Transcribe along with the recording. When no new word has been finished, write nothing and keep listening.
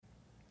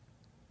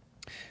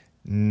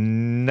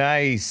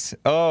Nice.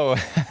 Oh,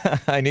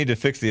 I need to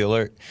fix the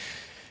alert.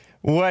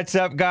 What's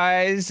up,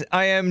 guys?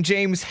 I am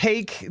James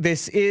Hake.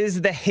 This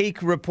is the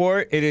Hake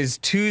Report. It is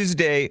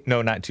Tuesday.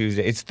 No, not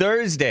Tuesday. It's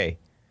Thursday,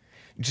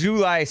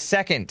 July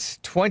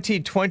 2nd,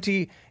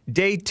 2020,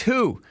 day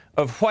 2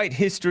 of White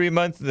History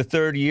Month, the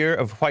third year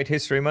of White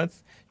History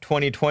Month,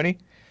 2020.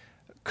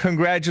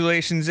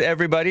 Congratulations,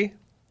 everybody.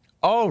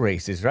 All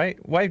races, right?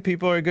 White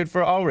people are good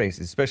for all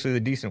races, especially the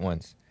decent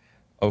ones,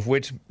 of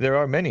which there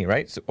are many,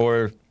 right?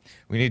 Or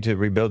we need to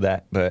rebuild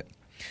that, but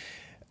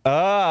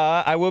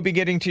I will be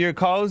getting to your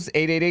calls,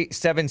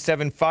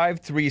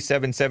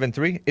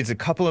 888-775-3773. It's a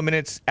couple of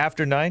minutes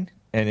after 9,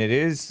 and it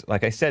is,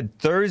 like I said,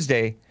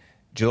 Thursday,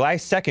 July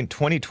 2nd,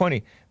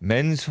 2020.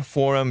 Men's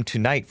Forum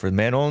tonight for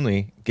men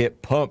only.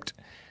 Get pumped.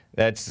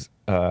 That's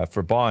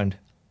for Bond.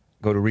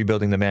 Go to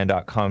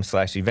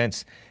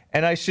rebuildingtheman.com/events.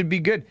 And I should be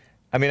good.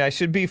 I mean, I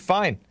should be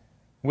fine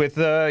with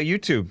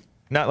YouTube.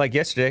 Not like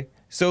yesterday.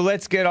 So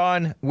let's get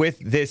on with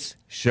this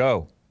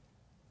show.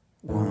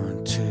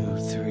 1, 2,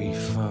 3,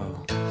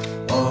 4.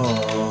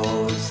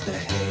 Oh, it's the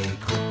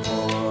Hake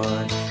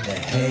Report. The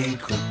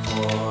Hake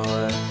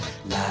Report.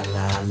 La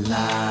la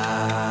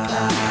la.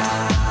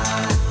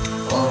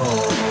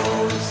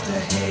 Oh, it's the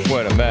Hake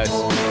What a mess.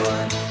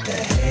 Report. The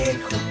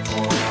Hake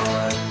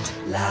Report.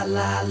 La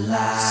la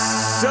la.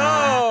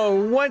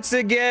 So, once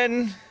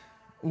again,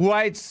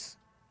 whites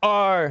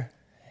are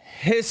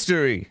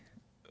history.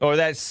 Or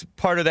that's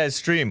part of that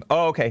stream.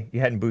 Oh, okay.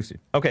 You hadn't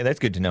boosted. Okay, that's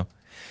good to know.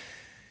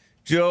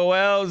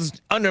 Joel's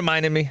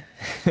undermining me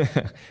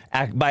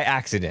by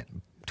accident.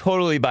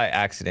 Totally by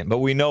accident. But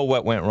we know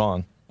what went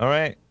wrong. All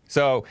right?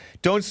 So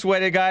don't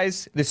sweat it,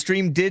 guys. The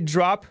stream did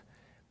drop,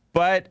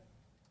 but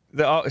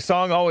the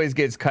song always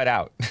gets cut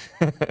out,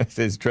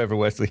 says Trevor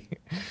Wesley.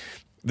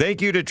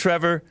 Thank you to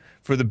Trevor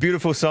for the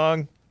beautiful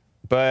song,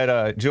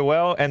 but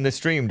Joel and the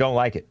stream don't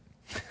like it.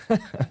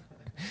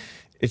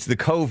 It's the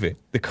COVID.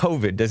 The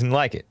COVID doesn't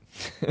like it.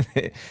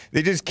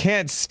 They just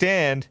can't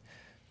stand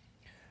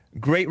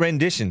great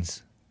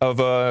renditions of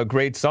a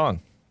great song.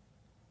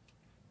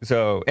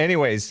 So,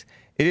 anyways,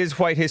 it is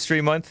White History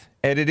Month,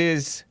 and it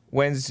is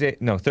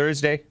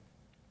Thursday.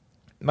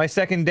 My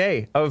second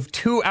day of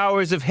 2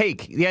 hours of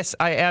Hake. Yes,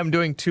 I am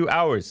doing 2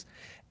 hours.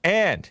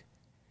 And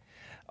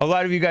a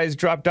lot of you guys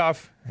dropped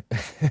off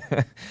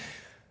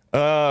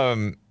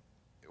when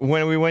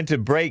we went to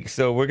break,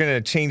 so we're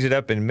going to change it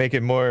up and make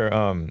it more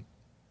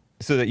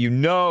so that you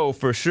know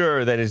for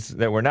sure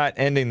that we're not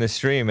ending the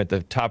stream at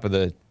the top of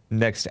the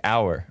next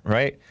hour,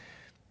 right?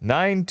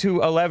 9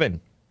 to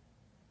 11.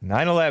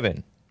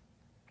 9/11.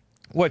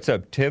 What's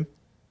up, Tim?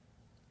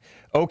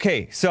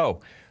 Okay,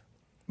 so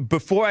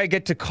before I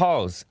get to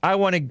calls, I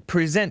want to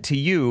present to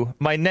you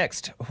my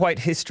next White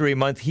History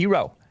Month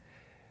hero.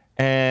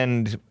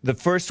 And the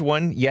first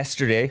one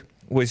yesterday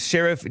was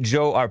Sheriff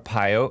Joe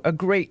Arpaio, a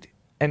great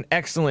and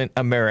excellent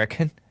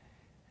American,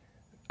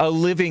 a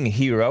living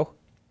hero.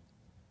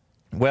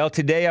 Well,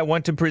 today I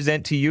want to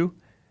present to you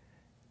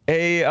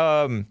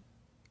a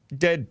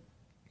dead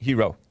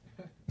hero.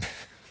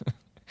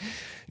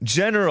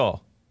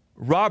 General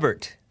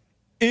Robert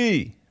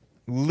E.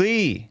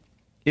 Lee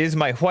is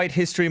my White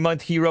History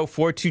Month hero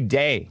for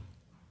today.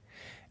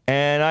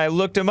 And I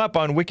looked him up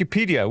on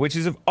Wikipedia, which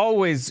is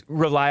always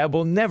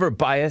reliable, never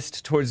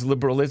biased towards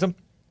liberalism.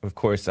 Of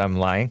course, I'm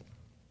lying.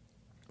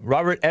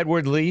 Robert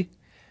Edward Lee,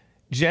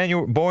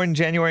 born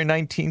January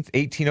 19th,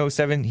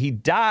 1807. He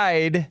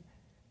died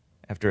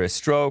after a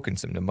stroke and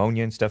some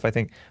pneumonia and stuff, I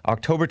think,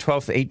 October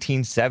 12th,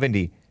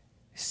 1870.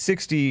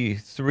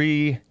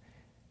 63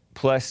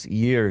 plus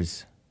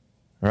years,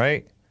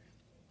 right?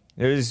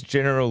 There's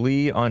General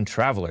Lee on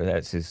Traveler.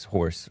 That's his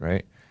horse,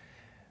 right?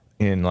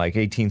 In like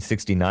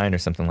 1869 or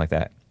something like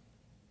that.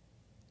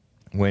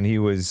 When he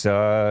was,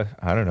 I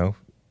don't know,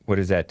 what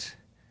is that?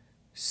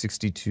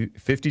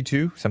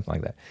 52, something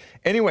like that.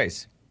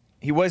 Anyways,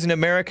 he was an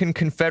American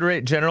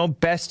Confederate general,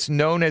 best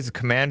known as a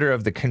commander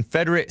of the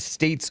Confederate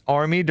States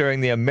Army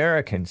during the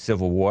American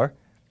Civil War,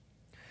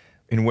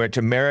 in which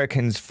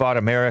Americans fought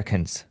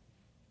Americans.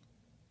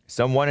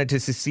 Some wanted to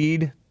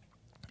secede,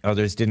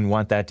 others didn't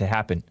want that to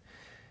happen.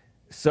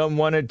 Some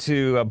wanted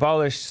to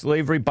abolish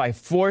slavery by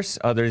force,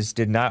 others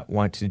did not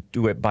want to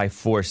do it by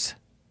force.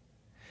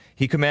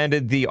 He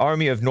commanded the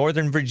Army of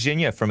Northern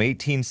Virginia from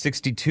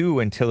 1862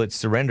 until its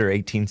surrender,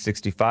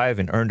 1865,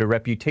 and earned a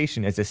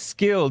reputation as a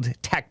skilled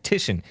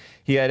tactician.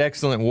 He had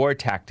excellent war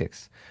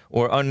tactics,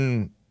 or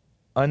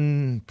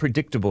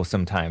unpredictable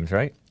sometimes,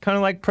 right? Kind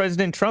of like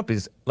President Trump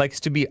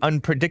likes to be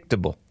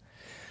unpredictable.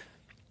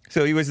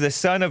 So he was the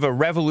son of a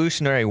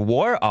Revolutionary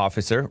War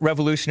officer.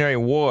 Revolutionary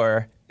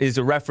War is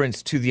a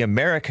reference to the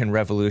American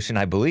Revolution,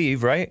 I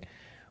believe, right?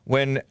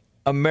 When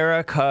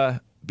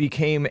America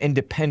became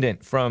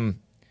independent from...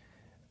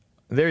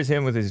 There's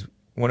him with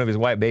one of his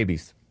white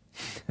babies.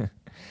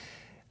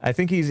 I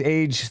think he's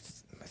age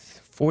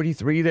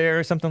 43 there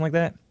or something like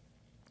that,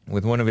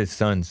 with one of his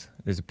sons.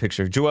 There's a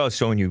picture. Joel is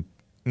showing you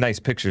nice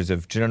pictures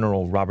of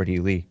General Robert E.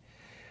 Lee.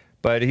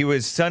 But he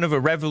was son of a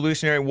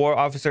Revolutionary War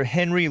officer,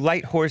 Henry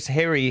Light Horse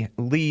Harry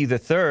Lee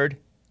III.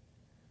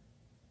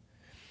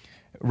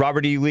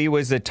 Robert E. Lee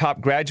was a top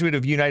graduate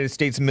of United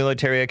States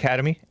Military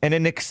Academy and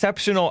an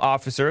exceptional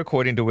officer,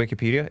 according to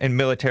Wikipedia, and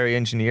military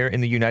engineer in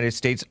the United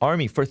States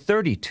Army for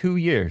 32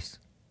 years.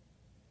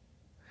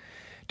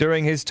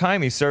 During his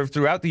time, he served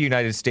throughout the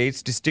United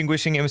States,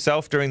 distinguishing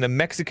himself during the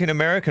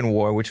Mexican-American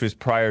War, which was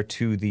prior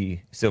to the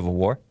Civil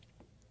War.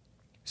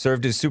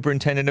 Served as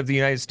superintendent of the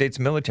United States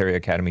Military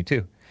Academy,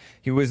 too.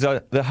 He was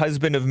the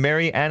husband of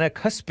Mary Anna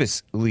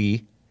Cuspis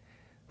Lee,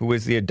 who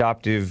was the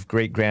adoptive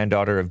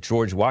great-granddaughter of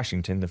George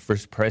Washington, the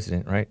first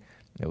president, right?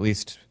 At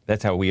least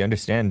that's how we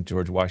understand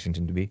George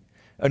Washington to be.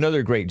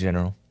 Another great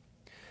general.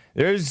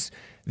 There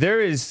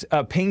is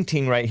a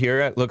painting right here,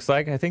 it looks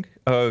like, I think,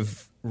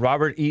 of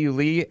Robert E.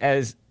 Lee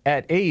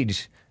at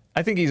age.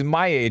 I think he's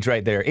my age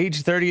right there,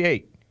 age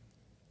 38.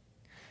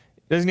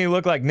 Doesn't he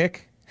look like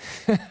Nick?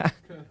 A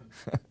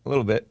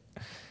little bit.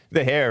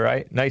 The hair,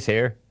 right? Nice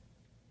hair.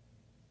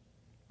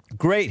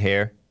 Great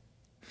hair.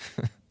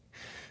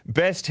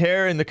 Best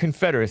hair in the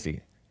Confederacy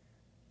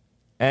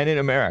and in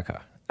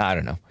America. I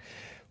don't know.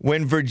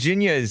 When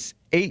Virginia's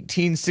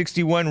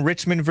 1861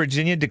 Richmond,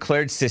 Virginia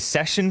declared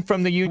secession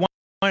from the Union,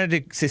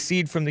 wanted to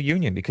secede from the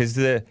Union because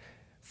the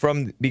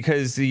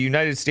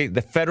United States,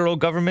 the federal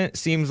government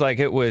seems like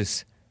it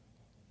was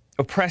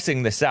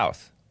oppressing the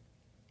South.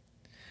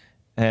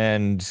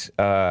 And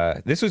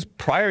this was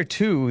prior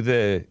to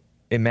the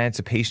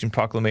Emancipation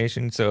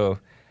Proclamation, so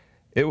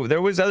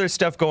there was other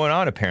stuff going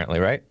on apparently,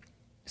 right?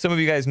 Some of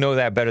you guys know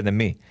that better than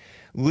me.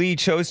 Lee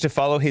chose to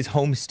follow his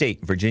home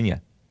state,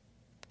 Virginia,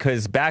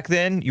 because back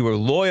then you were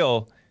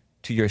loyal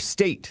to your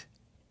state.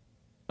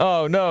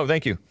 Oh, no,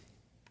 thank you.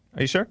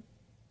 Are you sure?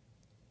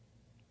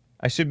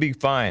 I should be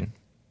fine.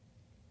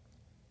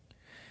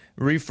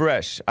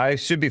 Refresh. I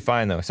should be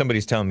fine, though.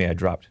 Somebody's telling me I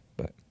dropped,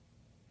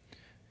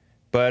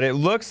 but it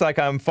looks like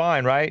I'm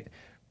fine, right?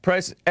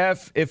 Press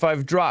F if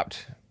I've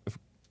dropped.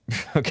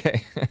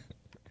 Okay.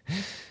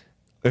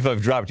 If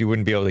I've dropped, you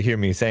wouldn't be able to hear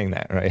me saying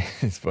that, right?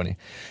 It's funny.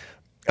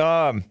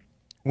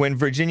 When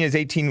Virginia's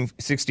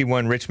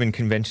 1861 Richmond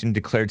Convention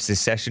declared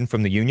secession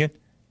from the Union,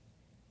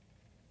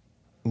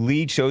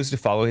 Lee chose to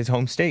follow his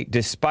home state,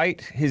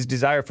 despite his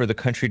desire for the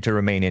country to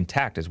remain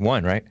intact as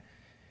one, right?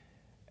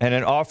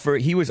 And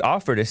he was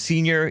offered a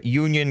senior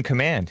Union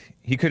command.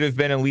 He could have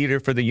been a leader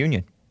for the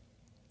Union,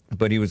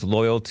 but he was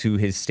loyal to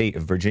his state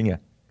of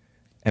Virginia.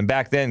 And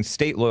back then,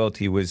 state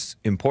loyalty was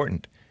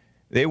important.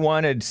 They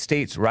wanted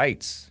states'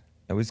 rights.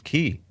 That was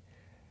key.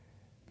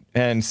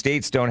 And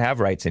states don't have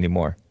rights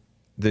anymore.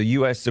 The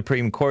U.S.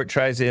 Supreme Court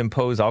tries to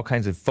impose all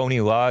kinds of phony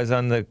laws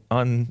on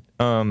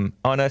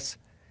us,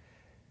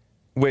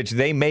 which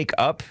they make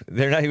up.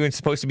 They're not even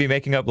supposed to be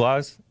making up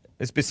laws.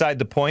 It's beside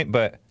the point,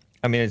 but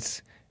I mean,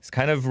 it's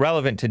kind of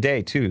relevant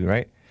today too,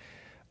 right?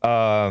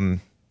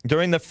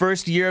 During the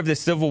first year of the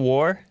Civil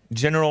War,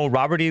 General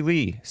Robert E.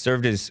 Lee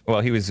served as,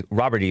 well, he was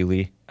Robert E.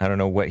 Lee. I don't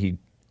know what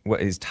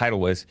his title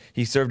was.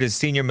 He served as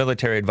senior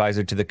military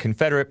advisor to the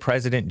Confederate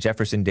President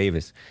Jefferson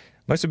Davis.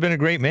 Must have been a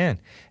great man.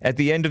 At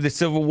the end of the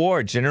Civil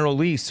War, General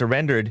Lee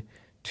surrendered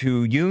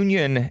to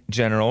Union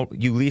General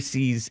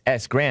Ulysses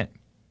S. Grant.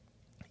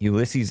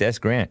 Ulysses S.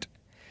 Grant.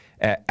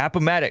 At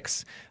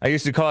Appomattox. I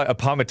used to call it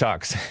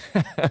Appomattox.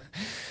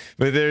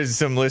 But there's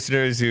some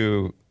listeners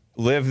who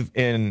live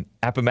in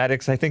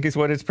Appomattox, I think is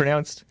what it's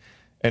pronounced.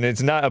 And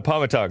it's not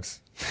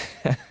Appomattox.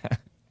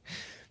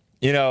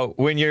 You know,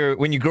 when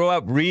you grow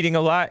up reading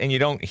a lot and you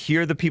don't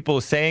hear the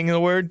people saying the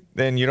word,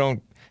 then you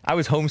don't. I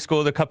was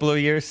homeschooled a couple of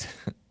years.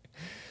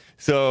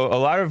 So a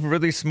lot of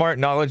really smart,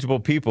 knowledgeable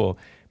people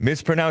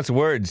mispronounce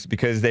words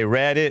because they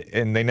read it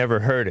and they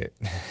never heard it.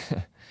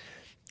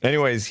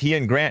 Anyways, he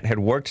and Grant had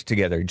worked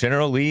together.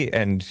 General Lee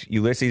and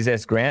Ulysses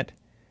S. Grant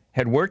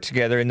had worked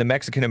together in the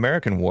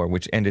Mexican-American War,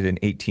 which ended in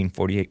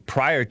 1848,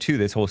 prior to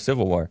this whole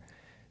Civil War.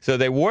 So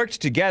they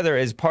worked together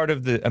as part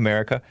of the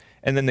America,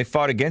 and then they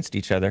fought against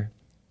each other.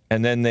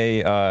 And then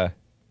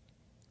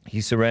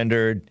he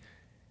surrendered,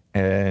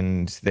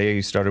 and they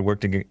started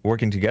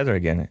working together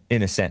again,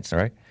 in a sense, all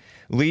right?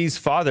 Lee's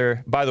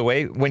father, by the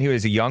way, when he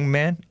was a young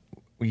man,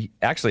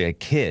 actually a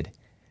kid,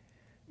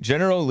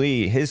 General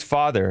Lee, his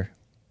father,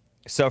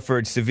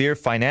 suffered severe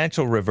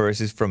financial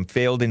reverses from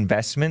failed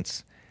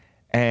investments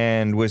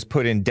and was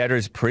put in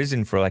debtor's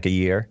prison for like a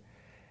year.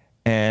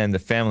 And the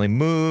family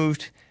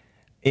moved.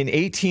 In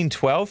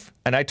 1812,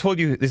 and I told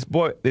you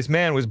this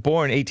man was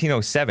born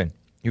 1807.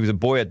 He was a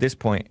boy at this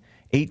point.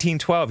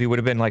 1812, he would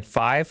have been like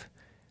 5.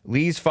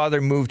 Lee's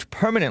father moved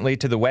permanently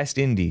to the West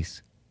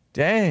Indies.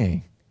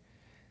 Dang.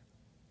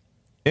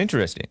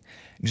 Interesting.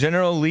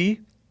 General Lee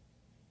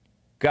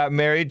got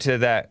married to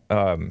that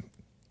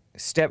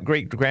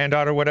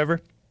step-great-granddaughter,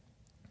 whatever,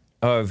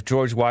 of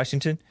George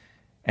Washington,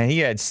 and he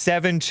had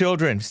 7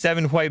 children,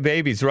 7 white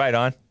babies, right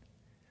on.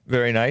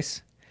 Very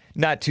nice.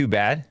 Not too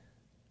bad.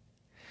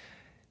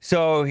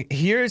 So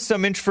here's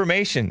some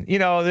information. You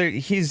know,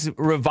 he's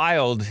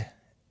reviled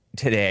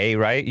today,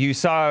 right? You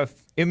saw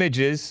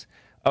images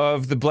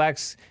of the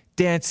blacks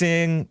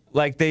dancing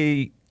like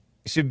they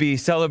should be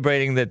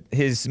celebrating that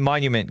his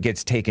monument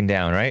gets taken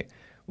down, right?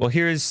 Well,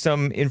 here's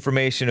some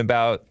information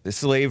about the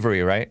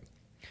slavery, right?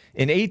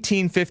 In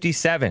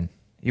 1857,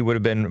 he would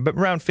have been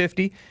around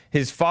 50,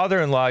 his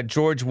father-in-law,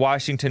 George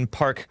Washington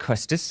Parke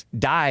Custis,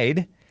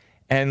 died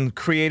and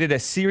created a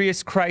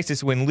serious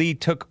crisis when Lee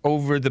took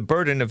over the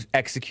burden of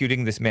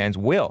executing this man's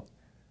will,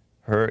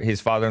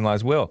 his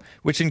father-in-law's will,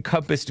 which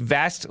encompassed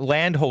vast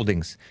land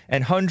holdings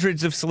and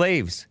hundreds of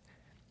slaves,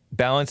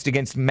 balanced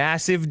against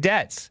massive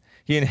debts.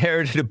 He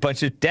inherited a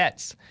bunch of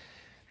debts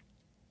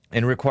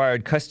and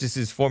required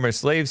Custis's former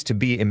slaves to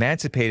be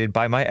emancipated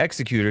by my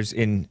executors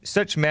in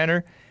such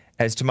manner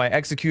as to my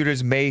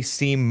executors may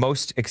seem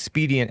most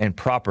expedient and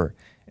proper,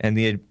 and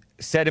the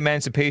said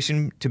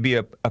emancipation to be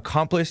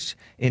accomplished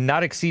in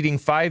not exceeding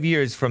 5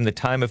 years from the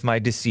time of my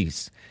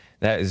decease.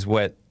 That is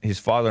what his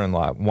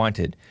father-in-law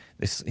wanted.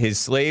 His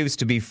slaves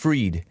to be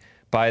freed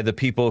by the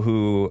people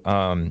who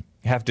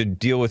have to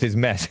deal with his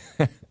mess.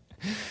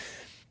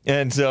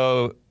 And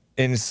so,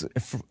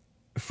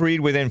 freed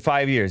within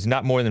 5 years,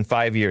 not more than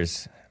 5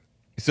 years.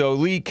 So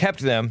Lee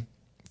kept them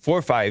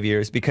for 5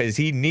 years because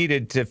he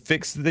needed to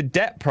fix the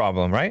debt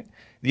problem, right?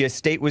 The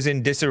estate was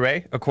in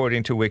disarray,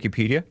 according to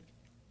Wikipedia.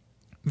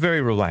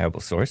 Very reliable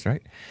source,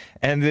 right?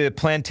 And the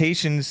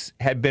plantations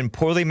had been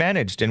poorly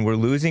managed and were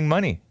losing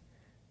money.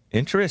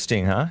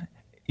 Interesting, huh?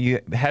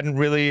 You hadn't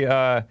really,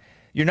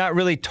 you're not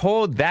really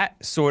told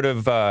that sort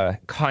of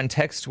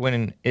context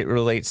when it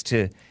relates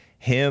to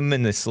him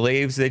and the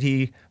slaves that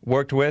he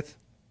worked with,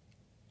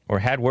 or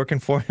had working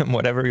for him,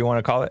 whatever you want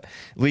to call it.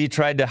 Lee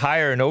tried to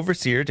hire an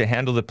overseer to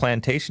handle the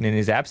plantation in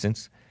his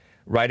absence,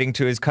 writing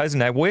to his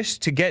cousin, "I wish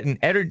to get an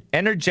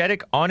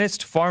energetic,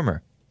 honest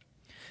farmer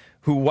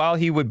who, while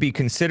he would be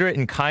considerate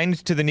and kind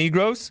to the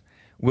Negroes,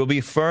 will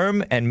be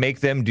firm and make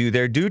them do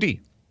their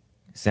duty."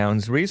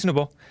 Sounds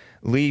reasonable.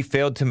 Lee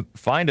failed to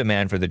find a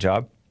man for the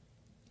job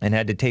and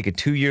had to take a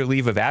 2-year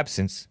leave of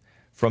absence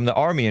from the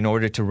army in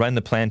order to run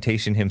the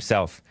plantation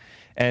himself.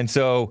 And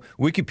so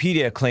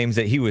Wikipedia claims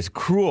that he was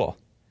cruel.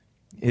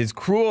 His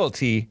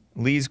cruelty,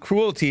 Lee's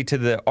cruelty to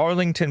the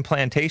Arlington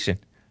plantation,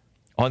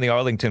 on the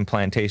Arlington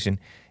plantation,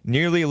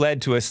 nearly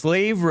led to a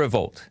slave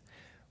revolt,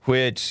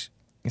 which,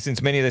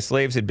 since many of the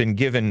slaves had been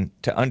given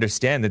to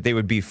understand that they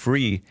would be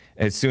free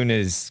as soon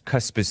as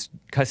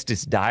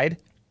Custis died,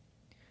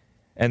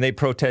 and they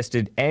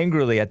protested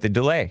angrily at the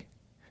delay.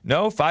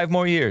 No, 5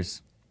 more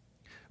years.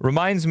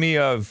 Reminds me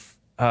of,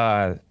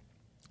 there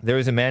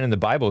was a man in the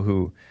Bible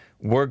who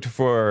worked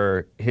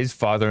for his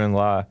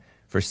father-in-law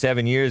for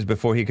 7 years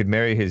before he could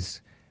marry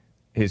his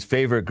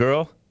favorite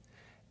girl.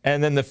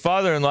 And then the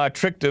father-in-law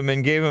tricked him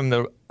and gave him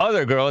the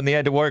other girl, and he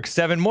had to work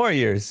 7 more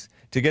years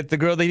to get the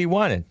girl that he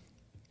wanted.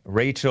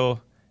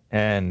 Rachel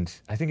and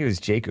I think it was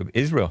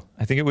Israel.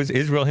 I think it was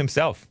Israel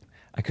himself.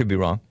 I could be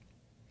wrong.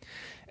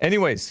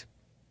 Anyways,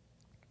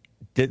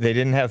 they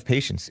didn't have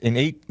patience. In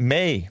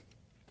May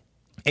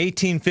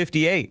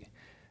 1858,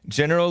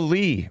 General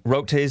Lee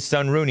wrote to his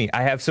son Rooney,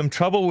 "I have some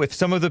trouble with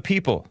some of the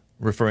people,"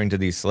 referring to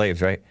these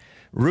slaves, right?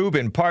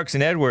 "Reuben, Parks,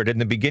 and Edward, in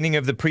the beginning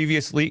of the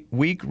previous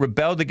week,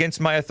 rebelled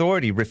against my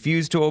authority,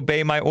 refused to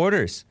obey my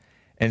orders,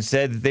 and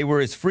said that they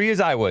were as free as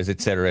I was,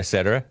 etc.,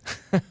 etc.,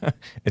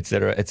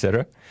 etc.,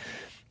 etc.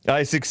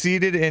 I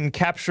succeeded in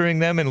capturing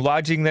them and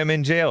lodging them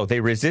in jail.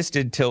 They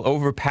resisted till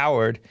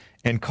overpowered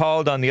and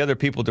called on the other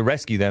people to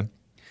rescue them.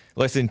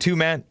 Less than 2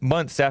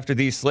 months after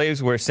these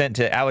slaves were sent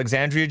to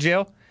Alexandria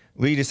jail,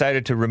 Lee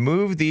decided to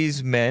remove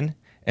these men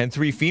and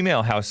 3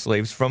 female house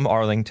slaves from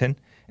Arlington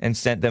and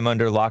sent them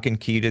under lock and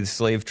key to the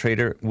slave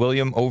trader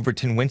William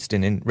Overton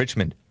Winston in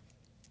Richmond.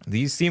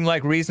 These seem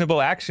like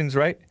reasonable actions,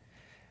 right?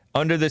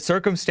 Under the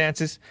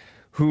circumstances,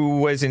 who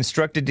was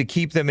instructed to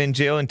keep them in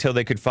jail until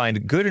they could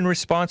find good and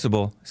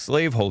responsible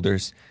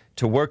slaveholders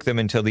to work them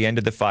until the end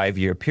of the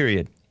 5-year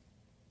period.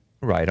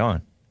 Right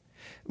on.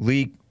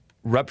 Lee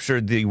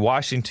ruptured the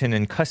Washington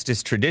and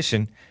Custis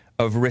tradition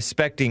of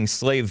respecting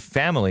slave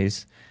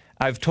families.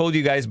 I've told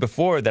you guys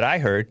before that I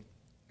heard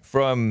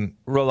from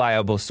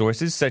reliable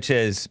sources, such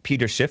as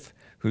Peter Schiff,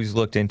 who's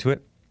looked into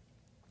it,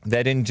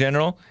 that in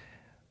general,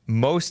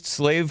 most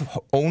slave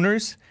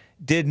owners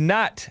did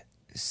not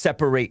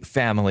separate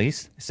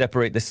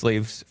the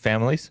slaves'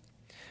 families,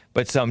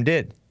 but some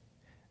did.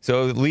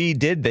 So Lee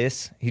did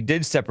this. He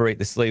did separate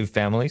the slave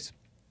families.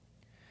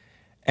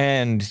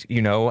 And,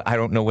 I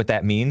don't know what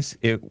that means.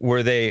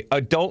 Were they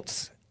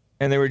adults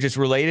and they were just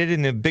related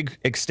in a big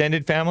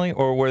extended family,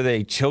 or were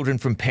they children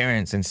from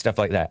parents and stuff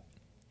like that?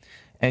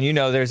 And,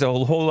 there's a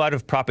whole lot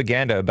of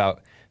propaganda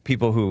about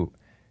people who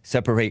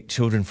separate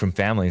children from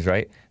families,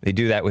 right? They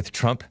do that with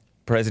Trump,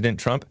 President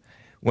Trump,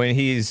 when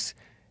he's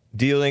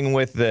dealing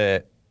with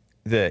the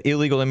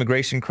illegal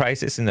immigration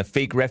crisis and the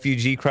fake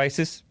refugee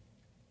crisis,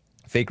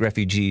 fake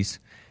refugees,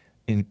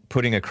 in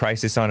putting a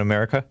crisis on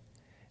America.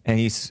 And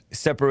he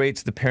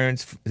separates the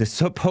parents, the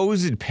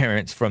supposed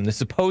parents, from the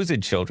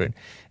supposed children.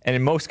 And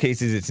in most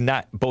cases, it's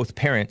not both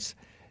parents.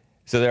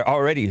 So they're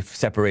already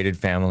separated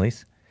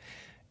families.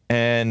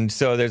 And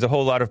so there's a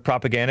whole lot of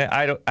propaganda.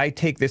 I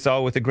take this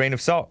all with a grain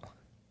of salt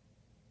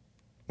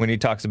when he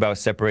talks about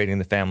separating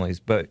the families.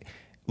 But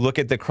look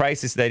at the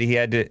crisis that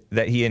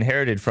he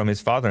inherited from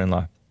his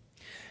father-in-law.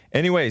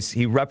 Anyways,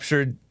 he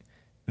ruptured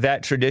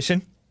that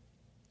tradition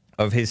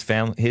of his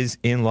family, his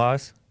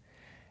in-laws,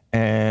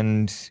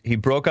 and he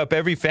broke up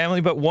every family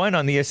but one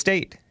on the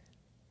estate,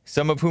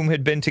 some of whom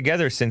had been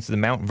together since the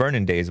Mount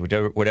Vernon days,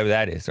 whatever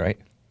that is, right?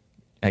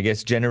 I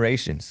guess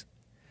generations.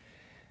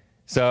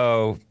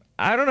 So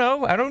I don't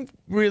know. I don't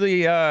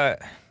really, I'm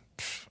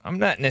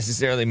not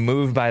necessarily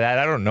moved by that.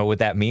 I don't know what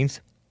that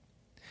means.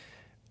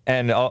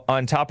 And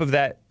on top of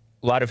that,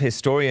 a lot of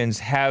historians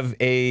have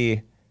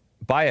a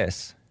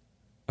bias,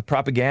 a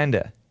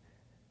propaganda,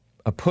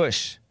 a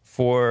push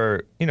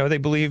for, they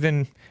believe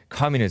in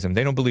communism.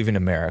 They don't believe in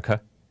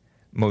America,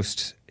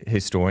 most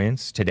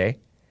historians today.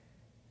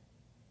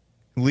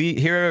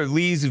 Here are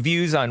Lee's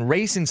views on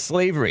race and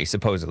slavery,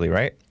 supposedly,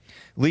 right?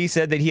 Lee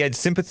said that he had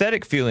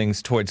sympathetic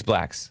feelings towards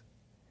blacks.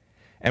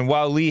 And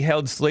while Lee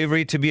held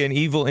slavery to be an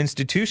evil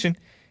institution,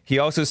 he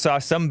also saw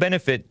some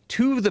benefit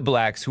to the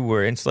blacks who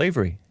were in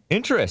slavery.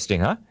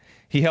 Interesting, huh?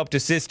 He helped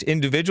assist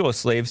individual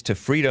slaves to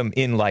freedom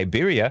in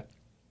Liberia.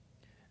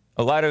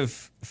 A lot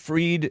of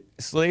freed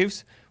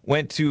slaves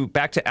went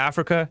back to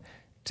Africa,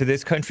 to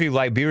this country,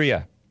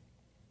 Liberia.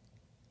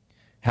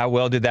 How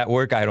well did that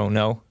work? I don't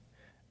know.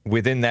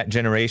 Within that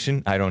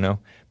generation, I don't know.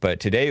 But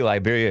today,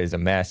 Liberia is a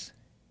mess.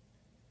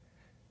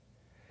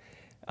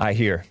 I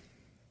hear.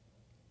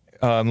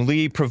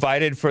 Lee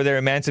provided for their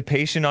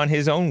emancipation on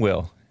his own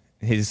will,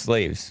 his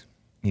slaves.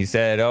 He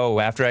said,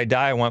 after I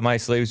die, I want my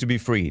slaves to be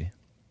freed.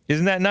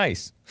 Isn't that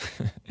nice?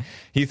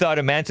 He thought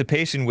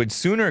emancipation would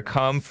sooner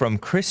come from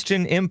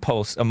Christian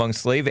impulse among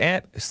slave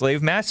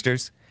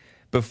masters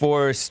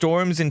before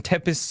storms and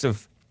tempests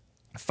of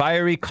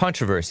fiery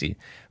controversy.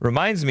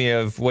 Reminds me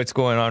of what's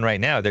going on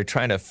right now. They're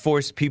trying to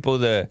force people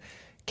to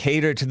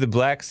cater to the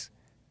blacks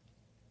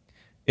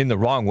in the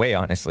wrong way,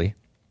 honestly.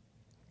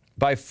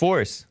 By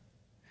force.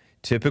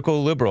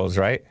 Typical liberals,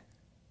 right?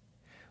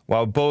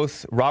 While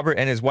both Robert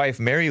and his wife,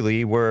 Mary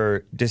Lee,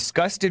 were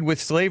disgusted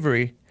with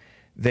slavery,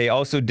 they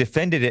also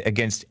defended it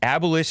against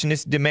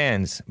abolitionist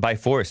demands by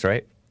force,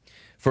 right?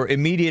 For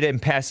immediate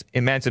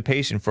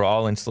emancipation for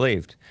all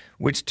enslaved,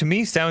 which to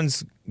me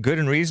sounds good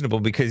and reasonable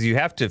because you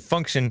have to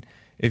function.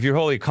 If your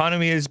whole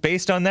economy is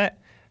based on that,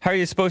 how are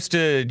you supposed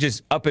to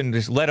just up and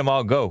just let them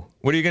all go?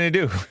 What are you going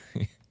to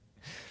do?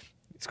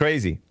 It's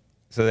crazy.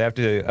 So they have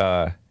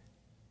to...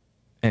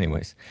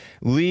 Anyways,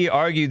 Lee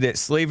argued that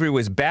slavery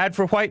was bad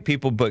for white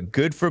people, but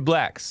good for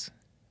black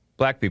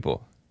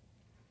people.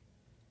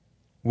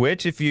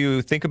 Which, if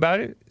you think about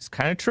it, is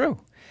kind of true.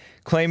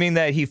 Claiming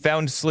that he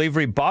found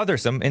slavery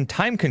bothersome and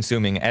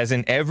time-consuming as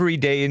an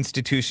everyday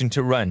institution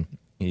to run.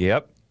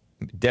 Yep,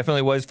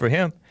 definitely was for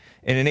him.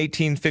 In an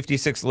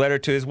 1856 letter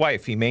to his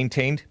wife, he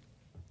maintained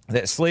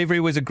that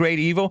slavery was a great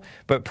evil,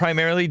 but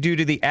primarily due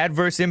to the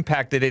adverse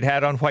impact that it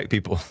had on white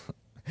people.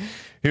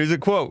 Here's a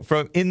quote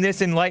from, "In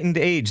this enlightened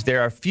age,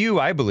 there are few,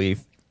 I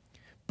believe,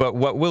 but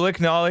what will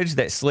acknowledge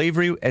that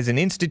slavery as an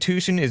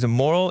institution is a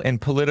moral and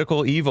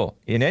political evil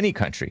in any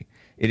country.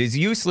 It is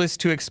useless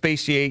to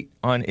expatiate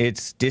on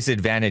its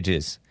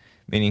disadvantages."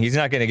 Meaning he's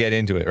not going to get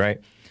into it, right?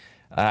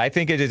 "I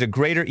think it is a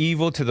greater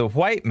evil to the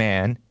white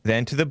man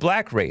than to the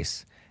black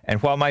race.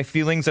 And while my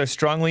feelings are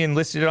strongly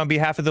enlisted on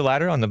behalf of the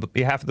latter, on the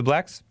behalf of the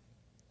blacks,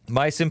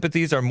 my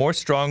sympathies are more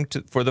strong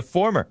for the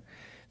former.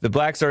 The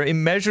blacks are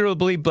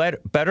immeasurably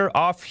better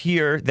off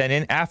here than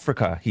in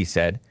Africa," he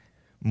said,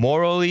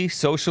 "morally,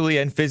 socially,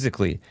 and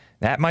physically."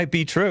 That might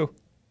be true.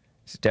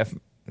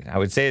 I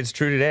would say it's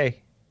true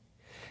today.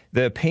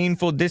 "The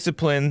painful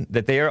discipline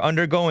that they are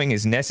undergoing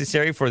is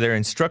necessary for their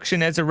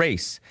instruction as a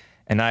race,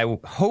 and I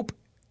hope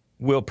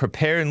will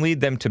prepare and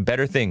lead them to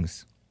better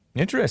things."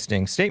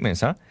 Interesting statements,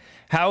 huh?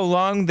 "How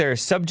long their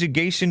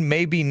subjugation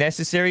may be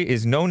necessary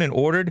is known and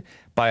ordered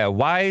by a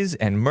wise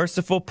and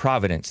merciful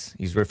providence."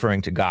 He's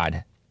referring to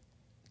God.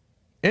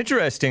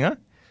 Interesting, huh?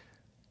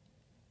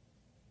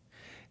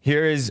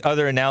 Here is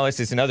other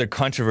analysis and other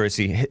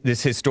controversy.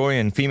 This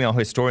historian, female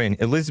historian,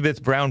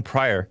 Elizabeth Brown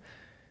Pryor,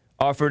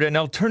 offered an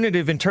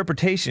alternative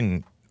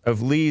interpretation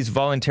of Lee's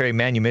voluntary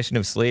manumission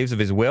of slaves of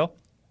his will,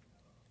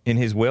 in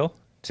his will,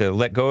 to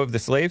let go of the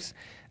slaves,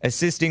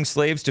 assisting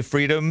slaves to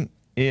freedom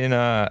in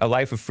a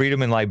life of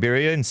freedom in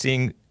Liberia, and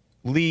seeing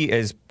Lee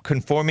as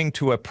conforming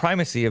to a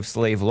primacy of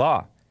slave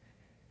law.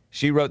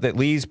 She wrote that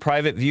Lee's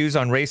private views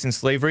on race and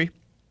slavery,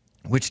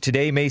 which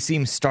today may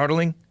seem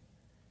startling,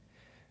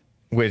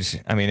 which,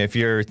 I mean, if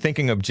you're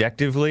thinking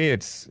objectively,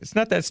 it's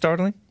not that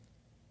startling.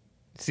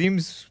 It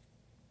seems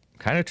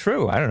kind of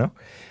true. I don't know.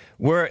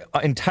 Were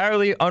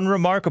entirely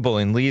unremarkable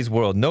in Lee's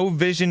world. No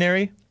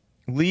visionary.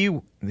 Lee,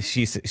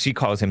 she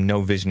calls him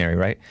no visionary,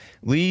 right?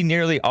 Lee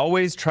nearly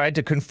always tried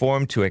to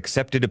conform to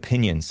accepted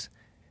opinions.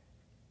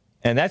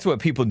 And that's what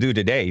people do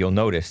today, you'll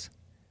notice.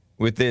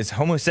 With this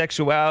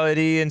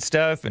homosexuality and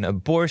stuff and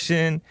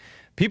abortion,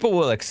 people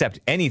will accept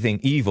anything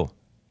evil.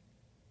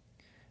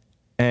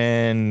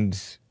 And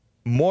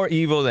more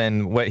evil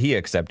than what he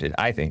accepted,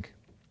 I think.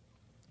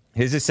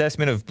 His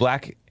assessment of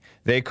black,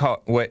 they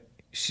call what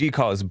she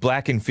calls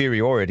black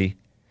inferiority,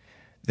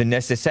 the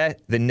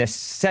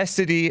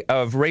necessity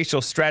of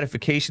racial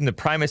stratification, the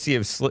primacy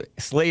of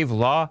slave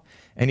law,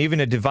 and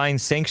even a divine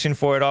sanction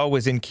for it all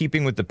was in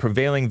keeping with the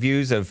prevailing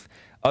views of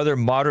other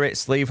moderate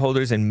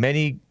slaveholders, and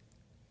many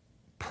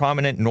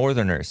prominent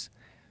Northerners.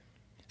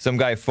 Some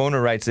guy,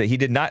 Foner, writes that he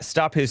did not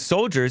stop his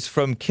soldiers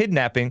from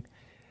kidnapping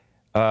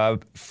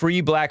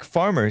free black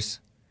farmers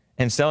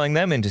and selling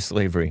them into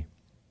slavery.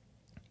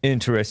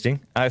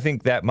 Interesting. I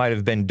think that might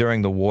have been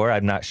during the war.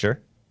 I'm not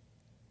sure.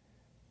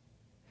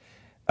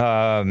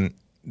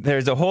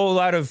 There's a whole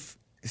lot of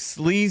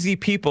sleazy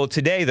people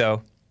today,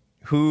 though,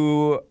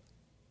 who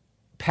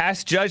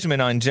pass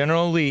judgment on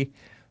General Lee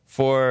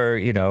for,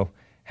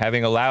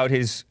 having allowed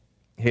his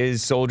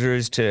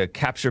soldiers to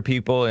capture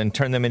people and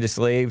turn them into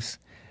slaves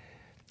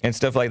and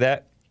stuff like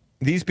that.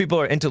 These people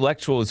are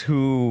intellectuals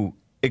who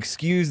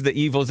excuse the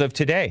evils of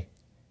today.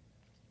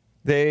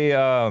 They,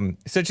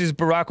 such as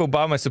Barack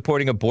Obama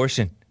supporting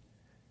abortion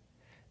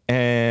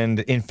and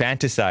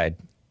infanticide,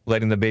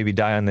 letting the baby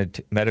die on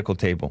the medical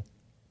table.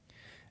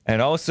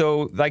 And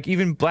also, like,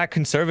 even black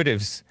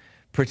conservatives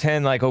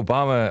pretend like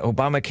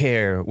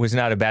Obamacare was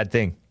not a bad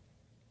thing.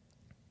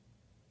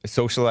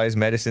 Socialized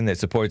medicine that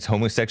supports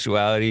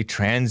homosexuality,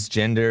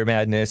 transgender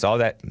madness, all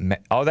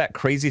that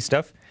crazy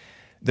stuff.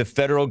 The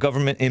federal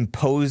government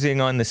imposing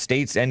on the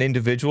states and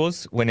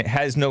individuals when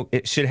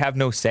it should have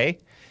no say.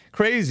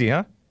 Crazy,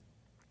 huh?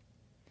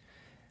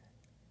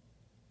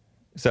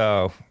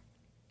 So,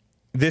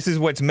 this is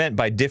what's meant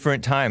by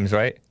different times,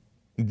 right?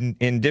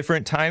 In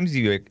different times,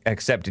 you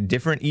accept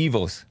different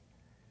evils.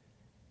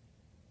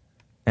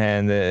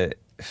 And the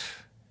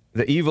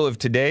evil of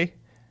today,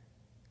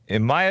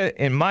 in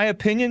my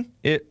opinion,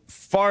 it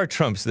far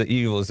trumps the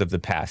evils of the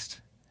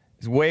past.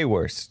 It's way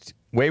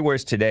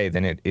worse today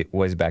than it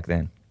was back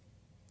then.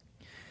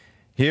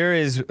 Here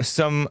is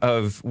some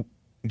of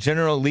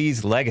General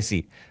Lee's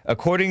legacy.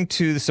 According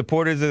to the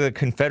supporters of the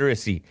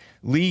Confederacy,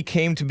 Lee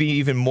came to be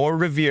even more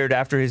revered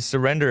after his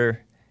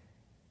surrender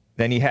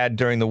than he had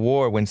during the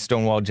war, when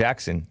Stonewall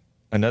Jackson,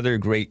 another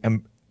great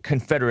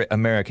Confederate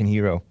American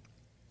hero,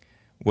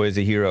 was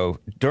a hero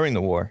during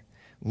the war.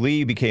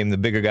 Lee became the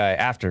bigger guy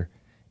after.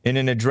 In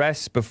an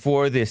address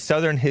before the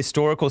Southern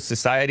Historical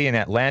Society in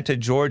Atlanta,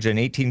 Georgia in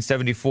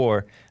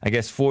 1874, I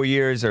guess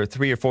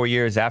 3 or 4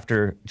 years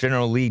after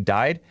General Lee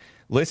died,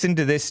 listen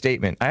to this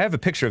statement. I have a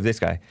picture of this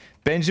guy,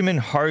 Benjamin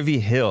Harvey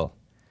Hill,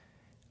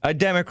 a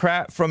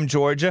Democrat from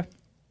Georgia.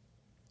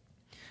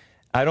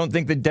 I don't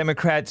think the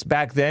Democrats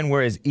back then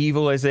were as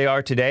evil as they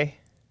are today.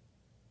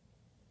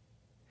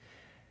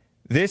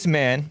 This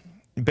man,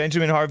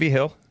 Benjamin Harvey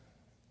Hill,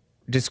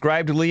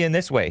 described Lee in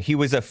this way. He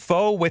was a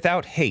foe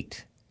without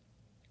hate,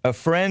 a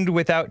friend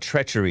without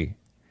treachery,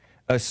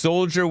 a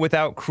soldier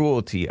without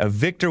cruelty, a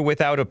victor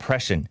without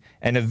oppression,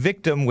 and a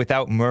victim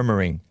without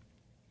murmuring.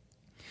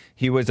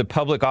 He was a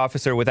public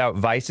officer without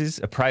vices,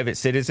 a private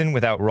citizen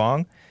without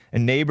wrong, a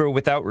neighbor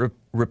without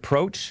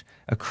reproach,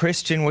 a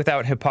Christian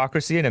without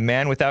hypocrisy, and a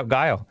man without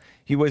guile.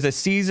 He was a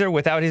Caesar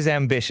without his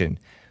ambition,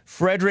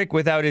 Frederick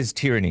without his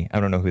tyranny. I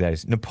don't know who that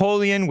is.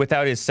 Napoleon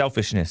without his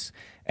selfishness,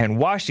 and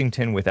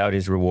Washington without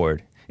his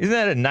reward. Isn't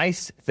that a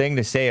nice thing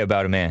to say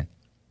about a man?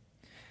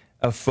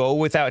 A foe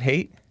without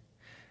hate,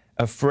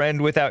 a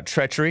friend without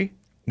treachery.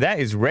 That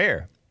is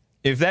rare.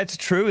 If that's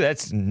true,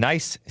 that's a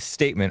nice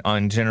statement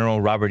on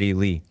General Robert E.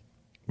 Lee.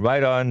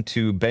 Right on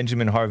to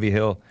Benjamin Harvey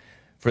Hill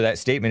for that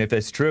statement, if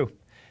that's true.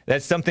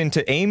 That's something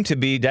to aim to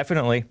be,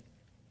 definitely.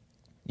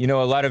 A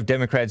lot of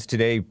Democrats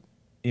today,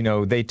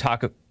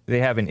 they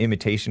have an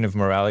imitation of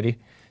morality,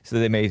 so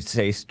they may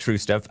say true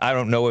stuff. I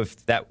don't know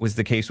if that was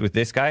the case with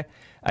this guy.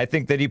 I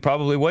think that he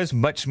probably was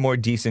much more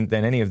decent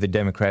than any of the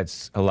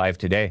Democrats alive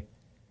today.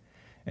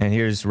 And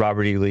here's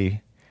Robert E.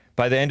 Lee.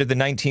 By the end of the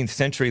 19th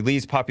century,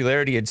 Lee's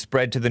popularity had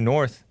spread to the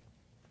North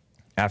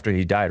after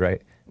he died,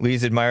 right?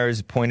 Lee's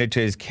admirers pointed to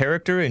his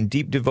character and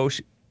deep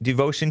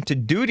devotion to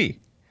duty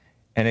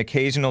and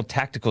occasional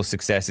tactical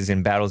successes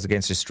in battles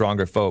against a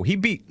stronger foe. He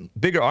beat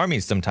bigger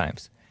armies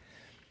sometimes.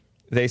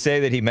 They say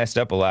that he messed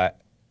up a lot.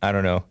 I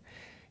don't know.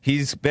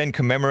 He's been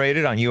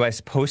commemorated on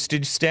U.S.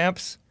 postage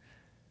stamps.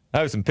 I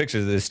have some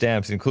pictures of the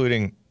stamps,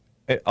 including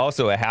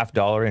also a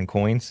 $50 in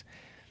coins.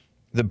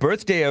 The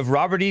birthday of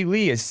Robert E.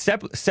 Lee is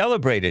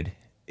celebrated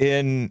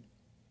in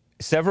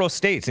several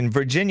states. In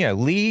Virginia,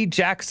 Lee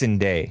Jackson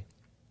Day.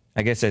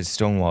 I guess that's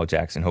Stonewall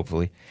Jackson,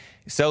 hopefully.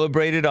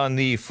 Celebrated on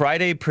the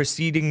Friday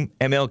preceding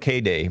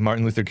MLK Day,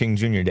 Martin Luther King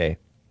Jr. Day,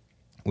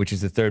 which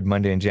is the third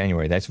Monday in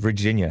January. That's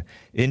Virginia.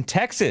 In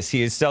Texas,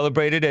 he is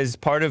celebrated as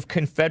part of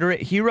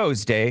Confederate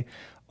Heroes Day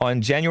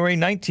on January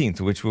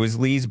 19th, which was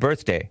Lee's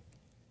birthday.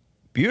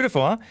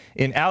 Beautiful, huh?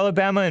 In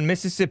Alabama and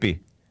Mississippi,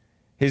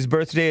 his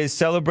birthday is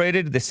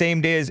celebrated the same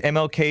day as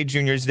MLK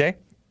Jr.'s Day.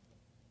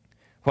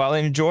 While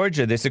in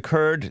Georgia, this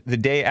occurred the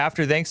day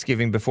after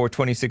Thanksgiving before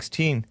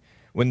 2016,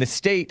 when the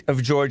state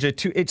of Georgia,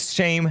 to its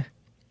shame,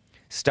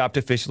 stopped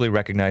officially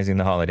recognizing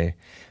the holiday.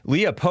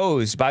 Lee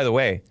opposed, by the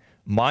way,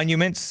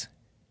 monuments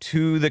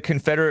to the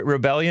Confederate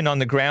rebellion on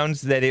the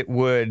grounds that it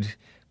would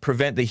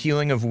prevent the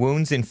healing of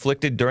wounds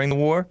inflicted during the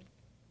war.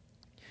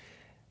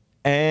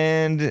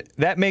 And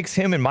that makes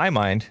him, in my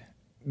mind,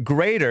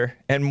 greater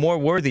and more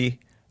worthy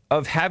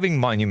of having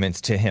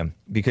monuments to him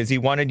because he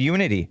wanted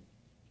unity.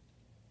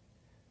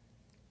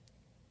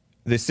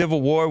 The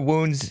Civil War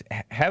wounds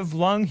have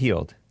long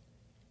healed.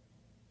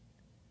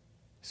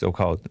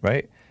 So-called,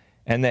 right?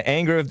 And the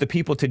anger of the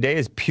people today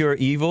is pure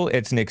evil.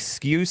 It's an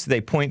excuse.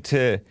 They point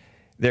to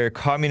their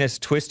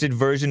communist twisted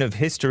version of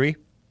history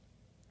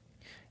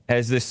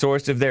as the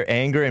source of their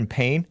anger and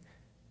pain.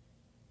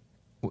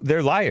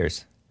 They're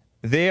liars.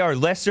 They are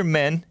lesser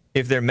men,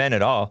 if they're men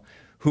at all,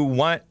 who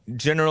want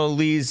General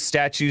Lee's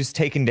statues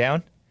taken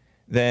down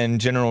than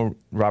General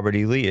Robert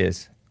E. Lee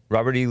is.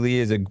 Robert E. Lee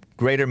is a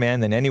greater man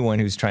than anyone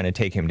who's trying to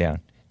take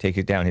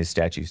down his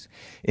statues.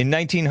 In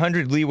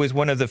 1900, Lee was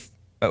one of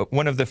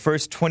the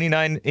first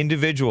 29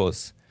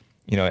 individuals,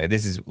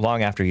 this is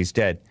long after he's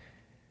dead,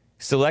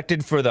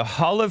 selected for the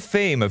Hall of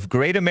Fame of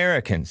Great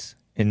Americans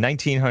in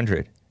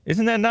 1900.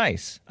 Isn't that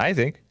nice? I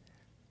think.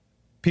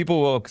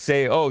 People will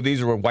say, oh,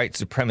 these were white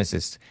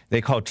supremacists.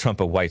 They call Trump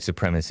a white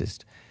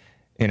supremacist.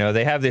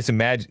 They have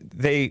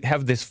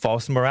this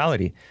false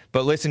morality.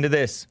 But listen to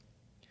this.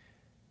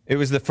 It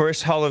was the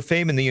first Hall of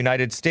Fame in the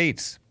United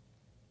States,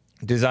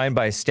 designed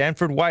by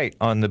Stanford White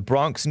on the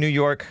Bronx, New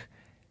York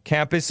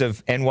campus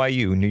of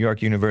NYU, New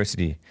York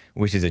University,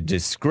 which is a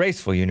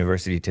disgraceful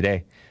university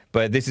today.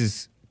 But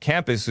this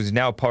campus was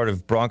now part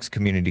of Bronx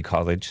Community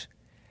College.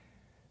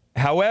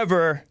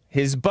 However,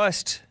 his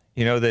bust,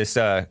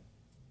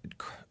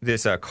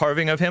 this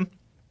carving of him,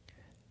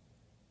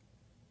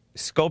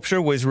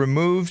 sculpture was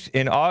removed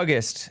in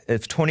August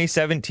of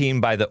 2017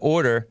 by the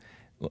order,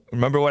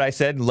 remember what I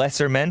said,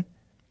 lesser men,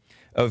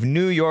 of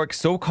New York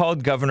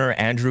so-called Governor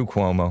Andrew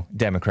Cuomo,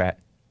 Democrat,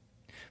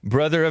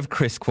 brother of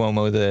Chris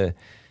Cuomo, the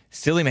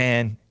silly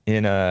man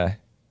in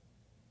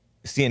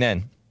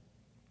CNN.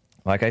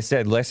 Like I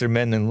said, lesser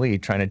men than Lee,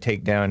 trying to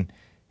take down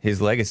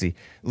his legacy.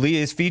 Lee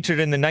is featured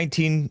in the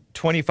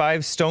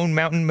 1925 Stone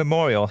Mountain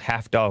Memorial,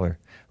 $50.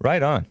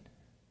 Right on.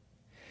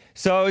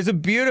 So he's a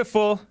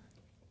beautiful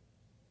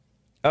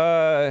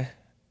man,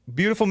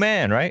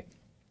 right?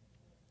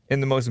 In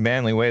the most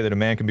manly way that a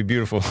man can be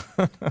beautiful.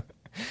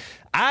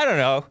 I don't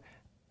know.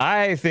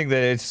 I think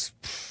that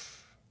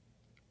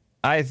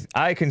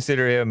I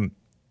consider him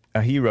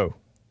a hero.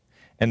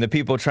 And the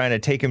people trying to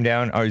take him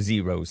down are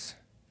zeros.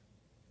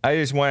 I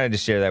just wanted to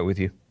share that with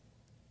you.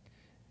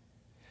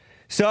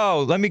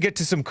 So let me get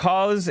to some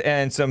calls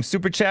and some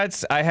super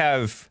chats. I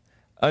have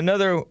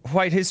another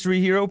white history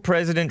hero,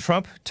 President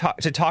Trump,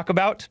 to talk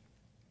about.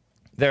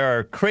 There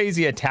are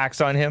crazy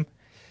attacks on him,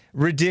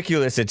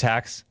 ridiculous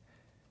attacks,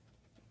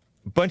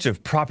 a bunch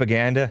of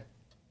propaganda.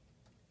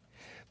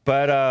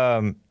 But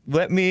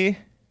let me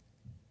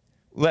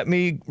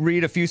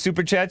read a few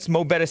super chats.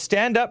 Mo Betta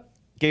Stand Up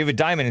gave a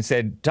diamond and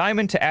said,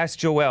 "Diamond to ask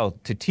Joel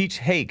to teach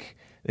Hake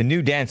the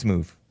new dance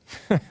move."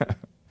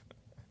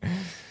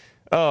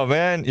 Oh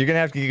man, you're gonna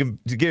have to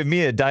give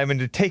me a diamond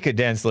to take a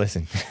dance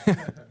lesson.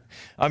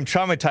 I'm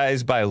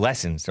traumatized by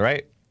lessons,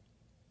 right?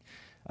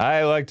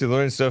 I like to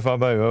learn stuff on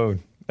my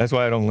own. That's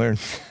why I don't learn.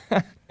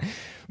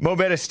 Mo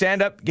Betta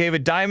Stand Up gave a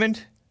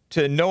diamond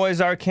to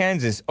Noah's Ark,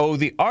 Kansas. Oh,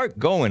 the Ark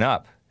going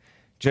up.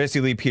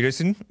 Jesse Lee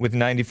Peterson with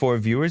 94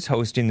 viewers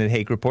hosting the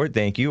Hake Report.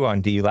 Thank you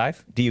on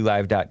DLive,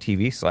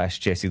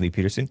 dlive.tv/Jesse Lee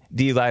Peterson,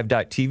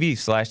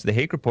 dlive.tv/The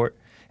Hake Report.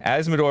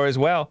 Asmodor as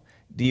well,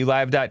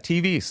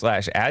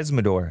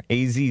 dlive.tv/Asmodor,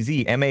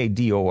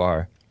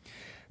 AZZMADOR.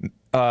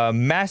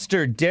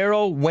 Master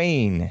Daryl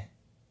Wayne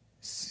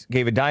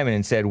gave a diamond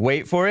and said,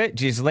 wait for it,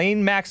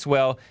 Ghislaine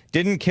Maxwell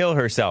didn't kill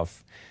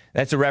herself.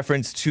 That's a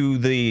reference to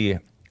the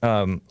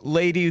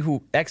lady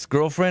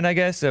ex-girlfriend, I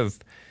guess, of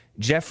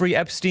Jeffrey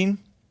Epstein.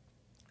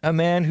 A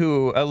man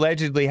who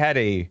allegedly had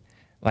a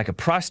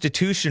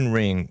prostitution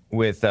ring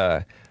with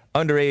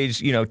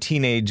underage,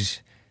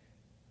 teenage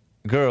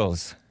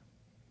girls,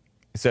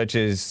 such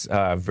as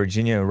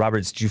Virginia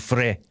Roberts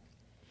Giuffre,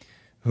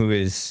 who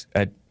is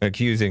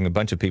accusing a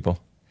bunch of people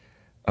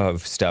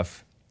of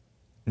stuff,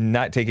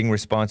 not taking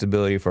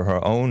responsibility for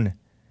her own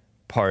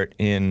part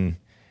in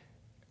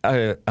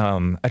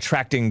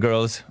attracting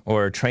girls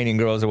or training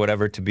girls or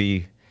whatever to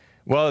be.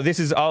 Well,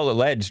 this is all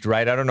alleged,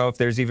 right? I don't know if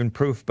there's even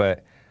proof,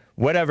 but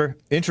whatever.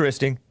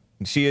 Interesting.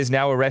 She is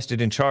now arrested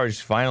and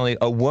charged. Finally,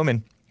 a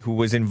woman who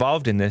was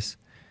involved in this.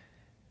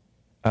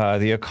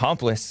 The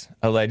accomplice,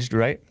 alleged,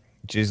 right?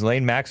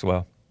 Ghislaine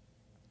Maxwell.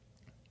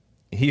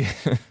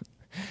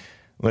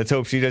 Let's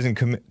hope she doesn't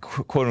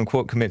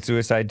quote-unquote commit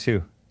suicide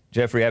too.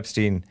 Jeffrey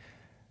Epstein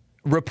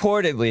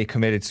reportedly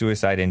committed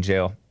suicide in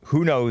jail.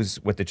 Who knows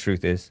what the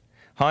truth is?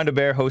 Honda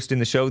Bear hosting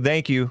the show.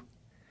 Thank you.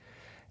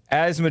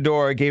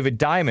 Asmodor gave a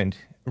diamond.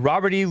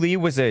 Robert E. Lee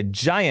was a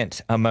giant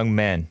among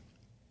men.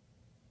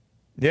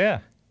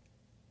 Yeah.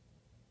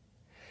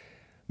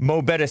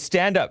 Mo Betta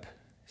Stand Up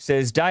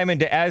says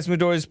diamond to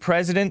Asmodor's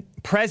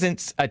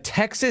presence, a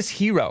Texas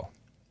hero.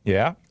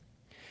 Yeah.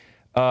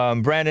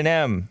 Brandon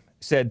M.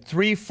 said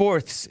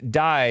 3/4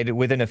 died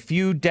within a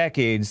few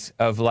decades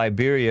of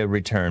Liberia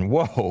return.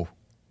 Whoa.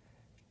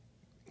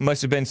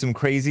 Must have been some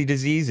crazy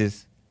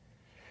diseases.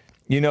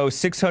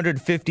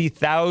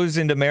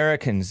 650,000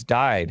 Americans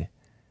died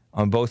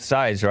on both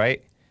sides,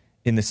 right?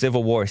 In the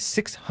Civil War,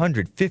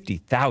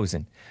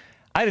 650,000.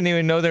 I didn't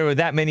even know there were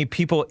that many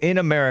people in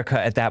America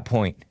at that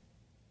point.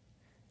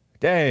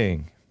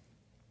 Dang.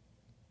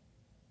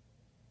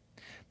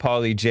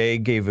 Paulie J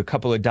gave a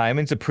couple of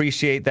diamonds.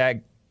 Appreciate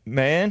that,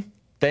 man.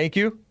 Thank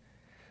you.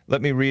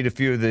 Let me read a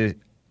few of the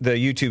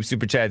YouTube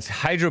super chats.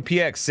 Hydro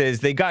PX says,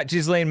 they got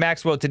Ghislaine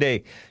Maxwell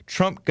today.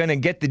 Trump gonna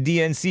get the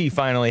DNC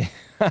finally.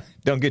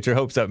 Don't get your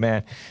hopes up,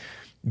 man.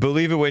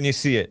 Believe it when you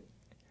see it.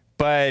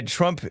 But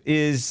Trump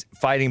is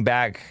fighting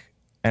back,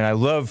 and I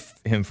love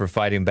him for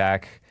fighting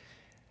back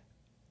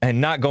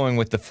and not going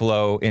with the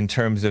flow in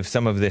terms of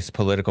some of this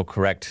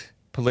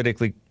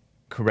politically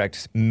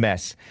correct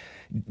mess.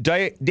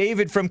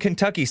 David from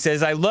Kentucky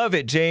says, I love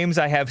it, James.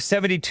 I have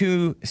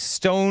 72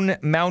 Stone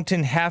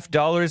Mountain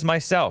 $50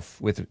 myself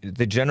with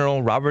the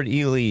General Robert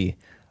E. Lee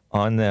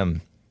on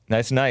them.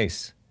 That's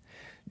nice.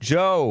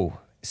 Joe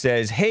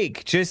says,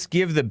 Hake just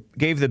gave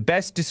the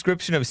best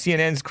description of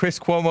CNN's Chris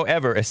Cuomo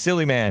ever. A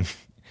silly man.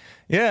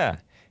 Yeah,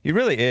 he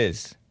really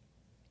is.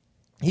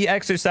 He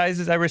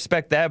exercises. I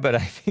respect that, but I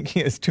think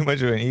he has too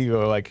much of an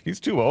ego. Like, he's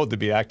too old to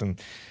be acting.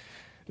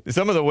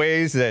 Some of the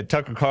ways that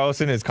Tucker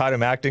Carlson has caught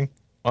him acting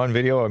on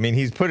video, I mean,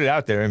 he's put it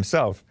out there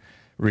himself.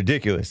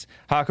 Ridiculous.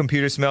 Hot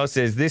Computer Smell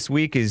says, this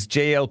week is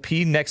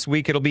JLP. Next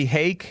week it'll be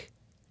Hake.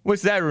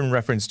 What's that in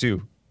reference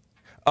to?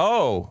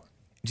 Oh,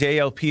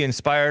 JLP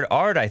inspired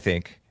art, I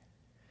think.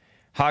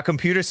 Hot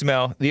Computer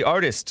Smell, the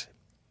artist,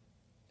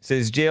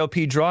 says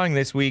JLP drawing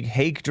this week,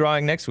 Hake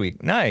drawing next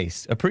week.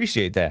 Nice.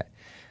 Appreciate that.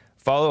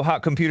 Follow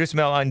Hot Computer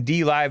Smell on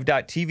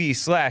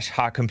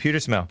dlive.tv/Hot Computer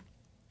Smell.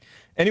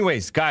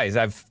 Anyways, guys,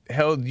 I've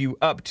held you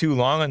up too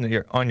long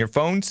on your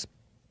phones.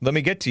 Let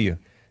me get to you.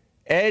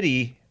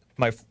 Eddie,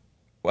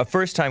 a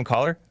first-time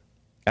caller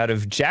out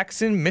of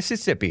Jackson,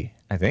 Mississippi,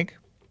 I think.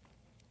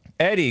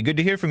 Eddie, good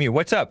to hear from you.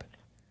 What's up?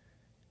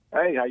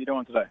 Hey, how you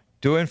doing today?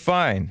 Doing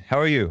fine. How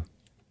are you?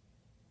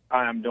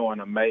 I am doing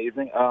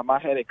amazing. I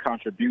had a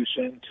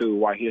contribution to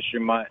White History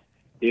Month.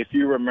 If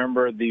you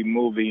remember the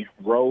movie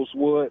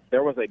Rosewood,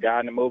 there was a guy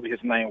in the movie.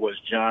 His name was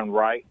John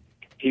Wright.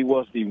 He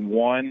was the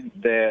one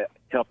that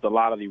helped a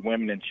lot of the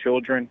women and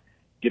children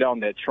get on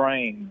that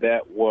train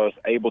that was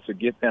able to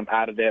get them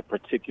out of that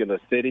particular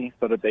city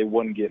so that they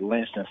wouldn't get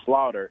lynched and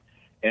slaughtered.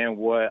 And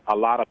what a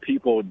lot of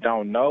people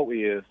don't know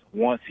is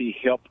once he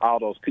helped all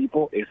those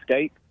people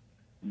escape,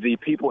 the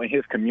people in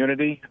his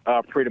community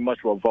pretty much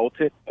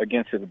revolted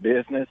against his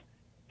business.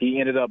 He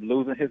ended up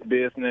losing his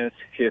business.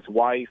 His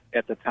wife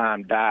at the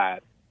time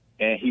died,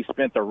 and he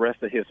spent the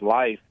rest of his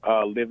life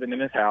living in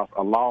his house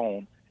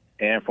alone.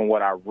 And from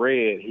what I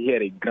read, he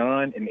had a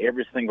gun in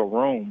every single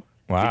room.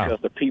 Wow.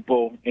 Because the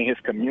people in his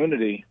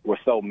community were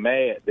so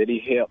mad that he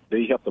helped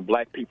the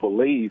black people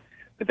leave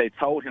that they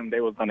told him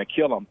they was going to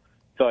kill him.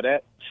 So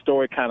that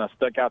story kind of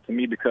stuck out to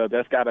me because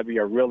that's got to be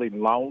a really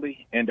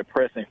lonely and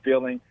depressing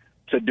feeling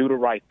to do the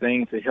right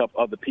thing to help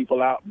other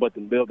people out, but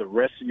to live the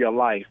rest of your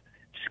life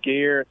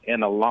scared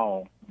and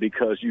alone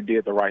because you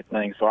did the right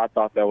thing. So I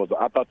thought that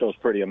was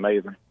pretty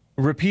amazing.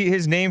 Repeat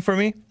his name for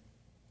me.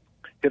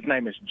 His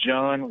name is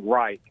John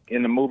Wright.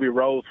 In the movie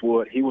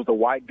Rosewood, he was the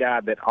white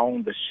guy that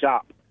owned the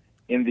shop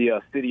in the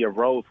city of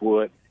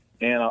Rosewood.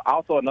 And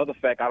also another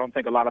fact I don't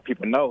think a lot of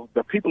people know,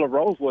 the people of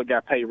Rosewood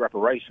got paid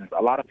reparations.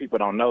 A lot of people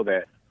don't know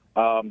that.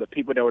 The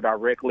people that were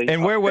directly...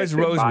 And where was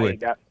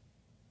Rosewood?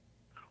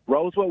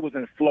 Rosewood was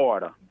in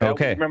Florida.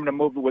 Okay. Remember the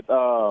movie with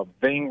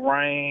Ving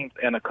Rhames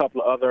and a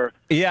couple of other...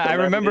 Yeah, I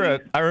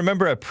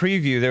remember a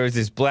preview. There was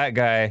this black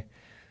guy.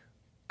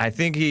 I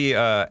think he...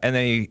 and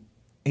then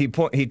he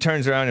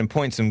turns around and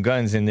points some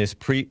guns in this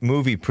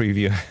movie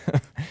preview.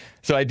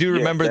 So I do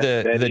remember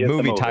the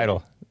movie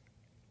title.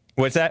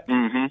 What's that?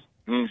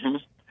 Mm-hmm. Mm-hmm.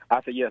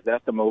 I said, yes,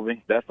 that's the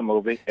movie. That's the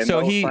movie. And so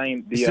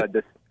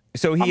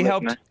he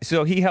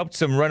helped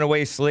some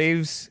runaway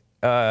slaves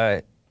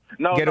get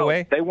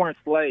away? They weren't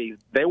slaves.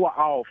 They were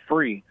all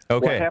free.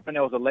 Okay. What happened,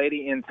 there was a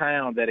lady in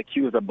town that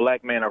accused a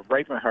black man of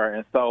raping her.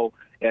 And so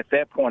at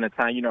that point in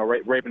time,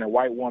 raping a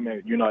white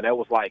woman, that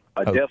was like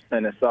a death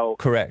sentence. So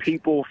correct.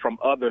 People from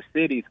other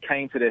cities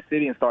came to that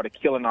city and started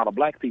killing all the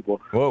black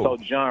people. Whoa. So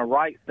John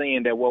Wright,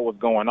 seeing that what was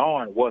going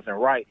on wasn't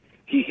right,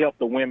 he helped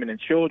the women and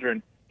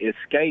children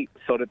escape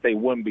so that they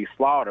wouldn't be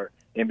slaughtered.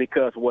 And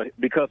because of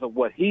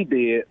what he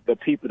did,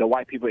 the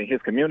white people in his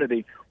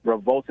community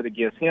revolted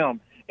against him,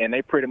 and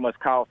they pretty much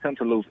caused him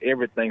to lose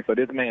everything. So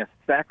this man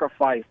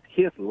sacrificed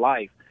his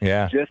life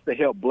just to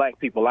help black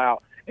people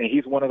out. And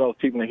he's one of those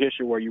people in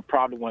history where you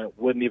probably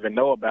wouldn't even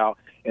know about.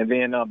 And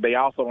then they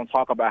also don't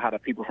talk about how the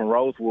people from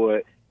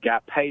Rosewood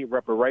got paid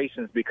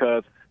reparations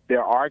because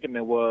their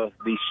argument was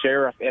the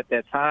sheriff at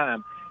that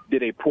time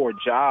did a poor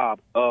job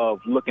of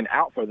looking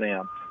out for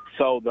them.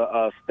 So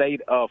the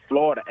state of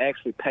Florida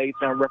actually paid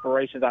them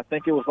reparations. I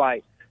think it was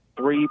like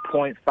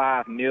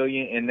 $3.5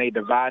 million, and they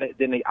divided.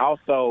 Then they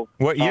also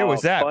what year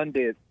was that?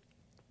 Funded.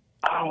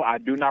 Oh, I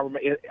do not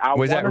remember.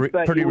 Was that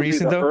pretty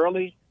recent though?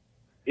 Early.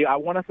 Yeah, I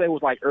want to say it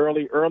was like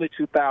early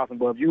 2000.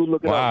 But if you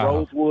look at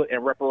Rosewood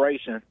and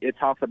reparations, it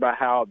talks about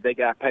how they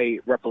got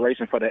paid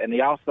reparations for that, and they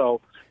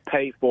also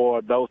paid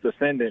for those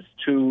descendants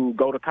to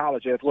go to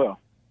college as well.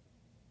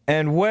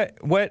 And what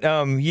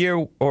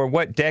year or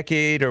what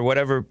decade or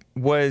whatever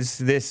was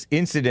this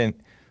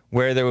incident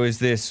where there was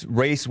this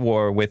race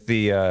war with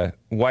the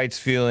whites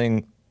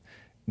feeling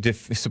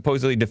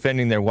supposedly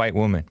defending their white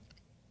woman.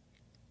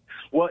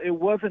 Well, it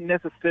wasn't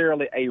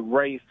necessarily a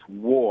race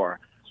war.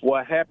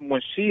 What happened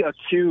when she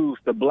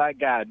accused the black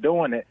guy of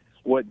doing it,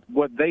 what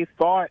they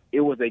thought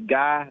it was a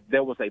guy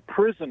that was a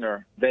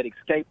prisoner that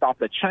escaped off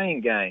the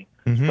chain gang.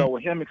 Mm-hmm. So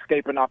with him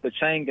escaping off the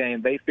chain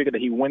gang, they figured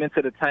that he went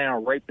into the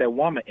town, raped that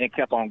woman, and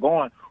kept on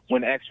going,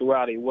 when in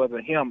actuality it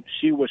wasn't him.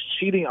 She was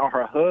cheating on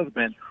her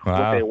husband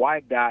with a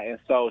white guy, and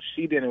so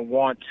she didn't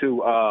want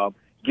to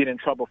get in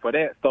trouble for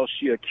that, so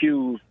she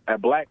accused a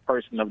black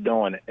person of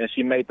doing it, and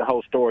she made the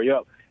whole story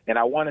up. And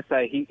I want to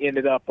say he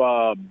ended up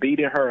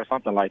beating her or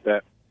something like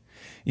that.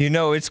 You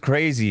know, it's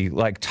crazy.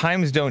 Like,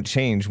 times don't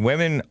change.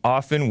 Women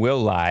often will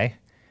lie,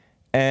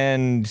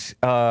 and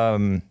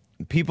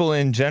people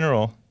in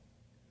general,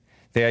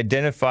 they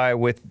identify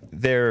with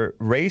their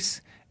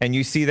race, and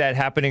you see that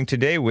happening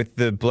today with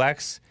the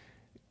blacks.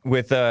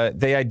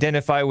 They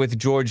identify with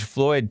George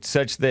Floyd,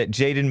 such that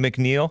Jaden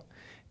McNeil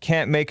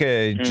can't make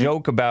a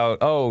joke about,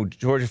 oh,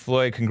 George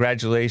Floyd,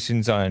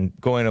 congratulations on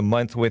going a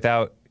month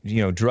without,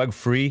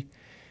 drug-free.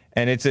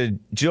 And it's a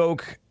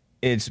joke.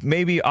 It's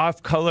maybe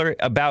off color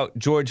about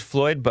George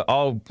Floyd, but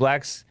all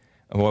blacks,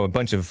 well, a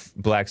bunch of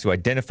blacks who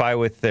identify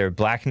with their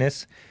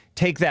blackness,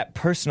 take that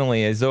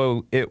personally as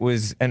though it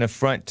was an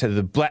affront to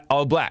the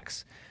all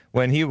blacks.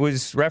 When he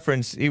was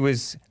referenced, he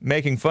was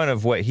making fun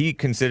of what he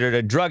considered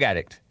a drug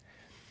addict.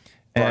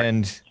 Right.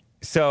 And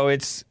so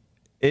it's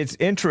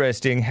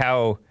interesting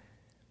how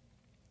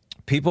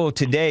people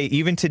today,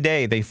 even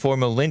today, they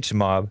form a lynch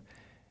mob,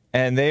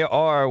 and they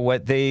are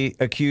what they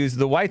accuse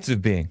the whites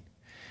of being.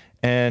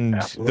 And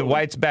Absolutely. The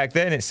whites back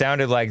then, it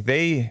sounded like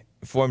they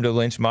formed a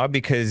lynch mob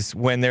because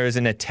when there is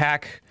an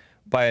attack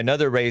by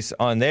another race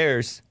on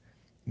theirs,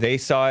 they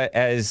saw it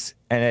as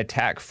an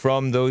attack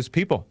from those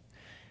people.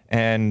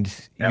 And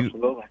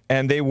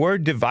they were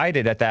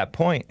divided at that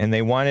point, and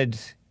they wanted,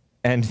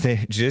 and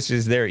they, just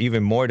as they're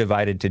even more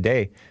divided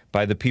today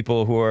by the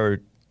people who are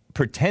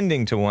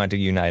pretending to want to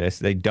unite us,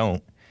 they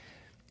don't.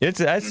 That's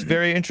a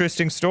very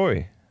interesting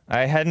story.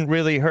 I hadn't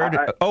really heard.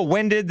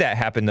 When did that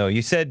happen though?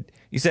 You said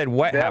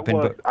what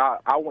happened?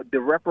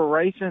 The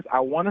reparations. I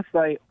want to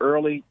say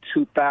early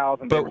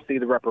 2000. They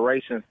received the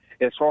reparations.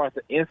 As far as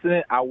the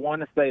incident, I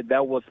want to say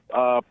that was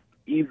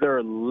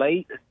either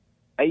late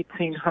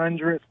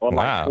 1800s or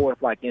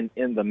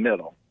in the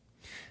middle.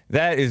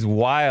 That is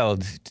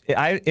wild.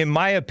 In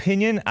my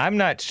opinion, I'm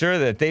not sure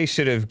that they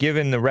should have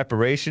given the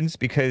reparations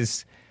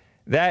because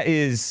that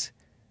is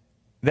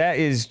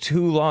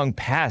too long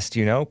past,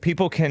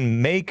 People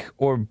can make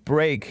or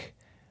break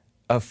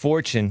a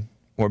fortune,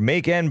 or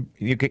they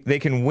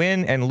can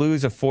win and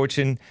lose a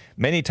fortune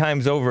many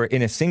times over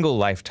in a single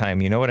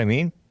lifetime, you know what I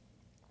mean?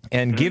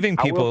 And giving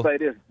people... I will say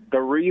this, the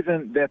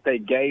reason that they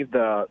gave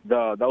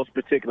those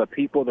particular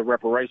people the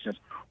reparations,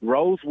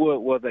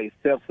 Rosewood was a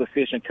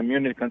self-sufficient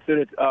community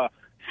considered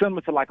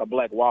similar to like a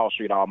Black Wall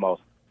Street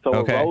almost.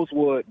 So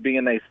Rosewood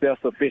being a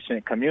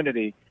self-sufficient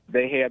community,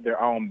 they had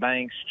their own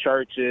banks,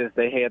 churches,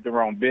 they had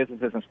their own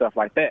businesses and stuff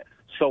like that.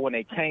 So when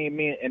they came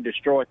in and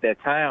destroyed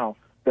that town,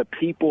 the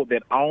people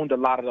that owned a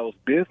lot of those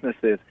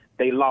businesses,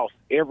 they lost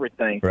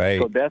everything.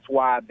 Right. So that's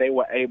why they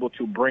were able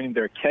to bring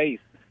their case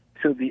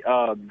to the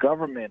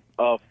government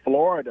of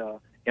Florida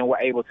and were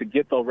able to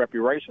get those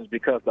reparations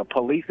because the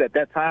police at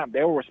that time,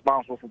 they were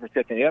responsible for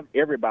protecting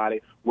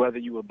everybody, whether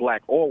you were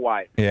black or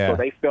white. Yeah. So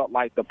they felt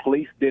like the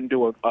police didn't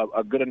do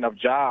a good enough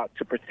job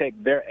to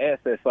protect their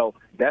assets. So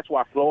that's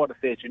why Florida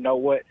said, you know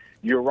what,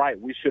 you're right,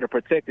 we should have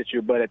protected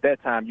you. But at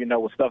that time,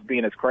 with stuff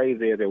being as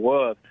crazy as it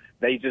was,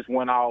 they just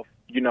went off,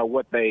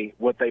 what they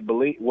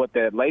believe, what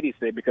that lady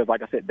said, because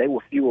like I said, they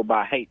were fueled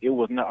by hate. It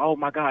was not, oh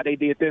my God, they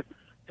did this,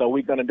 so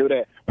we're going to do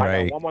that. Right.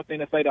 I got one more thing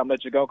to say, I'm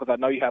let you go because I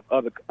know you have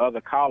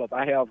other callers.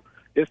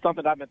 It's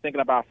something I've been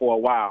thinking about for a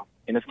while,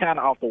 and it's kind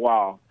of off the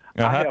wall.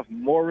 I have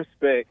more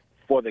respect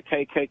for the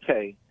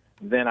KKK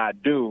than I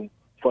do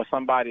for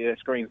somebody that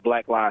screams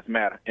Black Lives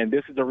Matter. And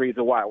this is the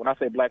reason why. When I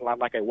say Black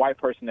Lives, like a white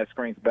person that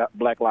screams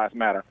Black Lives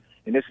Matter.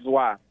 And this is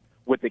why.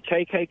 With the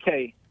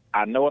KKK,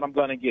 I know what I'm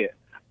going to get.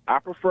 I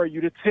prefer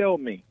you to tell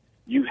me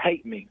you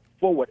hate me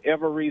for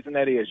whatever reason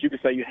that is. You can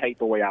say you hate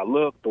the way I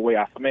look, the way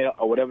I smell,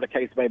 or whatever the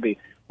case may be.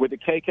 With the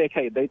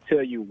KKK, they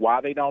tell you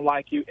why they don't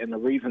like you and the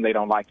reason they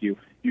don't like you.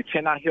 You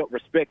cannot help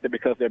respect it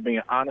because they're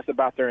being honest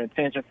about their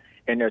intentions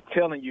and they're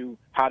telling you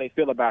how they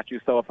feel about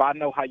you. So if I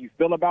know how you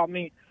feel about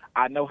me,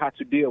 I know how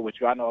to deal with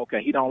you. I know,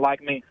 okay, he don't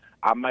like me.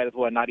 I might as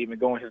well not even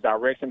go in his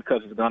direction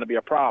because it's going to be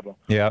a problem.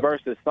 Yep.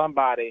 Versus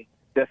somebody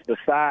that's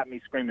beside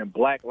me screaming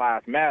Black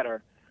Lives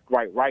Matter.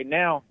 Right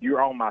now,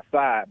 you're on my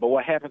side. But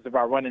what happens if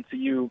I run into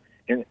you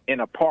in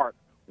a park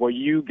where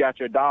you got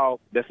your dog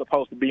that's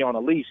supposed to be on a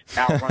leash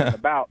out running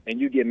about, and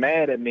you get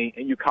mad at me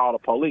and you call the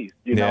police?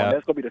 That's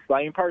going to be the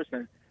same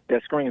person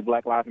that screams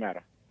Black Lives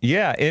Matter.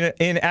 Yeah,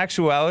 in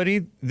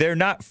actuality, they're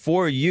not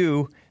for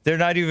you. They're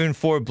not even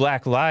for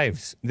Black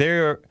lives.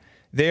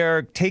 They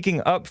are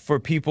taking up for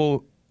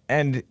people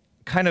and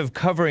kind of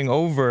covering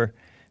over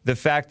the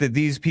fact that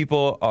these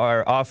people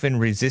are often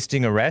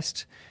resisting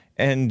arrest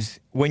And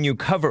when you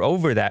cover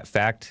over that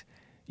fact,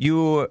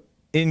 you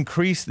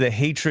increase the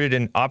hatred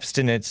and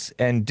obstinates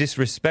and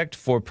disrespect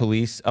for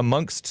police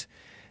amongst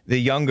the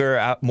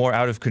younger, more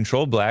out of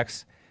control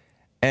blacks.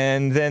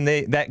 And then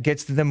that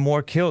gets them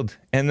more killed.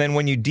 And then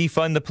when you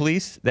defund the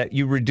police, that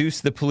you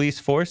reduce the police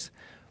force,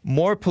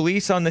 more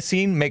police on the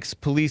scene makes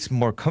police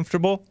more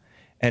comfortable,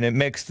 and it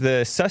makes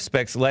the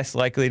suspects less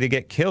likely to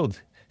get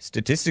killed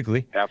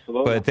statistically.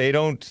 Absolutely. But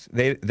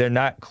they're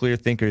not clear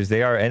thinkers.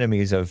 They are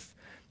enemies of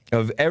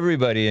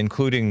everybody,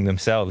 including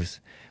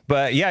themselves.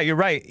 But yeah, you're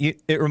right.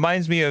 It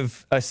reminds me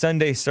of a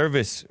Sunday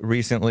service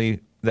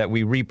recently that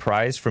we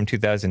reprised from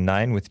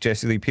 2009 with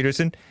Jesse Lee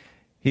Peterson.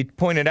 He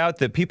pointed out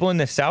that people in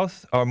the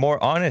South are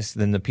more honest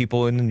than the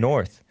people in the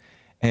North.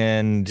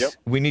 And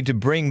we need to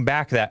bring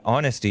back that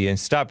honesty and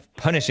stop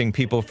punishing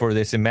people for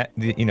this,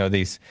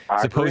 these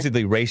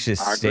supposedly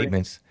racist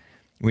statements.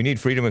 We need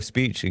freedom of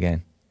speech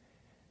again.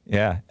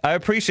 Yeah. I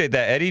appreciate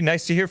that, Eddie.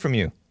 Nice to hear from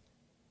you.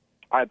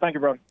 All right. Thank you,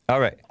 brother. All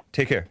right.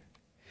 Take care.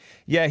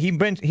 Yeah, he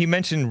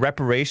mentioned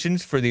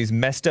reparations for these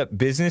messed up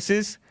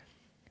businesses.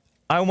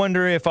 I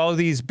wonder if all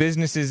these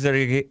businesses that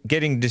are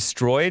getting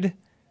destroyed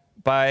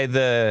by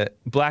the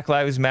Black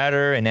Lives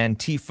Matter and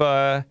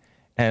Antifa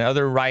and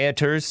other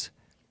rioters,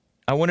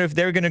 I wonder if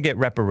they're going to get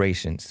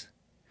reparations.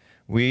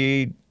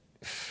 What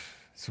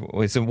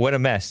a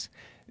mess.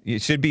 You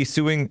should be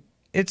suing.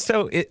 It's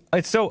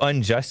so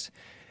unjust.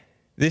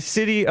 The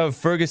city of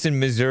Ferguson,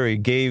 Missouri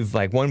gave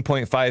like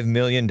 $1.5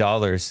 million,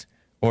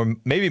 or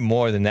maybe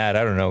more than that,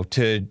 I don't know,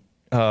 to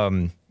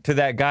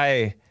that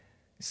guy,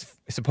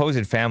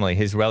 supposed family,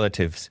 his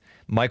relatives,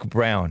 Mike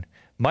Brown.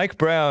 Mike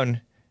Brown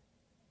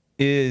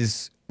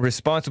is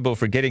responsible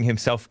for getting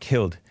himself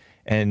killed,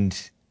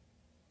 and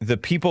the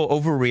people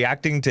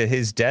overreacting to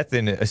his death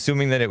and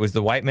assuming that it was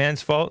the white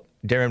man's fault.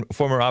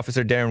 Former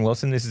officer Darren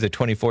Wilson, this is a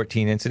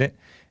 2014 incident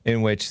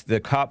in which the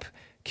cop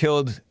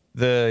killed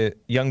the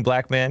young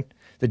black man,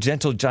 the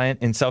gentle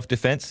giant, in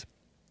self-defense.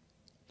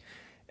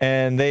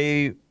 And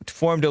they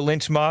formed a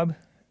lynch mob,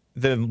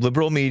 the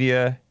liberal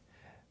media,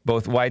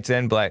 both whites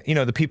and black,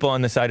 the people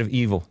on the side of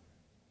evil.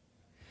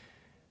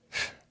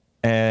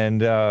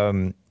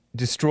 And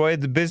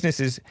destroyed the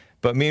businesses.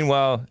 But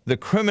meanwhile, the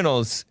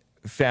criminal's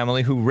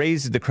family, who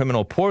raised the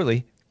criminal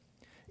poorly,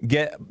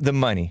 get the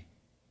money.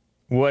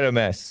 What a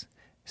mess.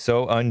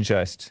 So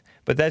unjust.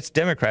 But that's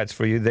Democrats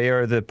for you. They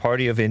are the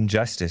party of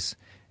injustice.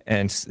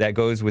 And that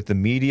goes with the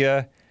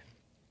media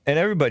and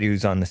everybody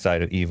who's on the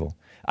side of evil.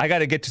 I got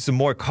to get to some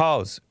more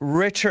calls.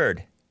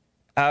 Richard,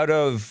 out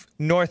of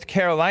North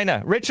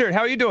Carolina. Richard, how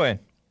are you doing?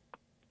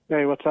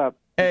 Hey, what's up?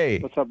 Hey.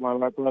 What's up,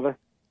 my brother?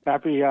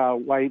 Happy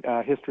White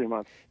History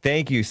Month.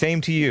 Thank you. Same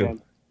to you.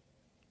 And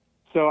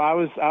so I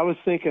was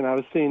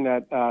seeing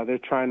that they're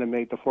trying to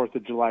make the 4th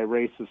of July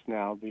racist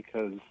now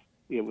because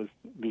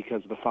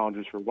the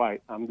founders were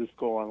white. I'm just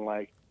going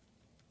like,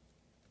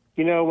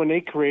 when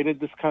they created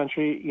this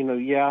country,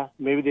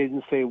 maybe they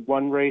didn't say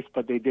one race,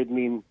 but they did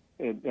mean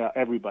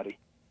everybody.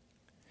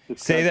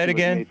 Say that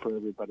again. Made for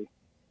everybody.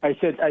 I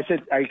said,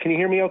 can you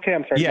hear me okay?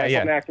 I'm sorry.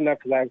 Yeah. I'm acting up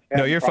because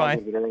No, you're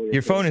fine.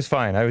 Your phone is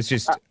fine. I was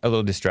just a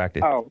little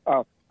distracted.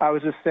 Oh. I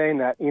was just saying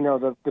that,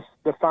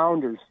 the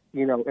founders,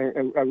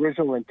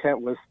 original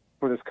intent was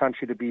for this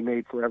country to be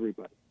made for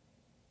everybody.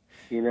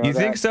 You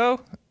think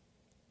so?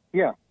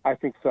 Yeah, I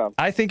think so.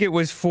 I think it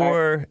was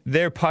for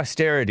their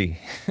posterity.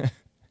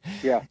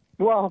 Yeah.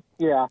 Well,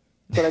 yeah.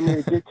 But I mean,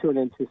 it did turn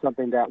into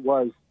something that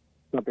was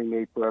something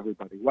made for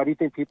everybody. Why do you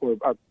think people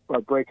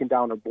are breaking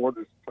down our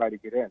borders to try to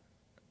get in?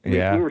 We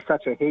were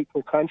such a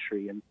hateful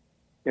country and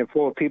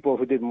full of people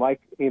who didn't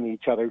like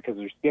each other because of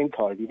their skin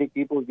color. Do you think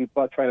people would be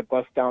trying to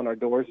bust down our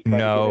doors?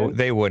 No,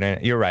 they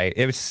wouldn't. You're right.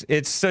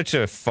 It's such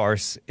a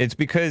farce. It's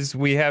because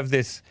we have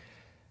this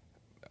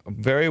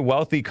very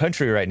wealthy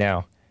country right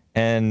now,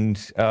 and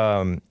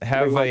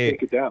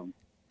take it down.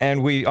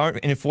 And we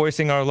aren't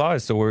enforcing our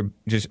laws, so we're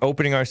just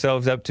opening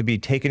ourselves up to be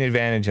taken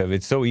advantage of.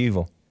 It's so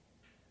evil.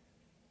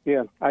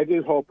 Yeah, I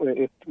do hope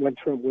when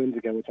Trump wins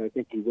again, which I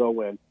think he will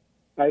win,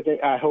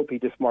 I hope he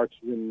just marches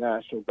in the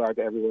National Guard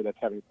to everywhere that's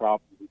having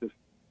problems and just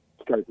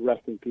starts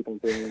arresting people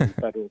and putting them in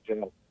federal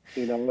jail.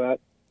 You know that?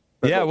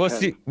 Yeah,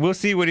 we'll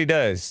see what he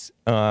does.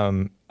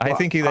 I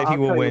think that he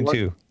will win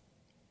too.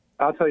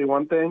 I'll tell you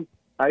one thing.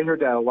 I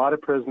heard that a lot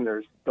of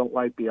prisoners don't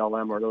like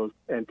BLM or those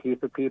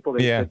Antifa people.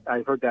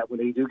 I heard that when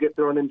they do get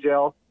thrown in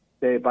jail,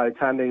 by the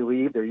time they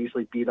leave, they're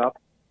usually beat up.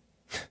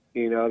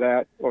 You know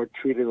that, or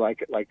treated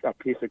like a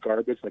piece of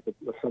garbage, like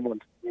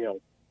someone's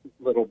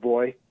little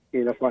boy.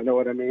 If I know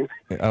what I mean.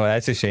 Oh,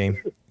 that's a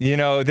shame.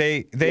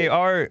 They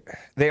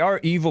are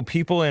evil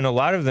people, and a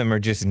lot of them are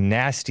just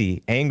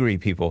nasty, angry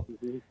people.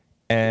 Mm-hmm.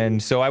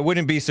 And so I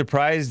wouldn't be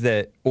surprised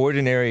that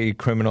ordinary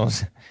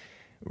criminals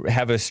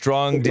have a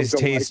strong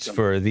distaste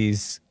for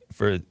these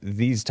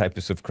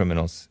types of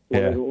criminals.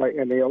 Well,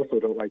 and they also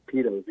don't like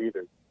pedos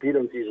either.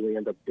 Pedos usually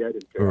end up dead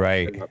in jail.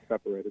 Right. They're not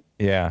separated.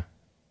 Yeah.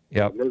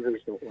 Yep.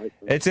 Murderers don't like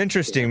them. It's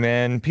interesting,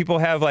 man. People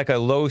have like a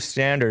low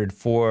standard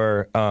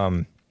for.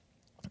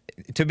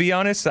 To be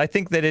honest, I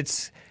think that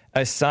it's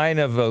a sign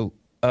of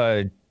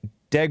a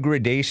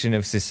degradation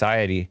of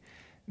society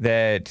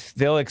that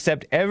they'll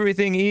accept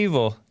everything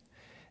evil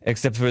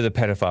except for the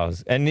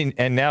pedophiles.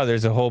 And now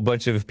there's a whole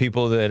bunch of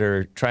people that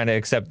are trying to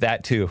accept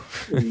that too.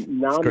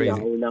 It's crazy.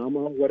 NAMA,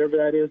 whatever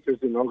that is,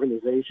 there's an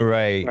organization.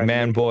 Right.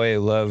 Man, boy,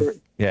 love.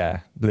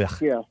 Yeah.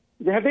 Blech. Yeah.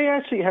 Have they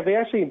actually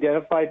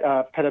identified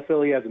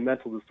pedophilia as a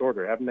mental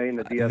disorder? Haven't they in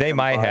the DSM? They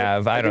might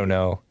have. I don't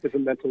know. It's a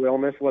mental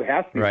illness. Well, it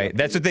has to be. Right.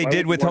 That's what they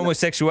did with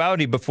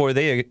homosexuality before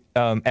they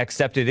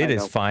accepted it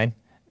as fine.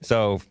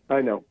 So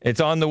I know.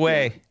 It's on the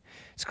way. Yeah.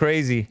 It's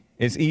crazy.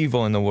 It's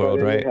evil in the world,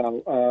 right?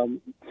 So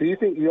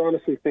you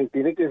honestly think, do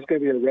you think there's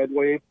going to be a red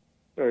wave?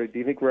 Or do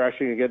you think we're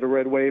actually going to get a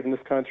red wave in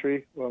this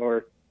country?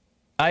 Or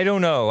I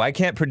don't know. I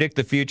can't predict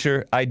the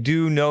future. I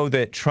do know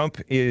that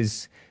Trump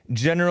is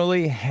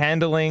generally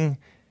handling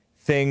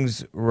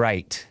things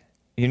right.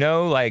 You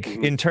know, like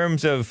in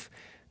terms of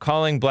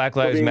calling Black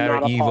Lives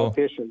Matter evil.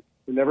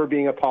 Never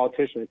being a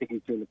politician, I think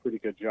he's doing a pretty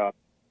good job.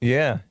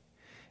 Yeah.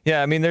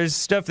 Yeah, I mean, there's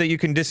stuff that you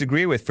can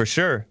disagree with for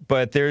sure,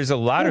 but there's a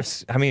lot of,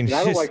 I mean,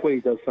 I don't like what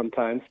he does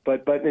sometimes,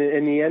 but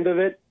in the end of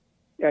it,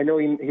 I know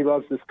he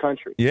loves this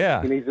country.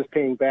 Yeah. And he's just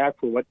paying back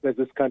for what this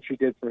country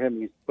did for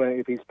him.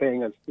 If he's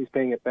paying us, he's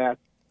paying it back.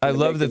 I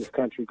love this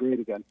country great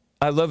again.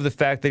 I love the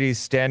fact that he's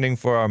standing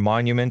for our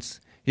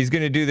monuments. He's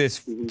going to do this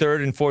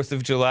 3rd and 4th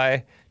of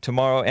July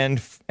tomorrow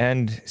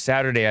and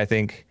Saturday, I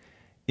think,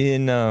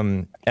 in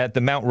at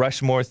the Mount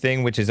Rushmore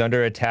thing, which is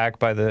under attack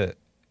by the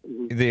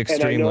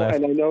extreme left.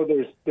 And I know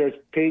there's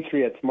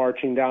patriots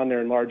marching down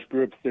there in large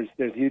groups. There's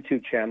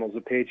YouTube channels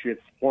of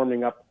patriots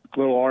forming up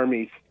little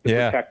armies to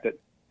protect it.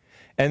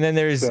 And then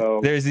there's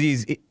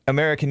these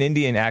American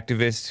Indian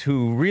activists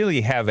who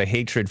really have a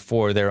hatred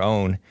for their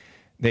own.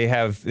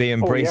 They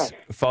embrace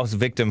false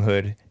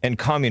victimhood and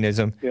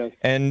communism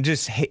and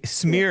just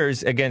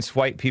smears against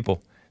white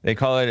people. They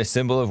call it a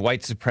symbol of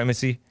white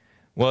supremacy.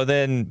 Well,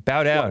 then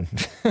bow down.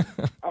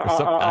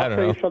 I'll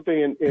tell you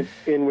something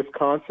in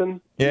Wisconsin.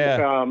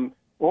 Yeah.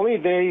 Only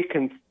they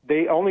can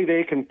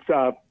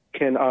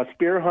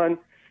spear hunt.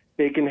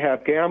 They can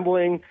have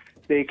gambling.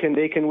 They can.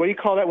 What do you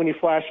call that when you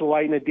flash a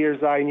light in a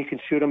deer's eye and you can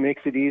shoot them?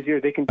 Makes it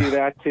easier. They can do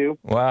that too.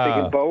 Wow.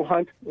 They can bow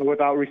hunt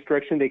without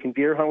restriction. They can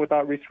deer hunt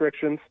without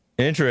restrictions.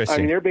 Interesting. I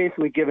mean, they're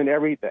basically given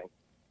everything.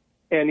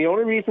 And the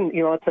only reason,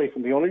 I'll tell you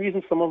something. The only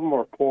reason some of them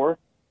are poor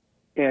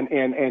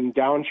and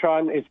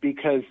downtrodden is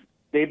because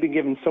they've been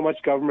given so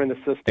much government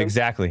assistance.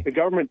 Exactly. The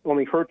government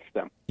only hurts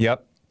them.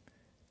 Yep.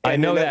 I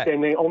know that.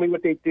 And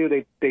what they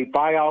do, they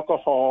buy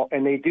alcohol,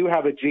 and they do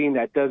have a gene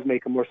that does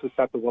make them more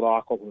susceptible to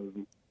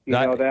alcoholism. You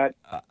know that?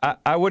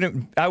 I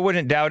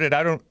wouldn't doubt it.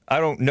 I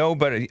don't know,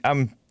 but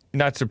I'm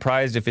not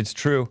surprised if it's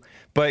true.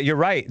 But you're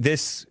right.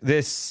 This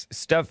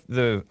stuff,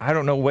 I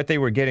don't know what they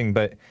were getting,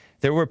 but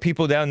there were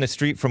people down the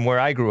street from where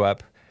I grew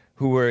up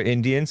who were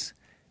Indians,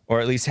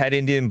 or at least had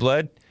Indian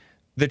blood.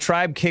 The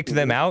tribe kicked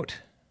them out.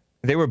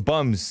 They were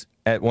bums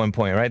at one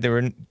point, right? They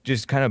were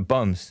just kind of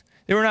bums.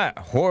 They were not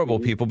horrible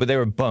people, but they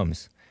were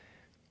bums.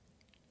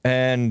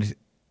 And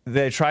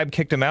the tribe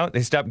kicked them out.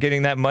 They stopped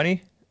getting that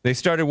money. They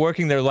started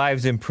working. Their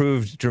lives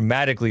improved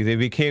dramatically. They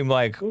became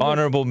like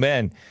honorable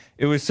men.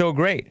 It was so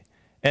great.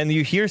 And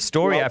you hear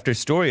story after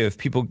story of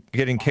people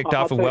getting kicked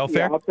off of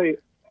welfare. Yeah,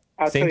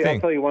 I'll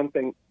tell you one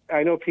thing.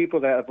 I know people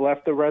that have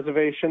left the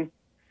reservation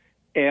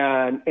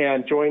and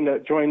joined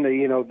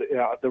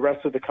the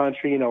rest of the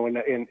country,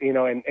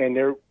 and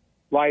their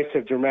lives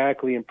have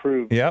dramatically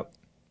improved. Yep.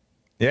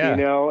 Yeah.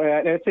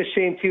 And it's a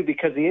shame too,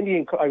 because the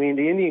Indian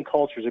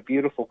culture is a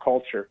beautiful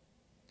culture.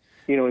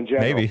 In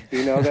general. Maybe.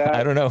 You know that?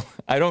 I don't know.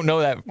 I don't know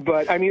that.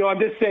 But I'm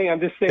just saying.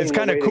 It's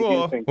kind of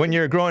cool when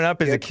you're growing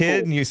up as a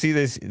kid and you see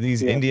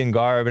these Indian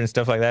garb and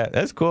stuff like that.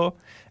 That's cool.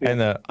 Yeah.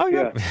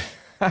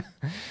 And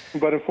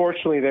but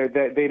unfortunately,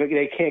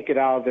 they can't get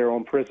out of their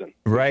own prison.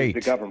 Right.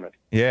 The government.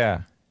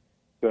 Yeah.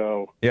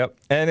 So. Yep.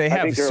 And they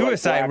have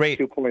suicide rate.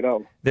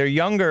 2.0. They're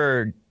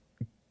younger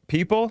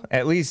people,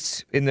 at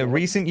least in the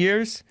recent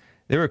years.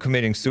 They were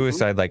committing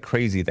suicide like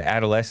crazy. The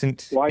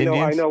adolescent Indians.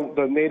 I know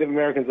the Native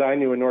Americans I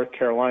knew in North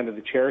Carolina,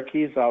 the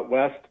Cherokees out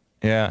west.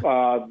 Yeah.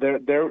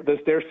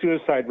 Their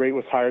suicide rate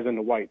was higher than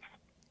the whites.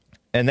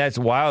 And that's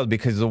wild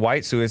because the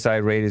white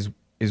suicide rate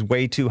is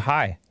way too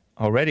high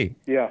already.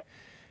 Yeah.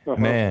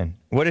 Man,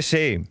 what a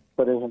shame.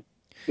 But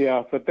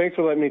thanks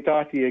for letting me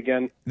talk to you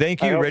again.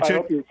 Thank you, Richard. I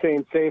hope you're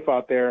staying safe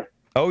out there.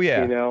 Oh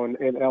yeah. In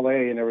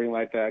L.A. and everything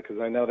like that, because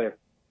I know they're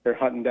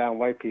hunting down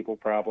white people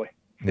probably.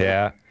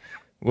 Yeah.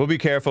 We'll be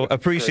careful.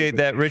 Appreciate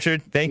that,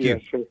 Richard. Thank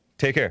you. Sure.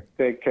 Take care.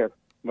 Take care.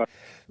 Bye.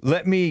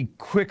 Let me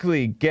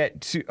quickly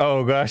get to...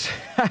 Oh, gosh.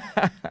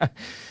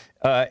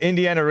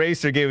 Indiana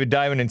Racer gave a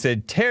diamond and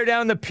said, tear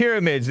down the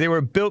pyramids. They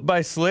were built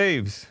by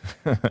slaves.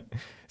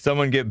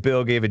 Someone get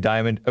Bill gave a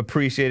diamond.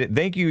 Appreciate it.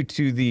 Thank you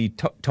to the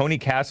Tony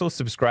Castle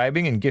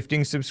subscribing and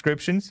gifting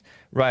subscriptions.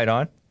 Right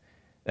on.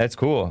 That's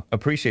cool.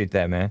 Appreciate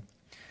that, man.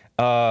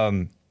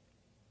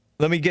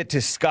 Let me get to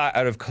Scott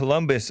out of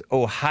Columbus,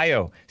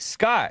 Ohio.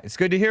 Scott, it's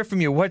good to hear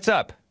from you. What's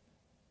up?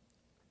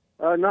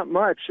 Not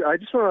much. I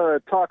just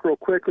want to talk real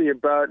quickly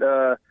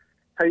about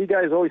how you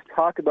guys always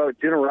talk about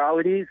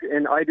generalities,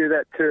 and I do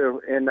that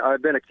too. And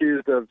I've been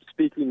accused of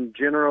speaking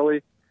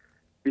generally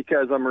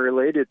because I'm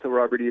related to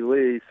Robert E.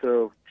 Lee,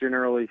 so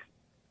generally.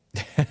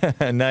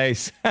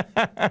 Nice.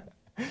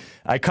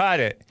 I caught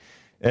it.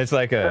 It's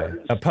like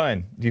a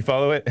pun. Do you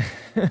follow it?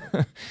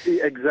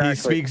 Exactly. He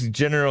speaks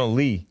General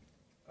Lee.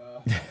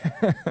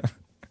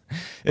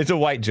 It's a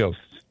white joke.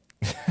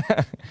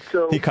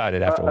 So he caught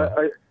it after a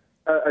while.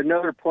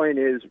 Another point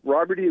is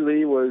Robert E.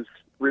 Lee was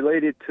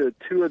related to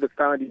two of the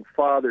founding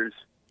fathers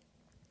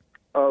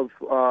of,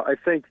 I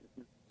think,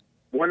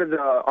 one of the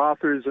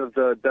authors of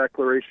the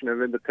Declaration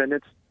of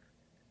Independence.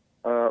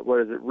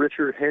 What is it?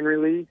 Richard Henry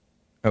Lee.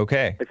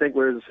 Okay. I think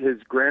was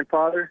his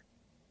grandfather,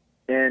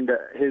 and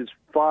his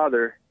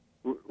father,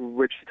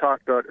 which you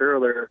talked about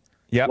earlier,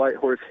 Light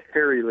Horse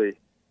Harry Lee.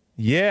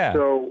 Yeah.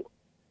 So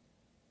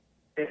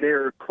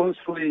they're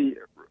closely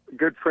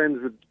good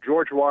friends with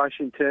George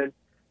Washington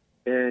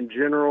and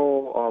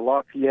General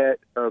Lafayette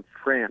of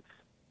France.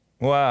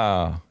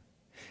 Wow.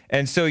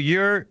 And so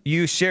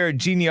you share a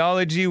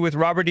genealogy with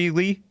Robert E.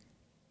 Lee?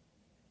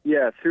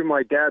 Yeah, through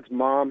my dad's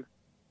mom,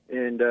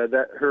 and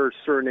that her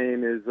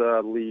surname is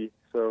Lee.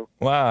 So.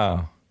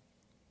 Wow.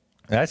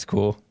 That's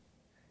cool.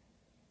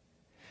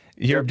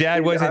 Your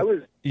dad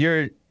wasn't.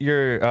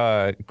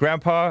 Your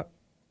grandpa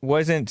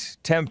wasn't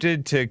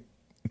tempted to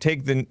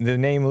take the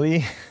name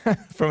Lee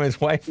from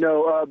his wife.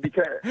 No,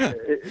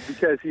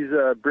 because he's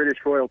British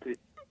royalty.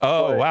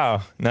 Oh, but,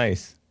 wow,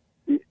 nice.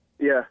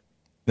 Yeah,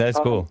 that's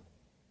cool.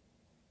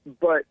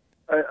 But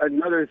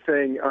another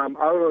thing, I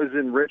was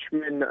in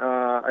Richmond.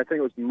 I think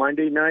it was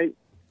Monday night,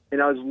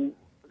 and I was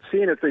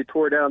seeing if they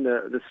tore down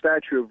the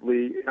statue of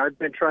Lee. I've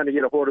been trying to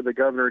get a hold of the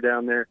governor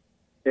down there.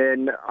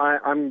 And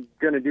I'm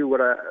going to do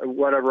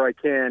whatever I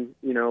can,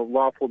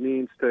 lawful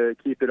means to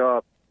keep it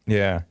up.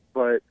 Yeah.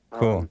 But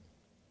cool.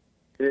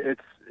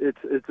 It's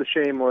a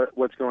shame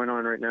what's going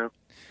on right now.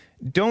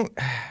 Don't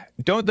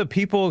the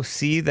people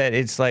see that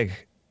it's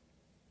like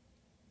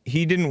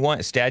he didn't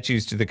want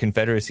statues to the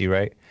Confederacy,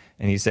 right?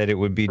 And he said it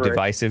would be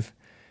divisive.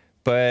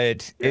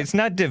 But it's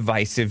not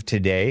divisive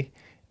today.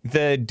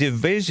 The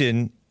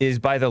division is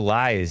by the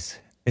lies.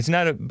 It's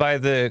not by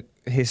the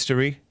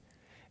history.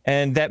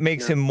 And that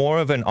makes him more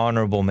of an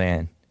honorable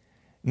man,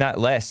 not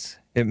less.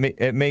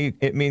 It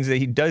means that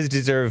he does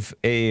deserve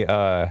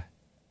a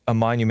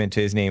monument to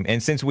his name.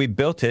 And since we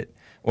built it,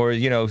 or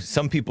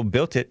some people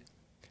built it,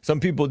 some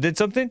people did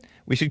something,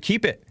 we should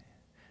keep it.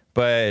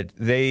 But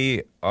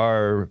they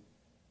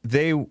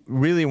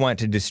really want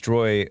to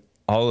destroy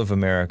all of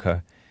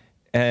America,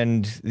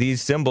 and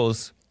these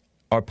symbols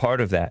are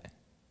part of that.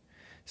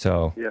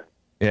 So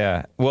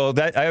yeah. Well,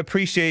 I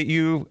appreciate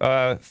you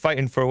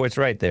fighting for what's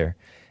right there.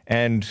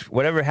 And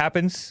whatever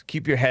happens,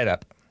 keep your head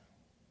up.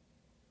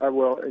 I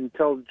will. And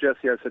tell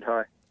Jesse I said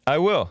hi. I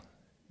will.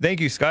 Thank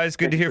you, Scott. It's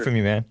good to hear from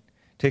you, man.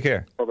 Take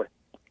care. Bye-bye.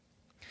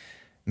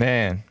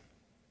 Man,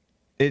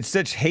 it's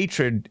such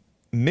hatred,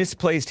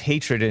 misplaced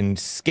hatred and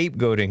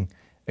scapegoating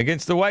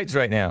against the whites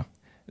right now.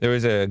 There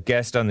was a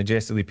guest on the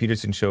Jesse Lee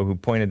Peterson show who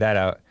pointed that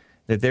out,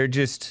 that they're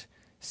just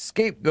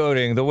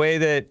scapegoating the way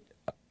that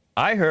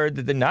I heard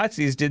that the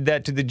Nazis did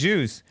that to the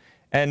Jews.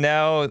 And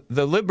now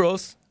the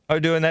liberals are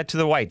doing that to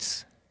the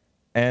whites.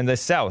 And the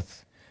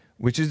South,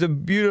 which is a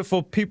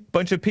beautiful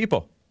bunch of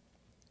people.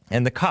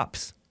 And the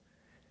cops.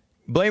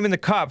 Blaming the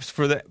cops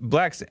for the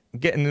blacks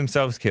getting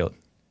themselves killed.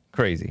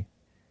 Crazy.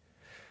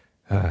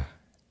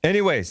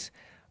 Anyways,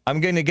 I'm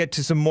going to get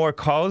to some more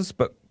calls,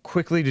 but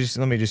quickly,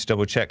 let me just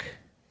double check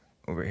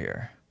over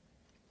here.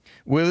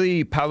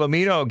 Willie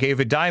Palomino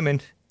gave a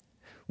diamond.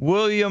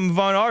 William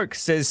Von Ark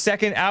says,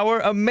 second hour,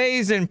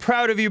 amazing.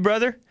 Proud of you,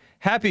 brother.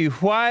 Happy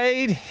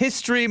White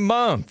History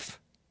Month.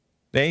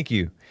 Thank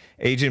you.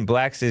 Agent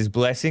Black says,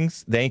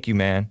 blessings. Thank you,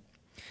 man.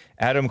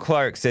 Adam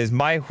Clark says,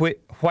 my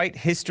White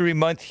History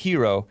Month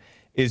hero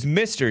is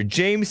Mr.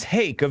 James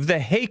Hake of the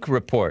Hake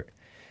Report.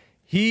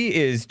 He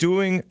is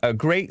doing a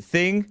great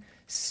thing,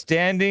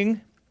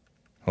 standing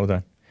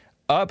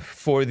up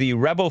for the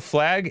rebel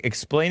flag,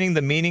 explaining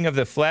the meaning of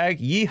the flag.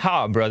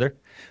 Yeehaw, brother.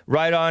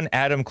 Right on,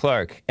 Adam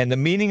Clark. And the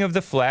meaning of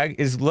the flag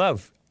is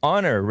love,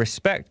 honor,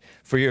 respect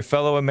for your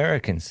fellow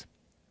Americans,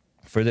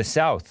 for the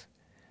South.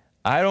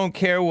 I don't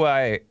care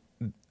why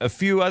a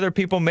few other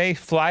people may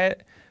fly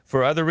it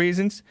for other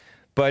reasons,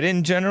 but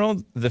in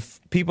general, the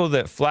people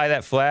that fly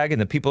that flag and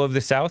the people of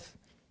the South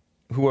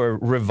who are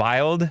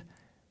reviled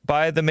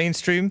by the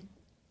mainstream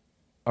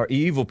are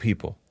evil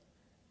people.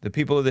 The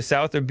people of the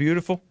South are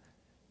beautiful.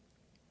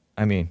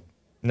 I mean,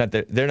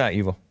 they're not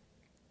evil.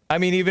 I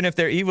mean, even if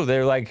they're evil,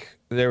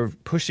 they're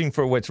pushing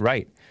for what's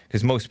right,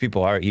 because most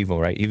people are evil,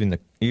 right?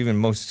 Even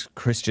most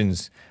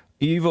Christians,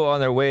 evil on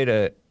their way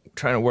to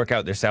trying to work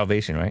out their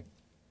salvation, right?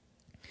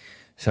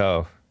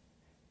 So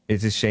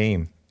it's a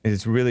shame.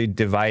 It's really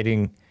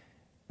dividing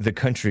the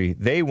country.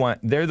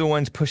 They're the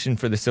ones pushing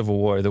for the Civil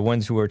War, the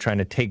ones who are trying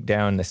to take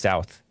down the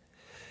South.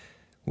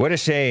 What a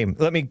shame.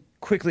 Let me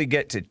quickly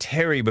get to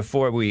Terry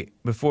before we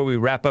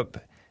wrap up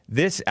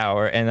this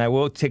hour, and I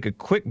will take a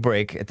quick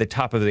break at the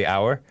top of the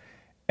hour,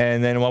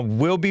 and then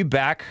we'll be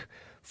back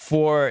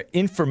for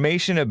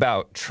information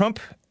about Trump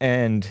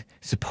and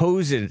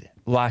supposed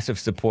loss of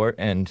support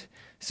and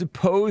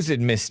supposed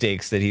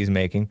mistakes that he's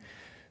making,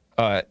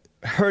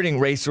 hurting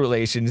race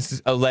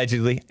relations,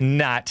 allegedly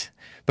not.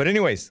 But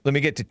anyways, let me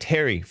get to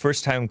Terry,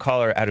 first-time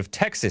caller out of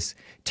Texas.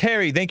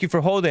 Terry, thank you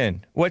for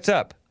holding. What's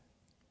up?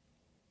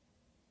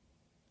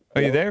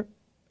 Are you there?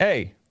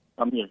 Hey.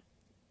 I'm here.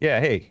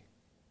 Yeah, hey.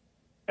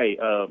 Hey,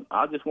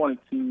 I just wanted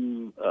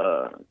to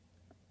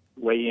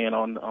weigh in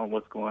on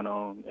what's going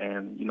on.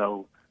 And, you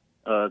know,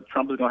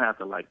 Trump is going to have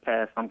to, like,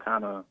 pass some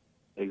kind of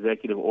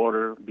executive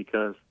order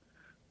because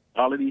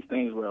all of these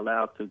things were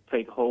allowed to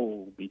take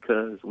hold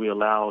because we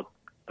allowed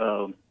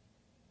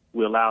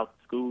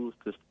schools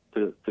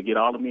to get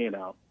all the men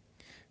out.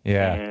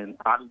 Yeah. And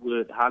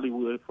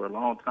Hollywood for a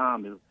long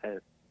time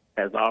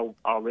has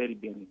already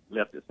been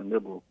leftist and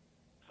liberal.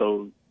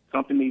 So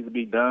something needs to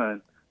be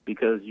done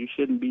because you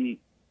shouldn't be.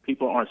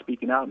 People aren't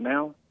speaking out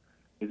now.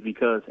 Is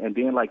because and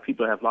then like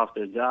people have lost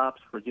their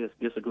jobs for just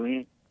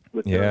disagreeing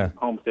with the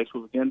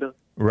homosexual agenda.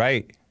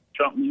 Right.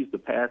 Trump needs to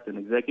pass an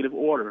executive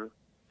order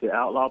to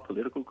outlaw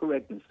political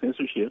correctness,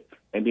 censorship,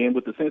 and then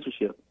with the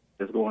censorship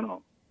that's going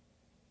on,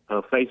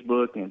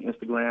 Facebook and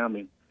Instagram,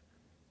 and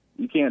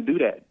you can't do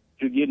that.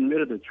 You're getting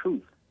rid of the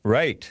truth.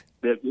 Right.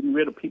 They're getting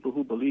rid of people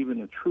who believe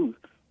in the truth,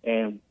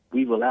 and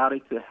we've allowed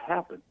it to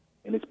happen,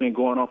 and it's been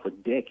going on for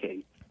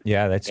decades.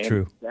 Yeah, that's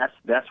true.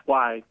 That's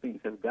why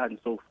things have gotten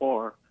so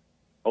far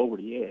over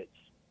the edge.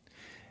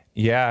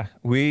 Yeah,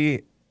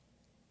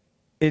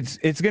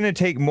 it's going to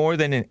take more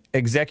than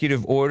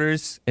executive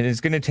orders, and it's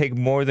going to take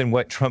more than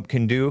what Trump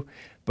can do.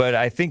 But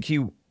I think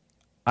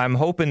I'm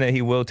hoping that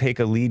he will take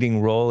a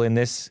leading role in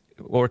this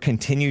or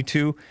continue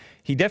to.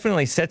 He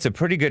definitely sets a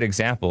pretty good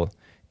example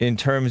in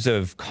terms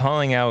of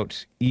calling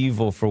out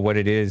evil for what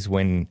it is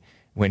when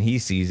he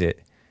sees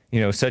it,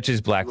 you know, such as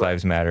Black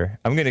Lives Matter.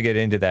 I'm going to get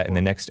into that in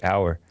the next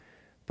hour.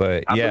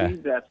 But I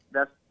believe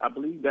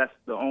that's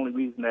the only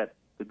reason that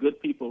the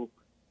good people,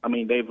 I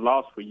mean, they've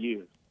lost for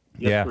years.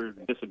 Just for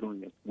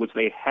disagreement, which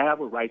they have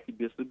a right to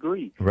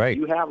disagree. Right.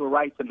 You have a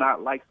right to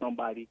not like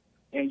somebody,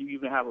 and you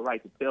even have a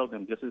right to tell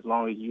them just as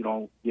long as you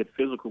don't get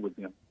physical with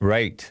them.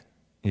 Right.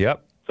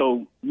 Yep.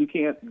 So you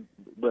can't,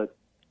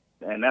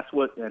 and that's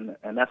what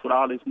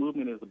all this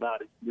movement is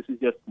about. This is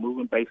just a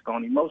movement based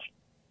on emotion.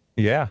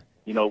 Yeah.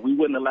 You know, we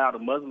wouldn't allow the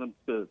Muslims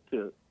to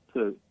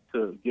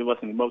give us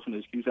an emotional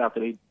excuse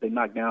after they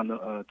knocked down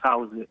the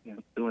towers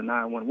during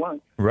 9/11.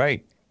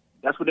 Right.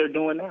 That's what they're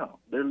doing now.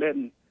 They're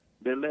letting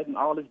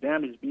all this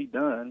damage be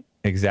done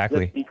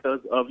exactly just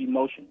because of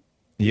emotion.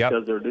 Yep.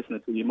 Because they're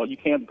listening to the emotion. You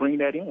can't bring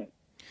that in.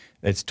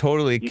 It's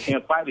totally. You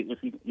can't fight it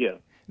if you. Yeah.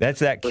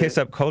 That's that kiss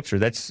up culture.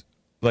 That's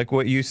like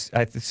what you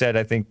said.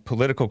 I think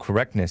political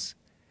correctness,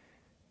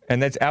 and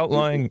that's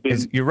outlawing.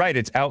 You're right.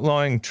 It's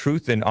outlawing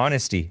truth and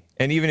honesty.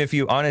 And even if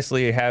you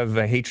honestly have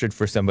a hatred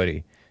for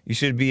somebody, you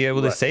should be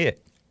able to say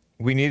it.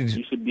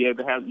 You should be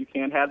able to have. You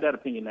can't have that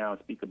opinion now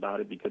and speak about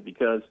it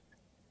because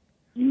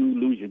you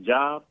lose your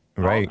job.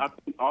 Right.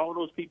 All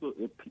those people,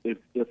 if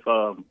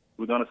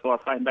we're going to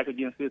start fighting back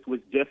against this,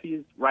 which Jesse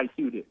is right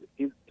to,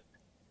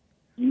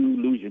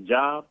 you lose your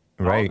job.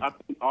 Right.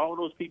 All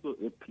those people,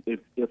 if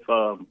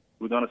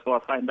we're going to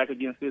start fighting back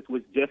against this,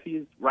 which Jesse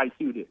is right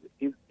to,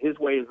 his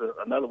way is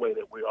another way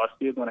that we are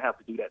still going to have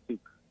to do that too.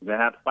 We're going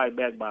to have to fight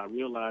back by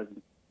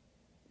realizing,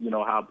 you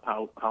know,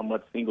 how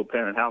much single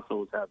parent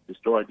households have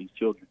destroyed these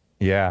children.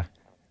 Yeah,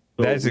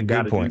 so that's a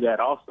good point. Do that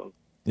also.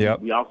 Yeah,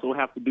 we also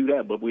have to do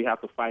that, but we have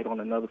to fight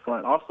on another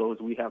front. Also, is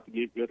we have to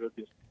get rid of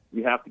this.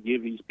 We have to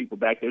give these people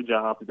back their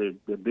jobs,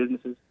 their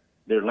businesses,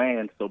 their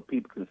land, so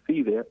people can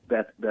see that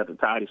the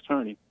tide is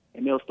turning,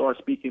 and they'll start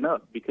speaking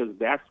up because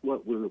that's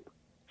what will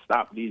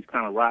stop these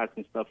kind of riots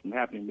and stuff from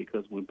happening.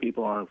 Because when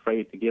people are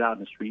afraid to get out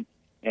in the street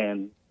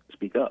and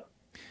speak up,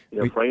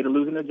 they're afraid of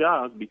losing their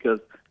jobs because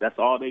that's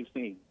all they've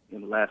seen in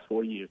the last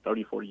 40 years,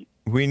 30, 40 years.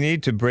 We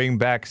need to bring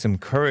back some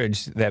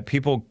courage that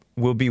people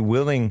will be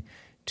willing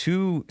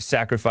to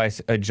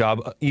sacrifice a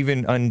job,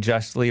 even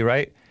unjustly,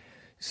 right?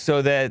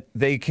 So that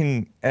they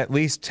can at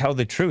least tell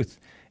the truth.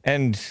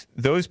 And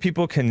those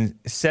people can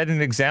set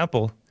an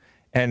example,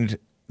 and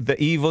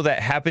the evil that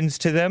happens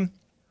to them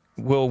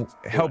will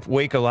help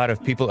wake a lot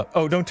of people up.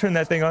 Oh, don't turn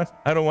that thing on.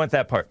 I don't want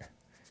that part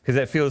because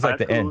that feels like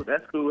the end.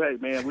 That's cool. Hey,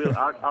 man,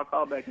 I'll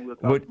call back and we'll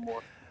talk some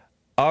more.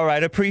 All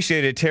right.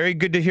 Appreciate it, Terry.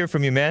 Good to hear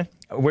from you, man.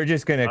 We're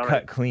just going to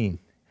cut clean.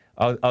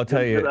 I'll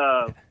tell you.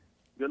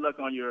 Good luck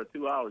on your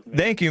 2 hours, man.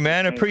 Thank you,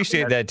 man.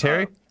 Appreciate that,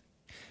 Terry.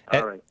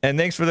 All right. And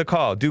thanks for the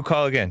call. Do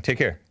call again. Take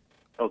care.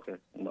 Okay.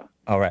 Bye.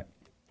 All right.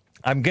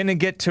 I'm going to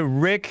get to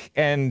Rick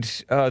and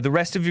the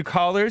rest of you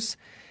callers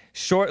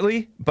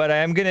shortly, but I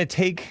am going to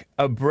take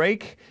a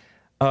break.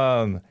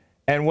 And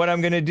what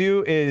I'm going to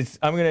do is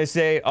I'm going to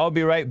say I'll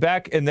be right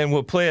back, and then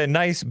we'll play a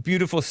nice,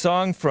 beautiful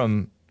song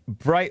from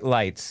Bright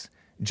Lights.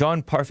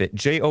 John Parfitt,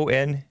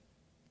 Jon,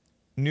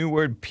 new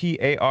word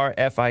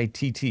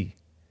Parfitt,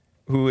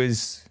 who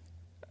is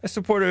a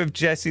supporter of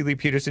Jesse Lee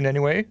Peterson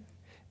anyway,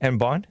 and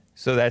Bond,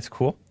 so that's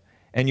cool.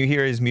 And you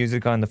hear his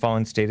music on The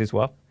Fallen State as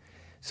well.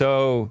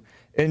 So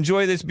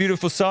Enjoy this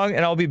beautiful song,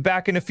 and I'll be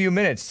back in a few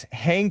minutes.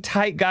 Hang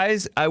tight,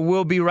 guys. I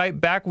will be right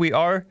back. We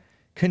are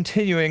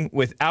continuing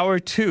with hour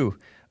 2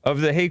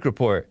 of the Hake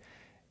Report.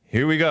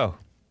 Here we go.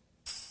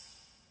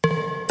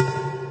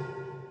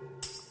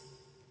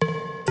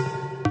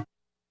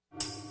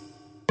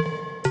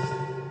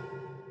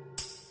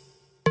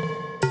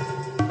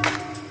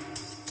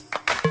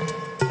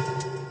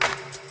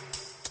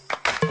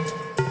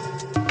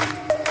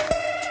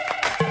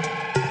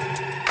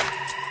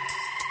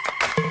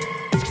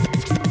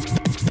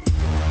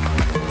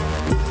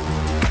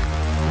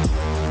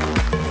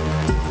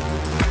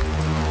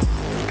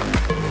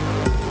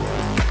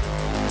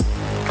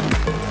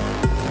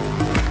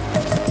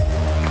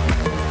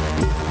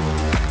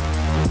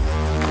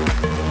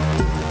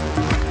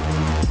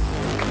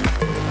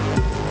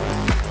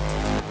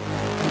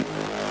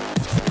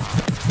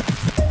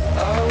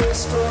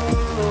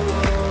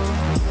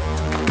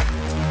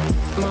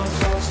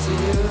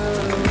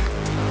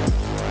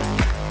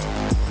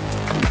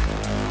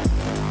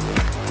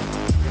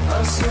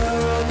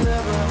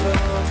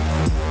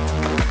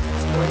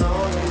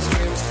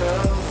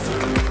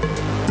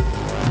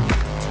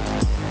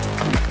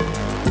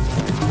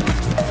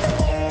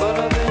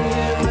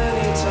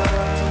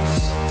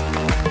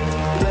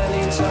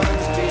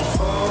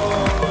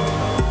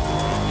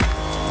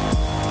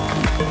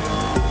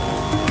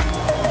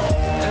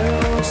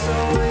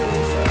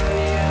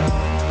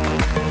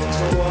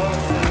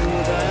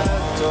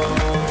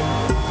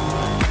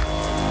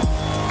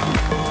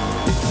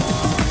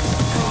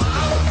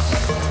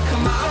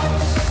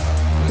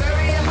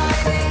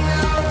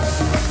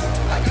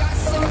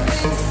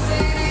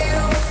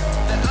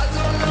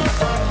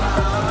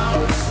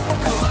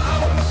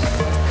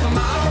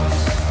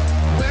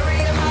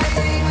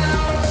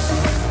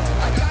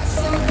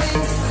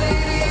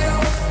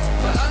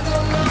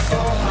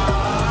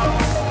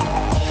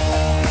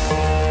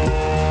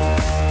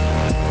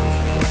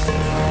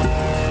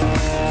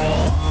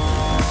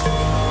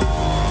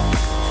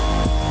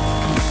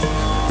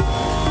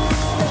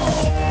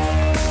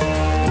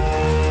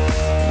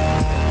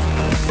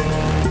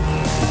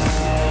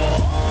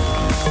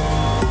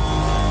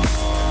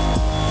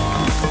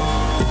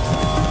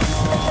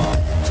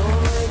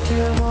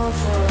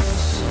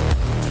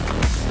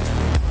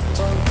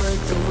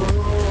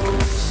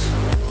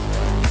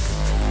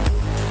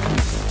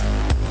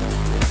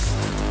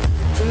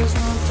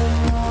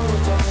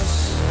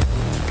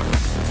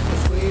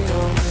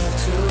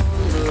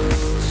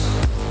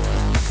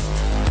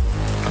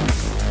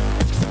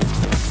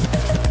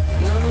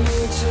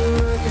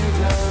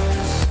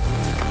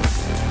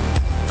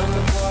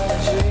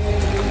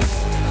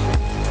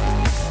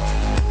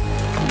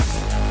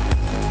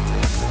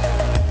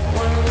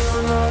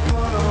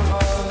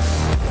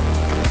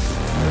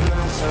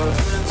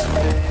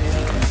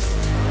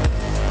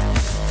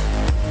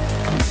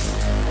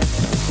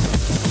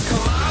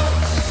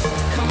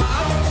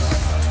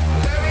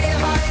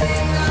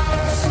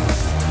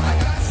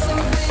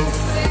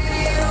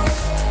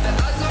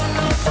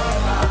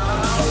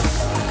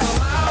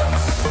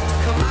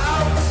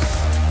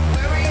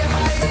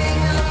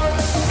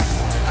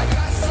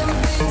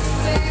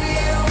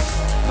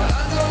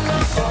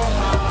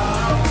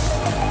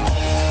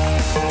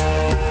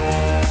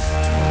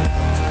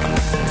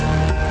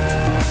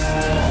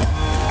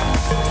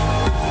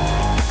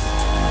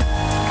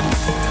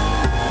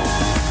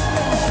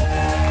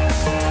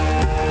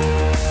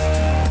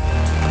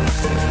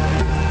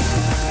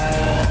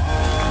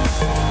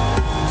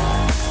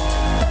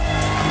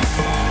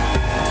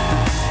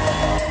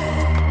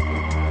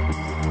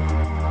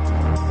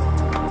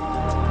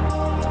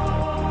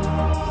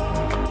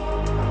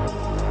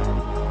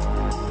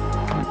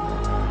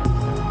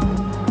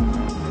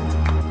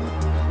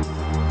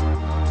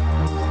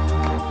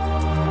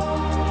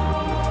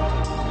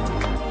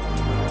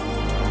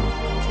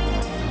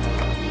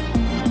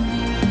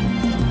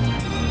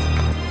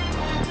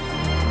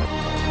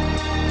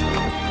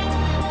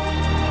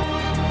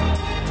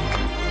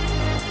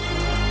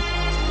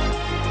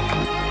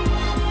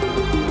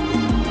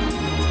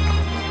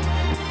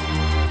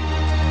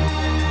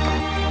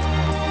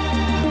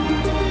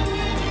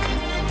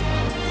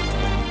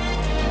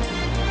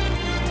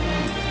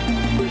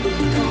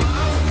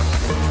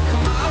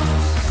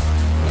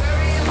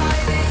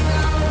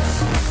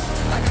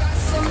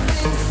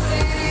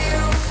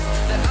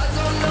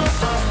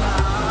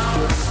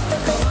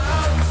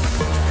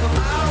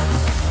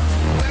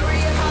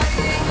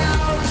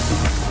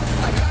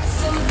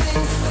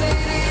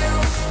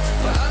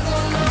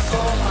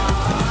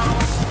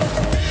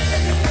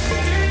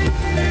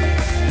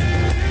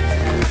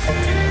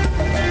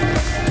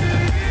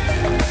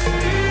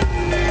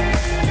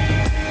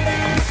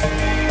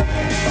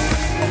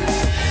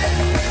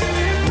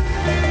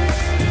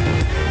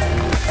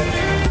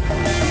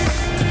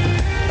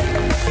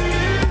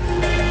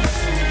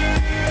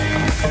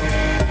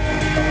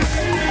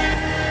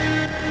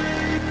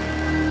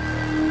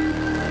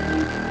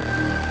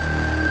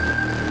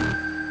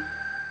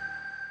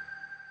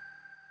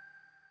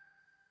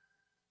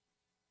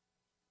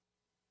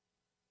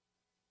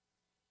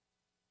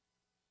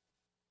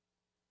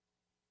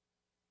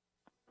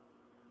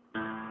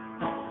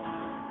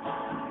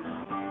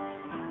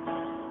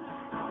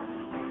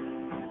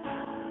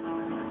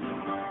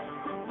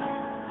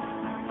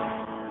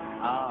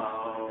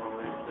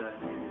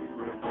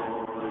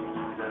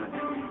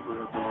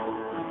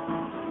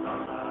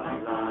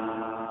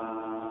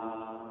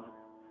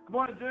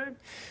 morning, James.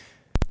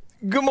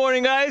 Good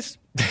morning, guys.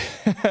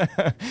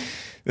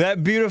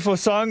 That beautiful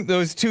song,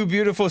 those two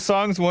beautiful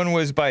songs. One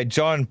was by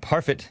John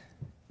Parfit.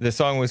 The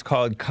song was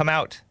called "Come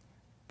Out"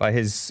 by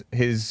his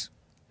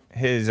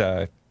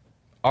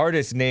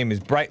artist name is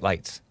Bright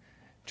Lights.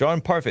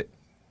 John Parfit.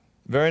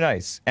 Very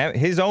nice. And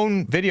his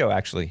own video,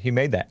 actually. He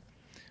made that.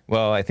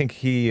 Well, I think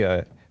he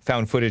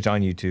found footage on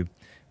YouTube.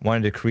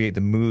 Wanted to create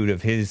the mood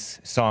of his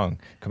song.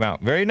 Come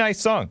Out. Very nice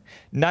song.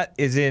 Not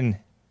as in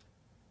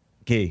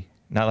gay.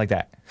 Not like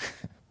that.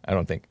 I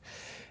don't think.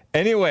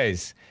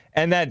 Anyways,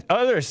 and that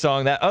other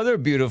song, that other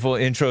beautiful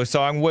intro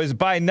song was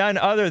by none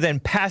other than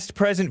past,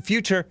 present,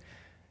 future,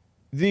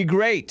 the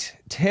great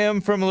Tim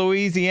from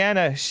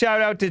Louisiana.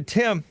 Shout out to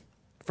Tim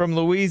from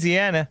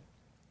Louisiana.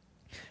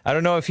 I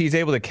don't know if he's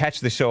able to catch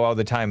the show all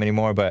the time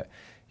anymore, but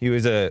he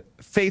was a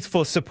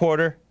faithful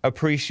supporter.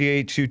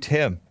 Appreciate you,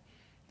 Tim.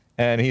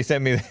 And he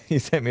sent me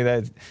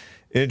that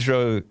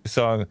intro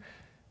song.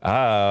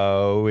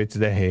 Oh, it's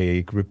the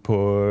Hake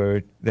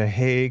Report, the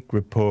Hake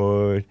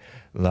Report,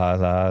 la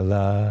la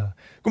la.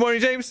 Good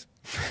morning, James.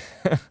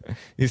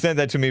 You sent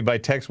that to me by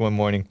text one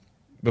morning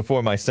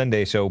before my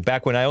Sunday show,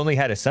 back when I only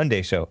had a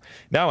Sunday show.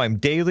 Now I'm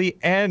daily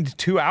and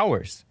 2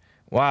 hours.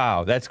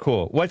 Wow, that's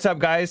cool. What's up,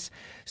 guys?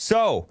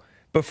 So,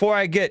 before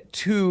I get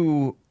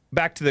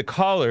back to the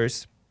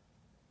callers,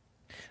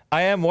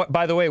 I am,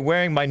 by the way,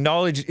 wearing my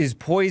Knowledge is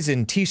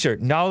Poison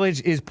t-shirt.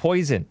 Knowledge is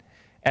poison.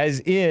 As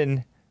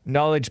in,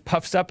 knowledge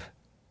puffs up,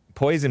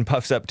 poison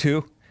puffs up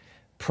too.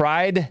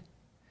 Pride,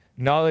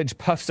 knowledge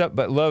puffs up,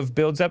 but love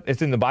builds up.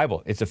 It's in the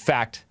Bible. It's a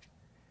fact.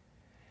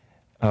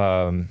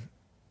 So,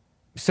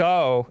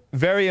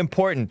 very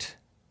important.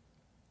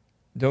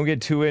 Don't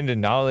get too into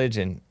knowledge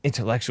and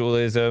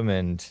intellectualism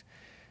and...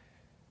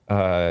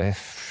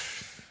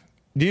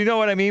 do you know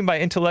what I mean by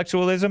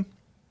intellectualism?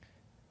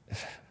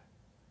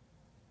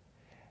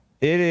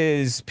 It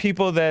is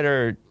people that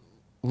are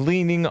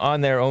leaning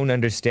on their own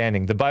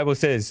understanding. The Bible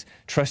says,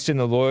 trust in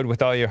the Lord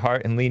with all your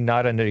heart and lean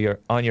not on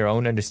your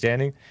own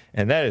understanding.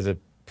 And that is a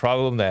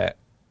problem that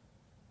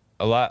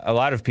a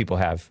lot of people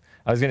have.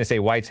 I was going to say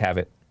whites have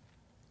it,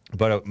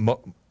 but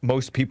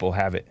most people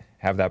have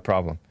that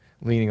problem,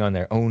 leaning on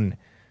their own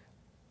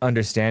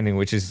understanding,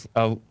 which is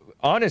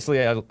honestly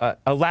a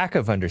lack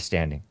of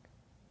understanding.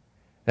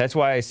 That's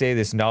why I say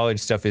this knowledge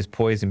stuff is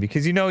poison,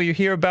 because, you know, you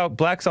hear about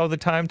blacks all the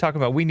time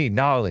talking about we need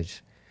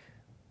knowledge.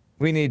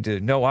 We need to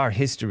know our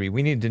history.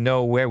 We need to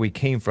know where we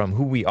came from,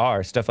 who we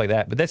are, stuff like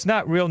that. But that's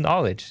not real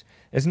knowledge.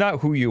 It's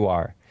not who you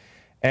are.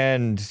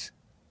 And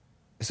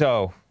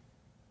so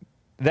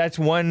that's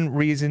one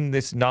reason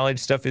this knowledge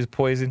stuff is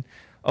poison.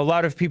 A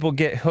lot of people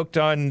get hooked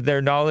on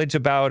their knowledge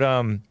about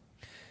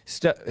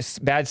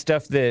bad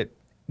stuff that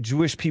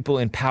Jewish people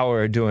in power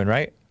are doing,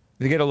 right?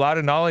 They get a lot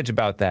of knowledge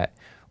about that.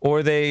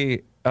 Or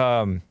they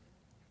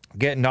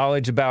get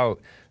knowledge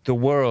about the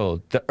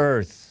world, the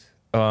earth,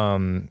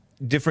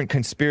 different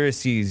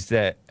conspiracies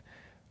that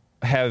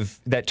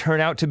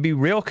turn out to be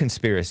real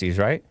conspiracies,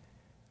 right?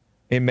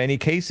 In many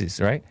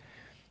cases, right?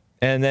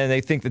 And then they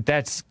think that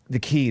that's the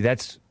key.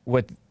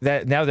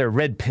 Now they're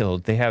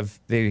red-pilled.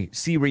 They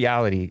see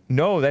reality.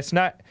 No, that's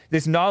not.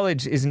 This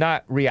knowledge is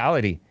not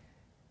reality.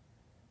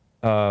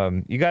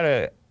 You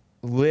gotta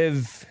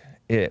live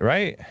it,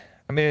 right?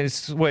 I mean,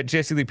 it's what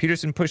Jesse Lee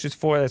Peterson pushes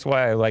for. That's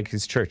why I like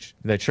his church,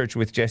 the Church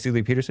with Jesse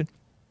Lee Peterson.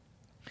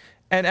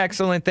 An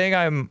excellent thing.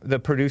 I'm the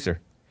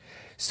producer.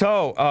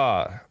 So,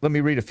 let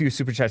me read a few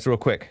super chats real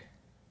quick.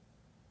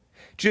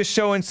 Just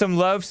showing some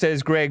love,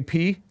 says Greg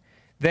P.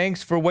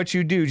 Thanks for what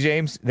you do,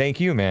 James. Thank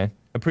you, man.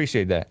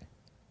 Appreciate that.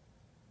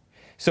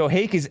 So,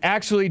 Hake is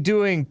actually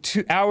doing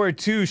hour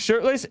 2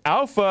 shirtless.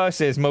 Alpha,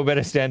 says Mo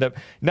Better Stand Up.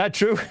 Not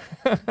true.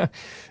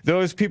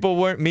 Those people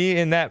weren't me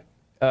in that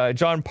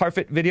John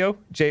Parfit video,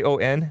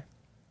 Jon,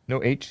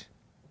 no H.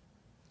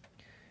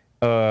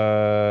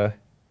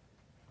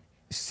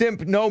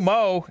 Simp No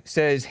Mo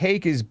says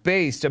Hake is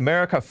based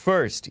America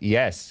first.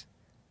 Yes.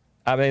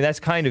 I mean, that's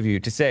kind of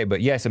you to say,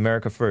 but yes,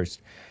 America first.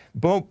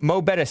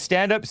 Mo Better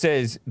Stand Up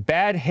says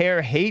bad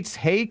hair hates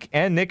Hake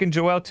and Nick and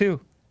Joel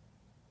too.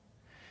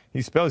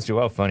 He spells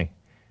Joel funny.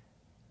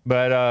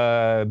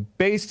 But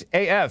based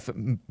AF,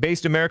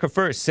 based America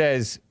first,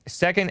 says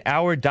second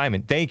hour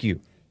diamond. Thank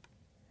you.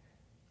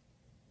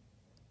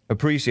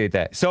 Appreciate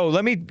that. So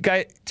let me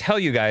tell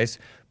you guys,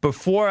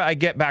 before I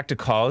get back to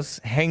calls,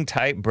 hang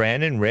tight,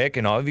 Brandon, Rick,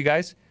 and all of you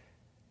guys.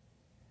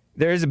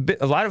 There's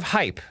a lot of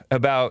hype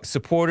about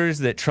supporters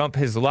that Trump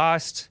has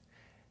lost.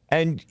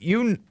 And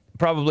you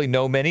probably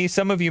know many.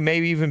 Some of you may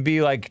even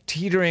be like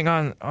teetering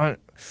on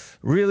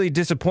really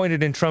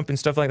disappointed in Trump and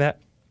stuff like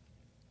that.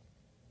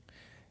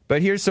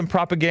 But here's some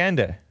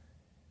propaganda.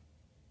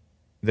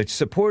 The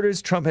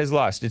supporters Trump has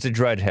lost. It's a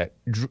drudge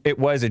it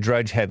was a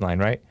drudge headline,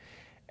 right?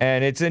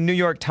 And it's a New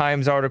York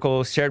Times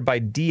article shared by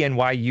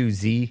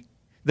DNYUZ,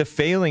 the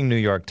failing New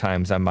York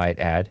Times, I might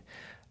add.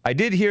 I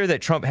did hear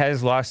that Trump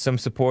has lost some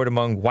support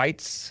among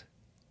whites.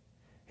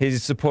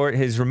 His support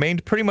has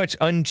remained pretty much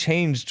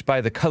unchanged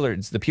by the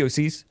coloreds, the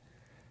POCs,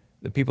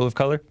 the people of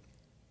color.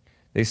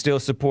 They still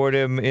support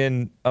him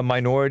as a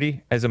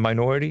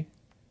minority.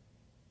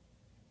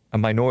 a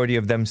minority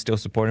of them still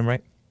support him,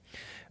 right?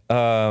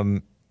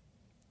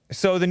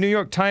 So the New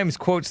York Times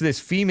quotes this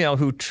female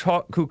who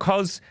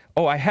calls,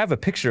 oh, I have a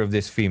picture of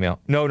this female.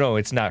 No,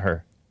 it's not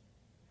her.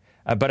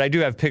 But I do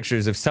have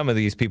pictures of some of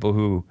these people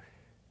who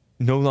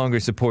no longer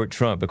support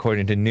Trump,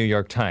 according to New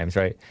York Times,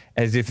 right?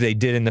 As if they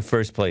did in the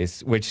first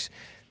place, which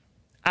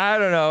I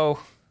don't know.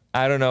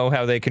 I don't know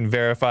how they can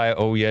verify,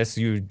 oh, yes,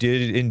 you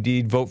did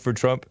indeed vote for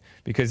Trump,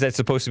 because that's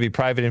supposed to be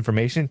private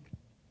information.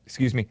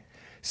 Excuse me.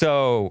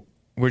 So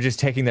we're just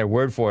taking their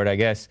word for it, I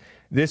guess.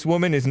 This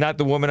woman is not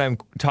the woman I'm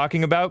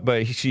talking about,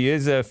 but she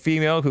is a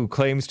female who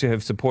claims to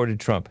have supported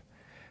Trump,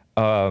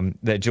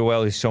 that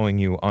Joelle is showing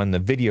you on the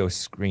video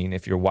screen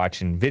if you're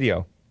watching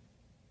video.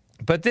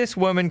 But this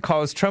woman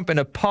calls Trump an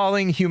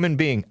appalling human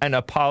being. An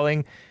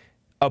appalling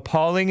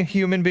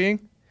human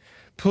being?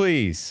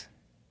 Please.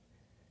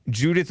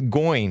 Judith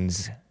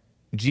Goines,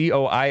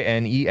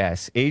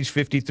 Goines, age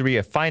 53,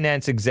 a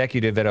finance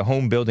executive at a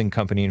home building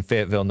company in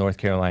Fayetteville, North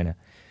Carolina.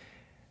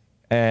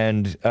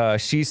 And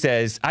she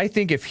says, I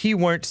think if he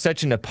weren't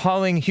such an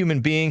appalling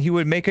human being, he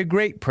would make a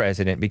great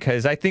president,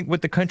 because I think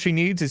what the country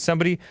needs is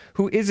somebody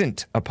who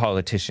isn't a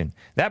politician.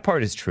 That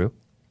part is true.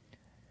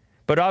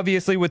 But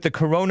obviously with the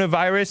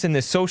coronavirus and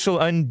the social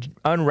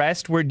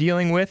unrest we're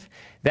dealing with,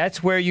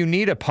 that's where you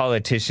need a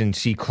politician,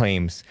 she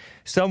claims.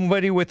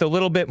 Somebody with a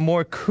little bit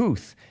more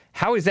couth.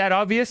 How is that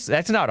obvious?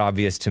 That's not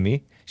obvious to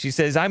me. She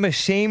says, I'm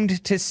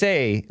ashamed to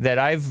say that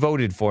I've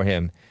voted for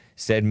him,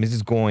 said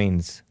Mrs.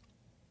 Goines,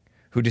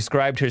 who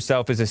described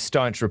herself as a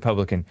staunch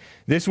Republican.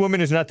 This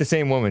woman is not the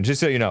same woman, just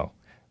so you know.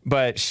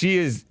 But she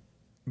is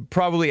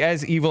probably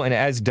as evil and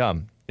as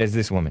dumb as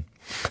this woman.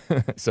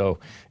 So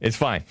it's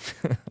fine.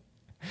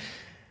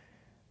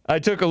 I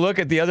took a look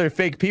at the other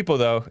fake people,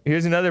 though.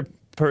 Here's another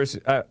person.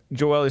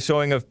 Joelle is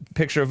showing a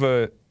picture of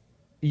a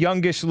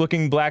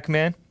youngish-looking black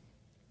man,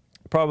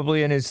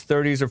 probably in his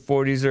 30s or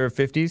 40s or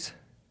 50s,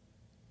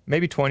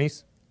 maybe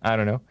 20s. I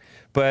don't know.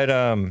 But,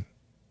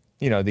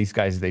 you know, these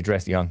guys, they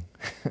dress young.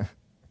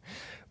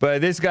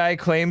 But this guy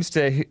claims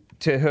to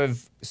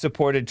have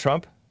supported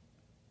Trump.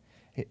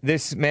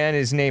 This man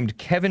is named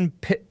Kelvin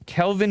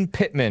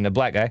Pittman, a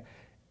black guy,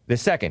 the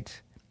second,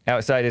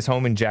 outside his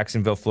home in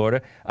Jacksonville,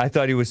 Florida. I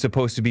thought he was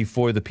supposed to be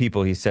for the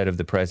people, he said of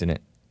the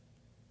president.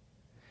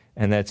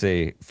 And that's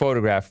a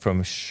photograph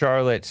from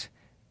Charlotte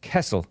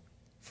Kessel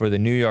for the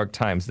New York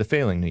Times, the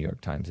failing New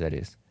York Times, that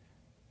is.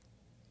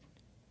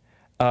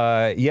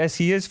 Yes,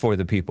 he is for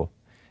the people.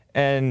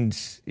 And,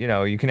 you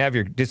know, you can have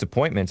your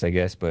disappointments, I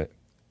guess, but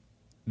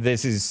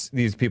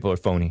these people are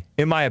phony,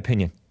 in my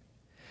opinion.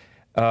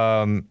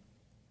 And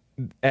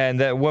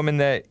that woman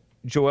that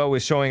Joelle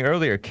was showing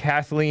earlier,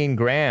 Kathleen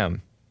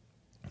Graham,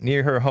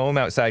 near her home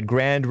outside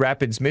Grand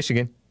Rapids,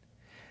 Michigan.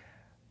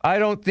 I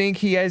don't think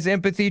he has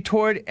empathy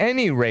toward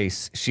any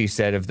race, she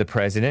said of the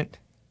president.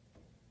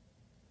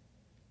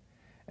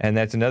 And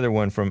that's another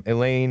one from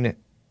Elaine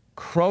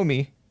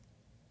Cromie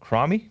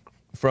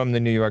from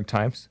the New York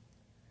Times.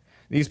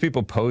 These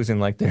people posing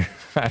like they're,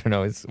 I don't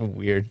know, it's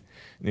weird.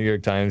 New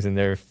York Times and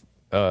their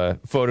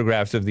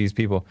photographs of these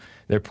people,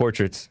 their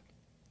portraits,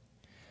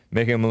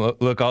 making them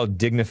look all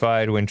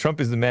dignified when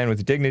Trump is the man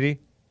with dignity.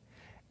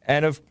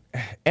 And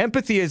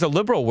empathy is a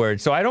liberal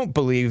word, so I don't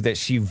believe that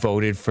she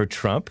voted for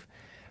Trump.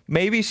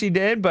 Maybe she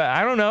did, but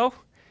I don't know.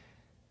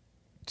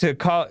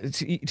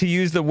 To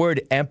use the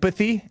word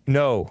empathy,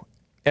 no.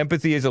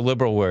 Empathy is a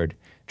liberal word.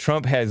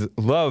 Trump has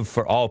love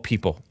for all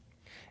people.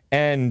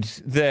 And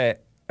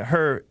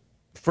her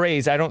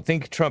phrase, I don't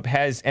think Trump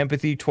has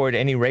empathy toward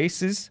any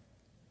races,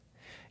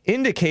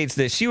 indicates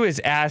that she was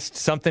asked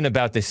something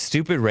about this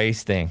stupid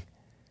race thing.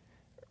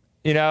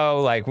 You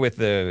know, like with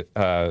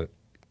the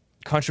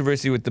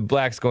controversy with the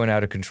blacks going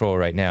out of control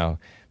right now,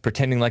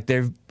 pretending like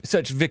they're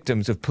such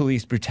victims of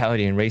police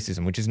brutality and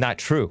racism, which is not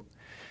true.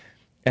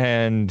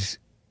 And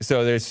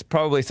so there's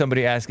probably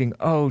somebody asking,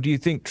 oh, do you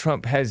think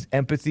Trump has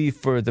empathy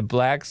for the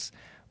blacks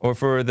or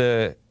for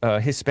the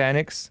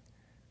Hispanics?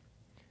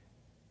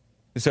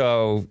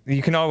 So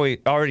you can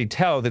already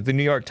tell that the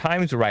New York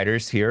Times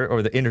writers here,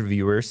 or the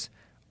interviewers,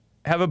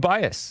 have a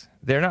bias.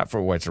 They're not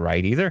for what's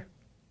right either.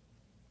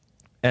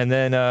 And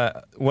then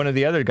one of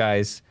the other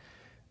guys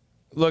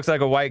looks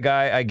like a white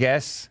guy, I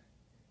guess.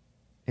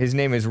 His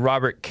name is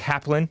Robert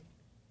Kaplan,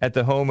 at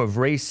the home of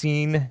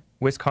Racine,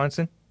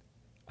 Wisconsin.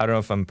 I don't know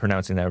if I'm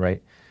pronouncing that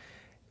right.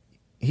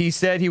 He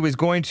said he was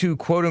going to,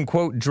 quote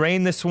unquote,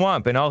 drain the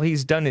swamp, and all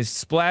he's done is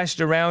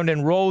splashed around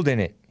and rolled in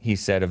it, he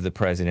said of the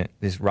president,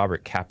 this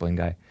Robert Kaplan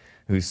guy,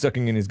 who's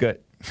sucking in his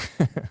gut.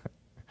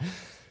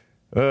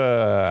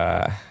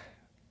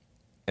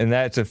 And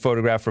that's a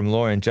photograph from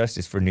Lauren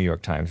Justice for New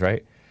York Times,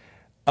 right?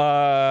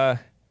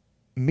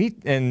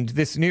 And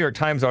this New York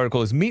Times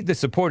article is, meet the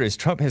supporters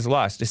Trump has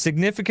lost. A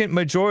significant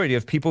majority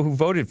of people who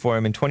voted for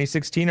him in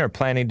 2016 are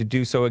planning to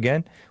do so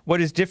again.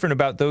 What is different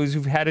about those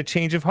who've had a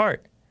change of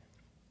heart?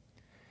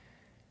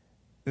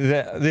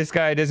 This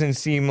guy doesn't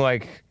seem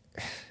like...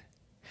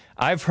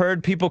 I've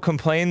heard people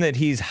complain that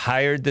he's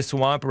hired the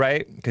swamp,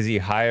 right? Because he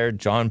hired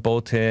John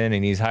Bolton,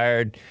 and he's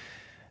hired,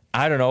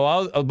 I don't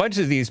know, a bunch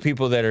of these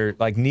people that are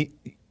like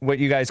what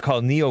you guys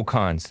call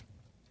neocons.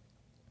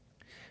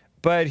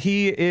 But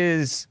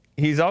he's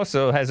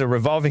also has a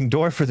revolving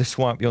door for the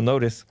swamp, you'll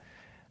notice.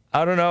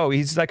 I don't know.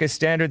 He's like a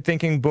standard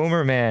thinking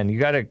boomer man. You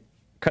got to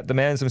cut the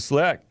man some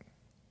slack.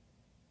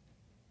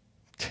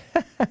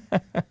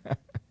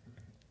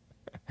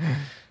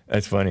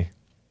 That's funny.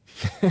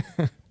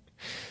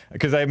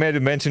 Because I made a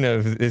mention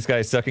of this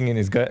guy sucking in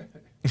his gut.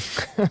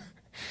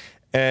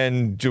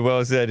 And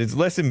Joel said, it's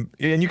less, and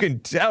you can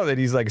tell that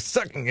he's like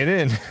sucking it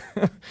in.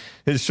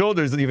 His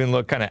shoulders even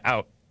look kind of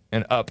out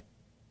and up.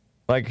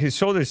 Like his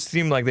shoulders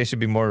seem like they should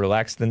be more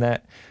relaxed than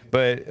that.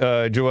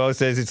 But Joel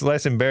says it's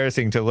less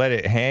embarrassing to let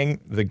it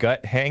hang, the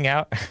gut hang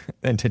out,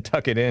 than to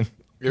tuck it in.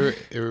 It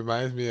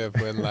reminds me of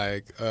when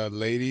like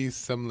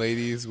some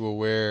ladies will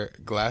wear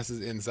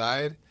glasses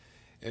inside,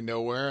 and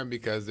they'll wear them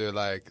because they're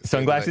like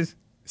sunglasses.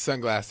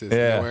 Sunglasses. Yeah.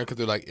 They'll wear them because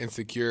they're like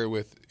insecure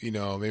with, maybe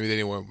they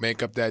didn't wear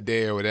makeup that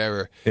day or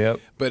whatever. Yep.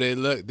 But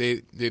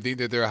they think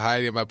that they're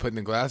hiding by putting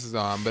the glasses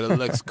on, but it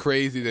looks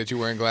crazy that you're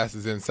wearing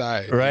glasses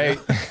inside. Right.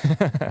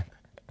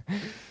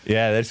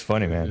 Yeah, that's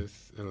funny, man.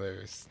 It's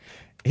hilarious.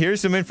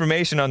 Here's some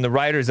information on the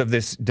writers of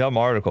this dumb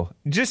article.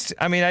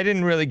 I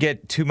didn't really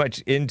get too much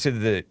into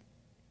the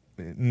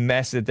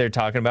mess that they're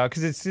talking about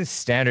because it's just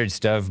standard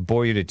stuff,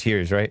 bore you to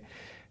tears, right?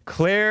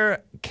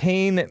 Claire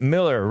Kane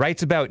Miller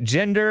writes about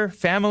gender,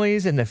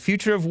 families, and the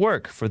future of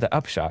work for The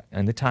Upshot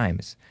and The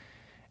Times.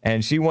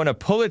 And she won a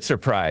Pulitzer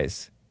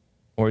Prize,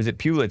 or is it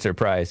Pulitzer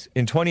Prize,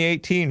 in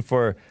 2018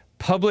 for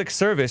public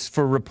service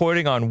for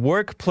reporting on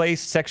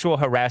workplace sexual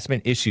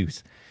harassment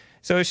issues.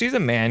 So she's a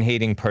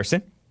man-hating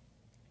person.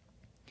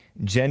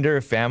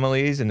 Gender,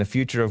 families, and the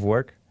future of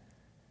work.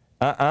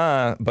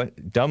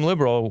 But dumb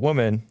liberal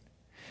woman.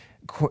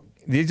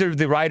 These are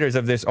the writers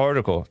of this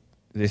article,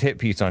 this hit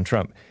piece on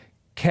Trump.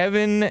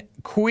 Kevin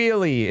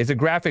Quealy is a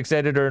graphics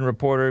editor and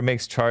reporter,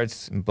 makes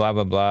charts, blah,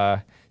 blah,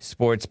 blah,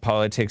 sports,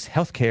 politics,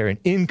 healthcare, and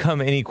income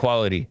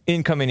inequality.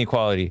 Income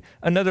inequality,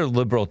 another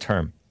liberal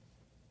term.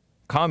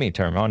 Commie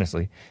term,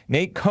 honestly.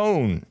 Nate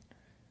Cohn,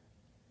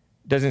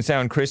 doesn't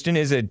sound Christian,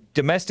 is a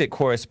domestic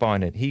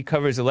correspondent. He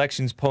covers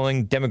elections,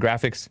 polling,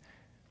 demographics.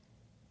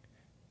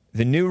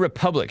 The New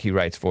Republic he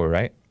writes for,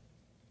 right?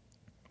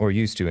 Or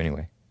used to,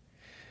 anyway.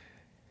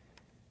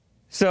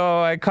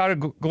 So I caught a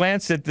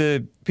glance at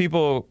the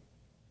people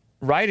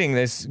writing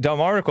this dumb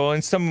article,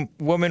 and some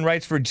woman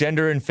writes for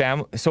gender and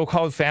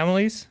so-called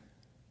families.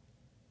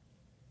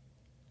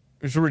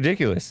 It's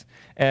ridiculous.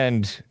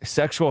 And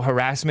sexual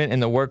harassment in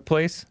the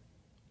workplace.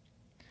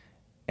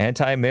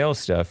 Anti-male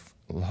stuff.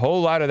 A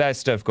whole lot of that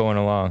stuff going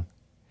along.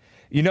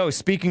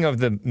 Speaking of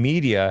the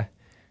media,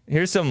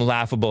 here's some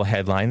laughable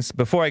headlines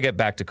before I get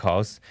back to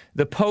calls.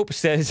 The Pope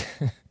says,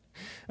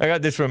 I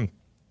got this from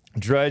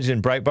Drudge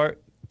and Breitbart,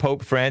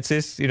 Pope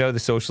Francis, the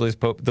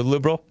socialist Pope, the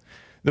liberal,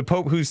 the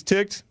Pope who's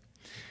ticked.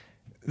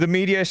 The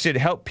media should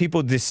help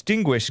people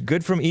distinguish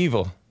good from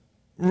evil.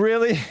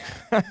 Really?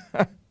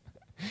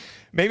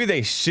 Maybe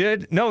they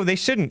should. No, they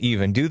shouldn't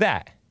even do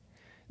that.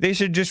 They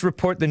should just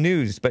report the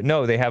news. But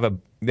no, they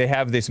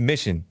have this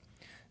mission.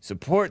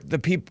 Support the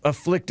people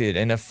afflicted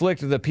and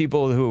afflict the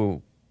people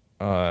who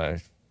are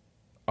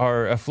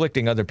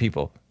afflicting other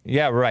people.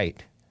 Yeah,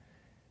 right.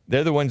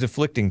 They're the ones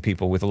afflicting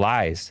people with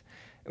lies.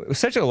 It was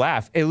such a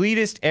laugh.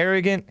 Elitist,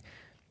 arrogant.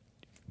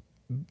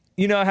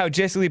 You know how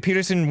Jesse Lee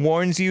Peterson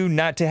warns you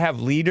not to have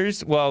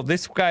leaders? Well,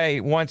 this guy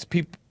wants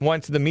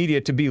the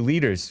media to be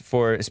leaders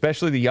for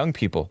especially the young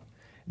people.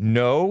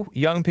 No,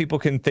 young people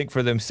can think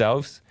for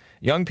themselves.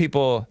 Young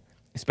people,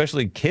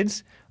 especially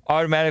kids,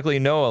 automatically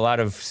know a lot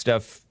of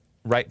stuff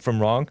right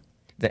from wrong.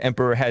 The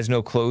emperor has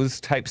no clothes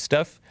type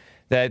stuff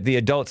that the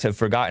adults have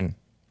forgotten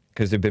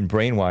because they've been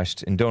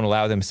brainwashed and don't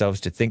allow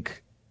themselves to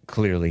think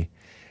clearly.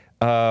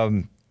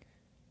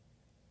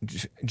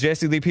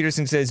 Jesse Lee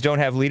Peterson says, don't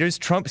have leaders.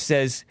 Trump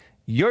says,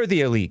 you're the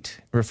elite,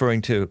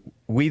 referring to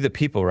we the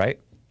people, right?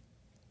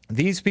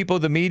 These people,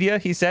 the media,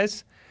 he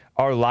says,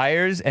 are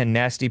liars and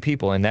nasty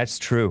people, and that's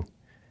true.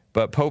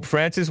 But Pope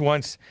Francis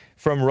once,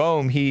 from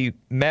Rome, he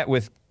met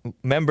with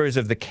members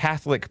of the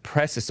Catholic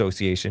Press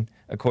Association,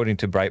 according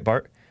to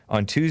Breitbart,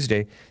 on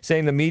Tuesday,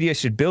 saying the media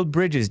should build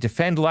bridges,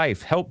 defend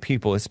life, help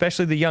people,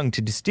 especially the young,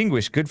 to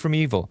distinguish good from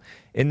evil.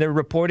 In their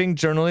reporting,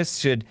 journalists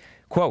should,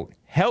 quote,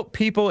 help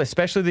people,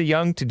 especially the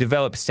young, to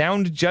develop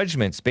sound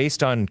judgments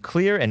based on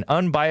clear and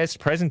unbiased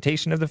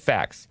presentation of the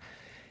facts,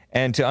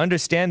 and to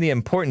understand the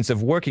importance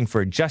of working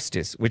for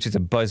justice, which is a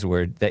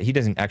buzzword that he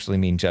doesn't actually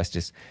mean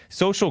justice,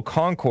 social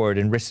concord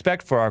and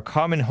respect for our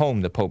common home,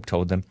 the Pope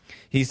told them.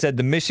 He said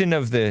the mission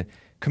of the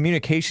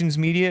communications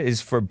media is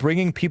for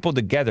bringing people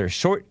together,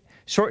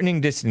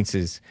 shortening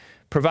distances,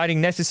 providing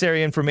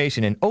necessary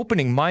information, and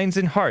opening minds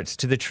and hearts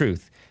to the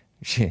truth.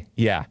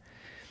 Yeah.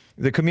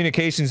 The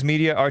communications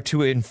media are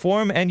to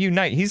inform and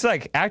unite. He's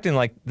like acting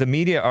like the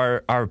media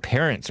are our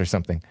parents or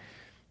something.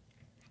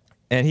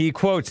 And he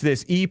quotes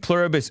this e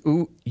pluribus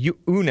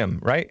unum,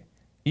 right?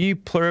 E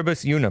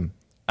pluribus unum.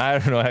 I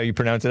don't know how you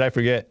pronounce it. I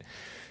forget.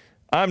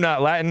 I'm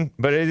not Latin,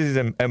 but it is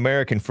an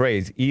American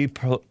phrase. E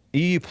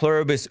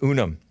pluribus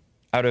unum,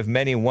 out of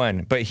many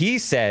one. But he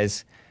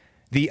says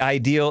the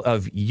ideal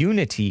of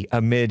unity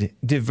amid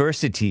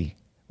diversity.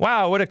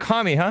 Wow, what a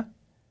commie, huh?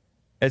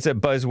 It's a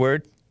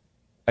buzzword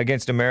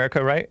against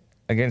America, right?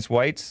 Against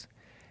whites.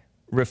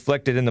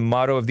 Reflected in the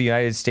motto of the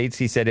United States,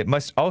 he said, it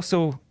must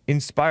also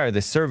inspire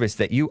the service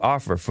that you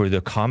offer for the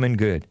common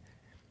good.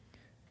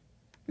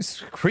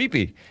 It's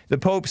creepy. The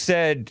Pope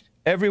said,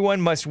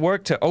 everyone must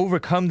work to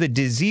overcome the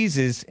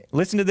diseases,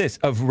 listen to this,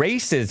 of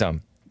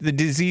racism. The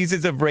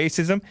diseases of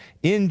racism,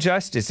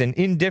 injustice, and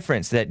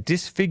indifference that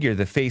disfigure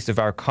the face of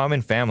our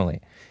common family.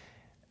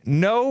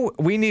 No,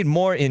 we need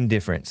more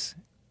indifference.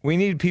 We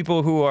need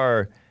people who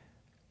are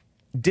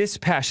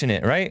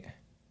dispassionate, right?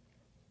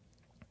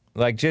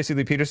 Like Jesse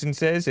Lee Peterson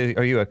says,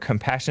 are you a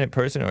compassionate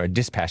person or a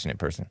dispassionate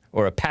person?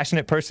 Or a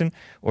passionate person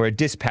or a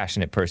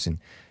dispassionate person?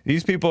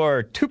 These people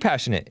are too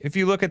passionate. If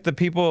you look at the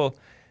people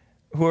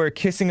who are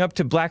kissing up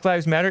to Black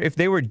Lives Matter, if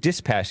they were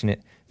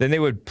dispassionate, then they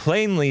would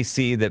plainly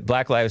see that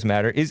Black Lives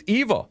Matter is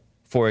evil,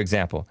 for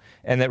example,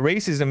 and that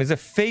racism is a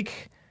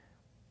fake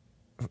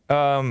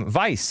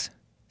vice.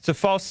 It's a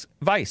false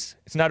vice.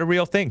 It's not a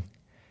real thing.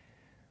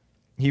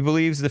 He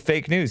believes the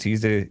fake news.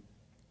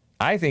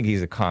 I think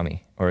he's a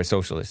commie or a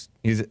socialist.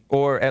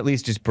 Or at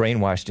least just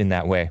brainwashed in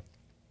that way.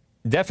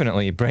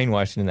 Definitely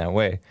brainwashed in that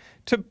way.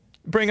 To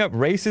bring up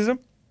racism,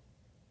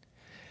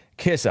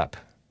 kiss up.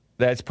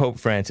 That's Pope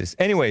Francis.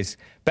 Anyways,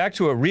 back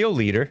to a real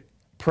leader,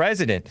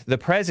 the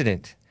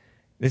president.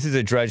 This is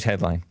a Drudge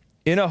headline.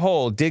 In a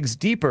hole digs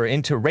deeper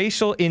into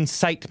racial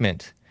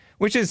incitement,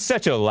 which is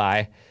such a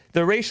lie.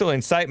 The racial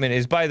incitement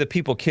is by the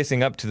people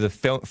kissing up to the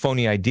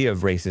phony idea of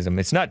racism.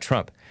 It's not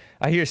Trump.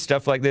 I hear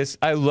stuff like this.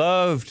 I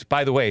loved,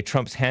 by the way,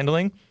 Trump's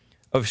handling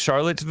of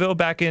Charlottesville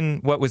back in,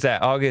 what was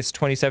that, August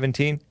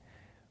 2017,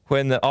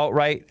 when the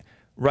alt-right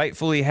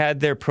rightfully had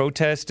their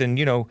protest, and,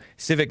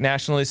 civic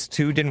nationalists,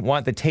 too, didn't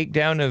want the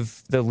takedown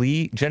of the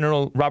Lee,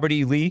 General Robert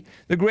E. Lee,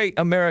 the great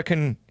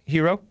American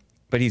hero,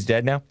 but he's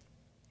dead now.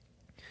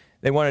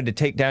 They wanted to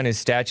take down his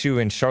statue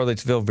in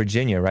Charlottesville,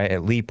 Virginia, right,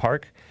 at Lee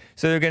Park.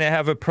 So they're going to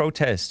have a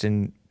protest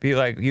and be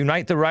like,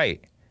 unite the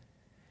right.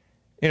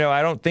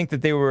 I don't think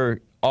that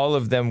all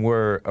of them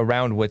were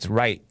around what's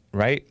right?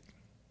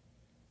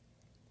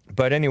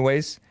 But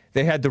anyways,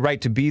 they had the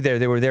right to be there.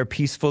 They were there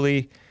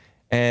peacefully,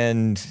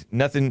 and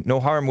no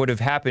harm would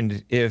have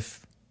happened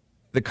if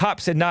the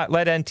cops had not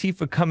let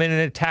Antifa come in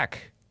and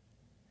attack.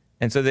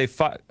 And so they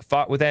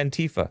fought with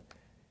Antifa.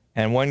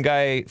 And one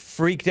guy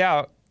freaked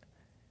out,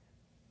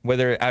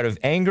 whether out of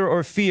anger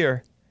or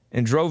fear,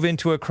 and drove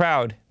into a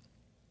crowd,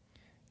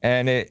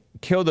 and it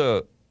killed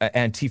a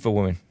Antifa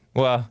woman.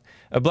 Well,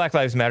 a Black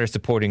Lives Matter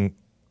supporting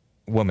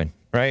woman,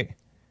 right?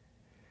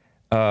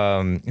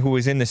 Who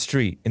was in the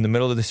street, in the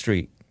middle of the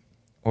street.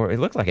 Or it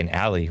looked like an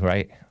alley,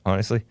 right?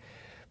 Honestly.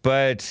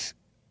 But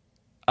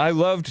I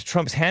loved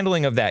Trump's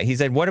handling of that. He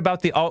said, what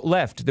about the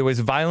alt-left? There was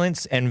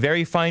violence and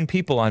very fine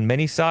people on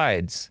many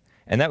sides.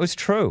 And that was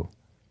true.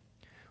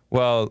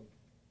 Well,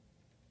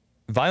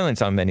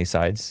 violence on many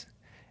sides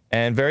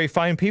and very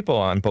fine people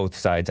on both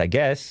sides, I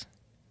guess.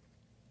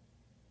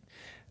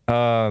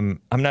 I'm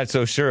not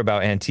so sure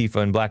about Antifa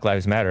and Black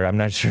Lives Matter. I'm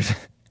not sure.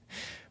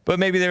 But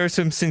maybe there are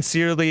some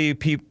sincerely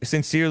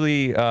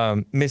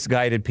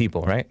misguided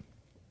people, right?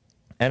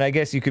 And I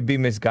guess you could be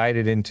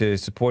misguided into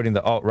supporting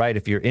the alt-right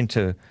if you're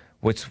into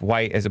what's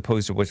white as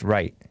opposed to what's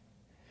right.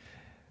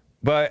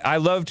 But I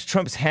loved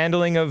Trump's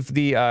handling of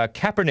the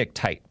Kaepernick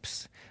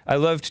types. I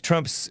loved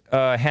Trump's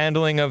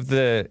handling of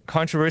the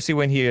controversy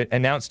when he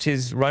announced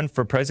his run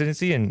for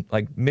presidency in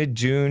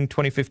mid-June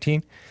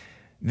 2015.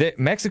 That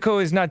Mexico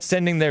is not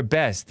sending their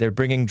best. They're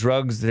bringing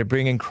drugs, they're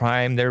bringing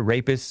crime, they're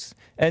rapists.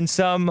 And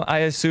some, I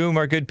assume,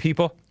 are good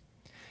people.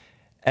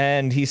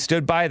 And he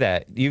stood by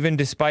that, even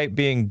despite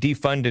being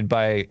defunded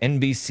by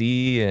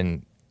NBC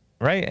and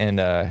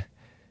a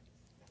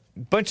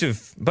bunch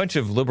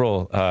of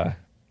liberal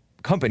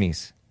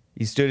companies.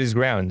 He stood his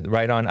ground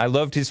right on. I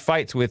loved his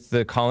fights with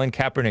the Colin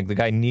Kaepernick, the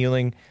guy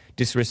kneeling,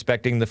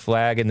 disrespecting the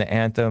flag and the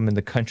anthem and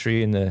the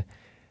country and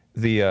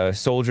the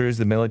soldiers,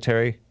 the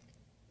military.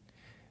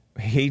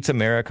 Hates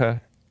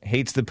America,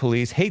 hates the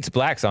police, hates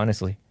blacks,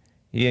 honestly.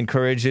 He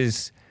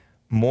encourages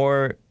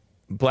more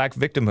black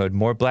victimhood,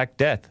 more black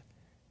death.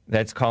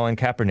 That's Colin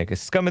Kaepernick, a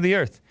scum of the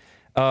earth.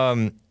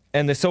 And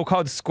the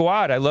so-called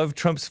squad, I love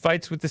Trump's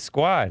fights with the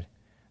squad.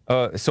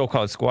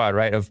 So-called squad,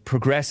 right, of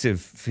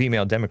progressive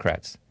female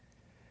Democrats.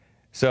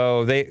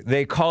 So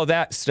they call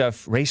that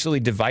stuff racially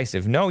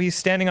divisive. No, he's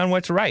standing on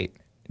what's right,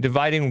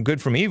 dividing good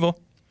from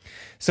evil.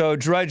 So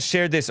Drudge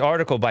shared this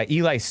article by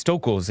Eli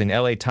Stokols in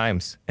LA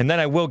Times, and then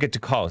I will get to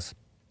calls.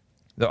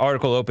 The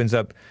article opens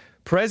up,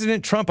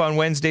 President Trump on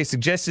Wednesday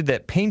suggested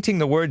that painting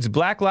the words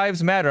Black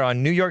Lives Matter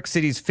on New York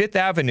City's Fifth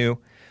Avenue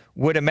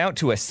would amount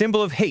to a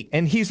symbol of hate,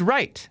 and he's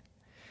right,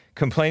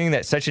 complaining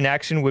that such an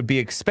action would be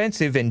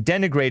expensive and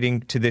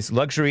denigrating to this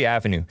luxury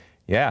avenue.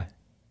 Yeah,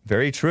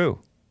 very true.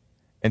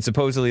 And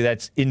supposedly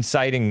that's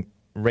inciting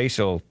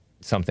racial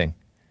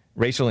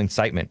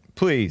incitement.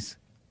 Please.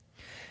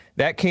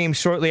 That came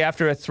shortly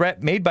after a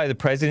threat made by the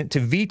president to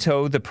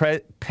veto the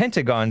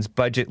Pentagon's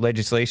budget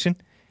legislation.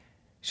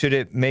 Should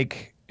it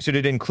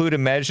include a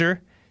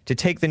measure to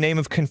take the name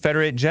of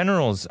Confederate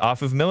generals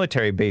off of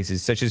military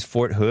bases, such as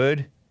Fort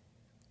Hood.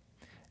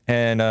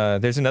 And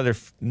there's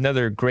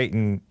another great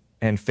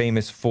and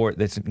famous fort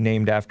that's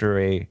named after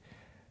a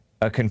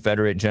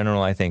Confederate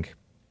general, I think.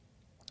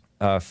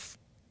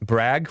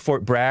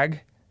 Fort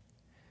Bragg.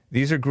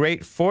 These are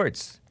great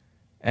forts,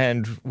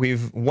 and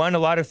we've won a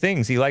lot of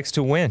things. He likes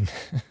to win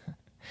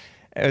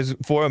as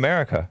for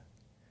America.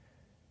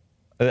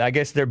 I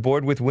guess they're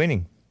bored with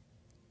winning.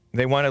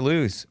 They want to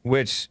lose,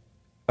 which,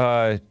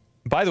 by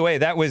the way,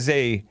 that was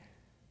a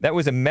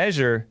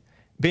measure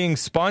being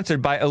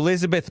sponsored by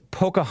Elizabeth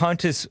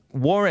Pocahontas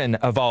Warren,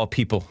 of all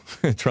people,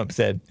 Trump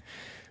said.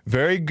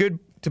 Very good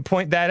to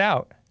point that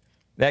out.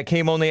 That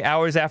came only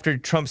hours after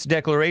Trump's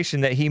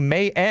declaration that he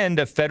may end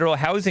a federal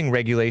housing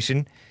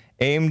regulation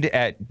aimed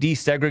at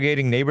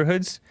desegregating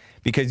neighborhoods,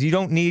 because you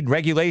don't need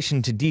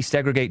regulation to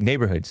desegregate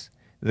neighborhoods.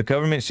 The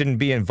government shouldn't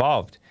be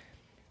involved,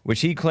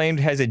 which he claimed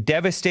has a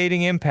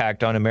devastating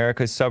impact on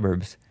America's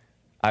suburbs.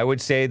 I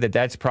would say that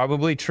that's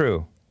probably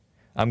true.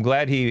 I'm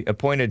glad he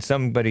appointed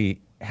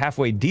somebody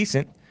halfway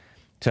decent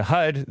to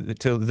HUD,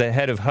 to the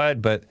head of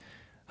HUD, but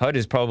HUD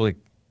is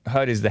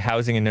the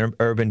Housing and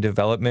Urban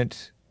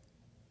Development,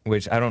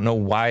 which I don't know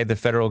why the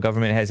federal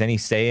government has any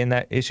say in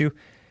that issue,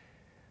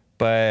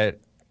 but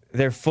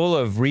they're full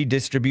of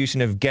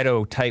redistribution of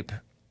ghetto-type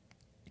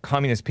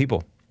communist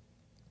people.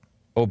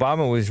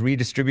 Obama was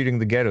redistributing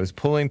the ghettos,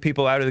 pulling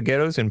people out of the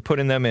ghettos and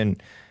putting them in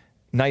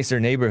nicer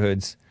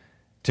neighborhoods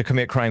to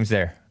commit crimes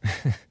there,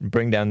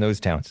 bring down those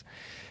towns.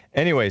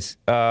 Anyways,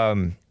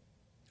 under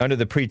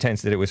the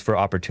pretense that it was for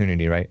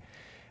opportunity, right?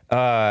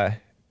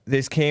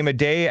 This came a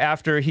day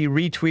after he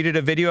retweeted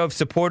a video of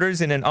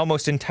supporters in an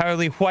almost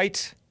entirely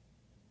white,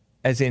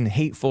 as in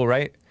hateful,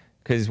 right?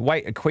 Because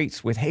white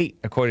equates with hate,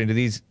 according to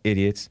these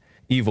idiots,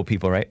 evil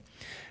people, right?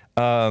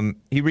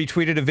 He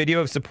retweeted a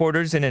video of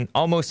supporters in an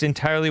almost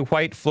entirely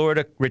white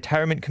Florida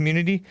retirement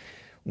community,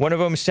 one of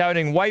them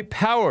shouting "white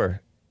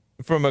power"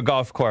 from a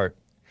golf cart.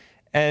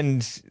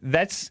 And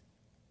that's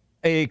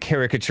a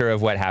caricature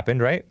of what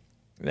happened, right?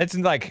 That's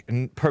like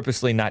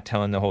purposely not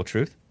telling the whole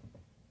truth.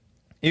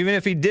 Even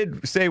if he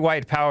did say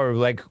white power,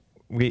 like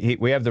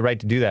we have the right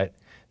to do that.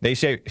 They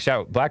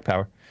shout black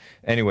power.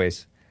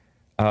 Anyways,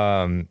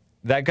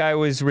 that guy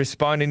was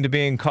responding to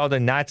being called a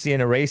Nazi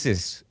and a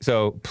racist.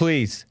 So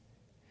please.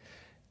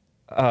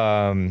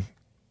 And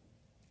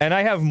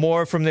I have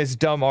more from this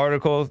dumb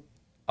article.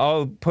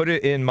 I'll put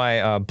it in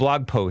my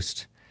blog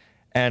post,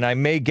 and I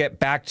may get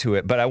back to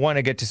it, but I want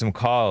to get to some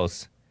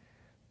calls.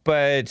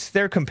 But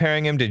they're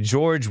comparing him to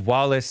George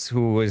Wallace,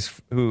 who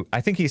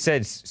I think he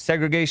said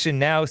segregation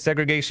now,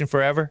 segregation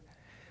forever.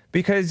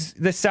 Because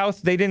the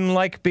South, they didn't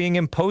like being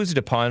imposed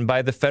upon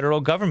by the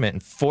federal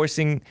government,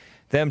 forcing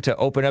them to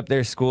open up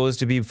their schools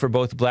to be for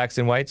both blacks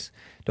and whites.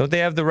 Don't they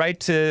have the right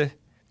to...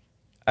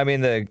 I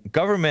mean, the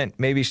government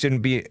maybe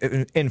shouldn't be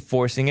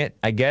enforcing it,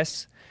 I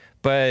guess.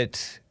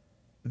 But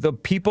the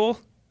people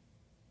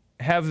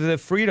have the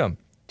freedom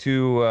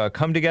to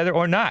come together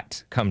or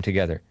not come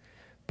together.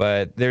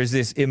 But there's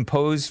this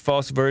imposed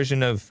false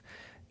version of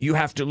you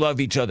have to love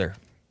each other.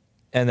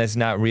 And that's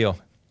not real.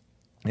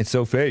 It's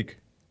so fake.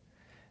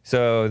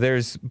 So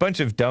there's a bunch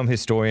of dumb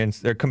historians.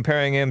 They're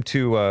comparing him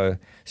to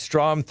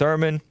Strom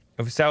Thurmond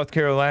of South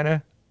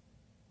Carolina.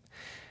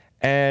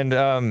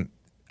 And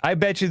I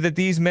bet you that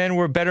these men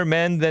were better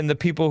men than the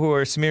people who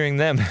are smearing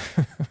them.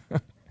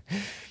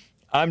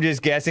 I'm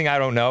just guessing. I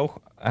don't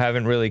know. I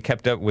haven't really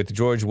kept up with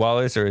George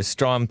Wallace or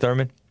Strom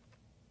Thurmond.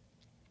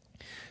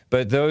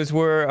 But those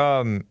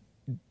were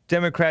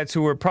Democrats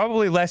who were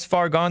probably less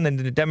far gone than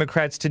the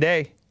Democrats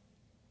today.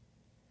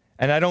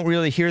 And I don't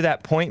really hear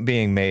that point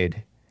being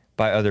made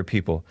by other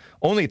people.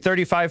 Only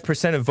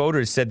 35% of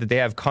voters said that they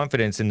have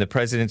confidence in the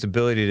president's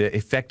ability to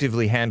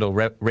effectively handle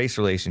race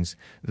relations.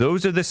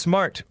 Those are the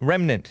smart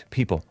remnant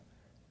people.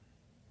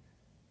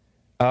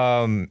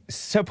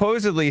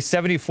 Supposedly,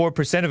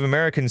 74% of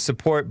Americans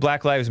support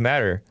Black Lives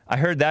Matter. I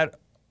heard that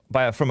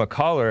from a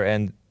caller,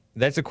 and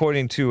that's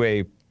according to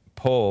a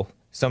poll.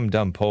 Some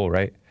dumb poll,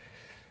 right?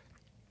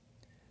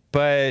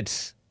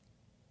 But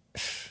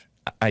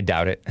I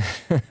doubt it.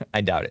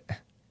 I doubt it.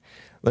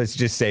 Let's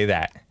just say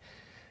that.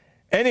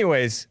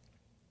 Anyways,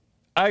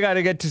 I got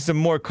to get to some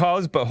more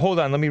calls, but hold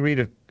on. Let me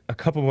read a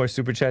couple more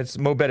super chats.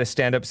 Mo Betta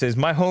Stand Up says,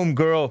 my home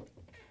girl.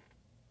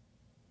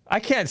 I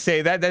can't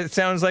say that. That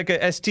sounds like a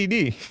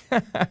STD.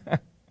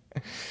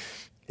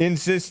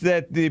 Insists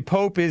that the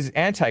Pope is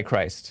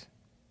Antichrist.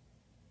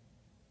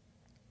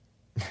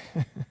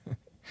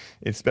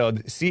 It's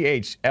spelled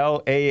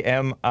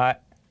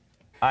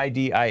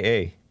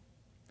CHLAMIDIA.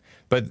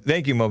 But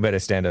thank you, Mo Betta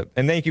Stand Up.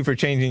 And thank you for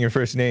changing your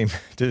first name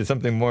to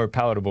something more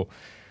palatable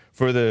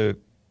for the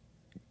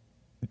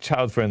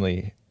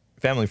child-friendly,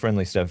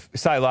 family-friendly stuff.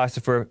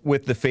 Philosopher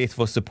with the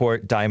faithful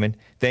support, Diamond.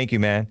 Thank you,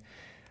 man.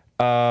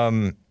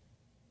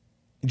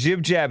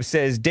 Jib Jab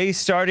says, Day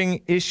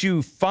started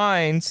issuing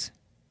fines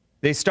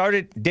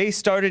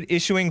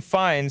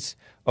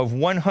of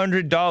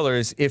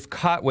 $100 if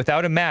caught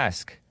without a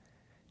mask.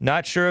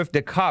 Not sure if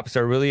the cops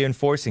are really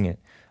enforcing it.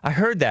 I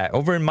heard that.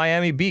 Over in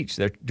Miami Beach,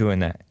 they're doing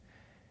that.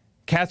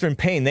 Catherine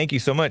Payne, thank you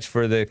so much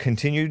for the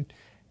continued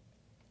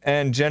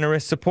and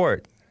generous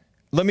support.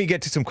 Let me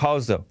get to some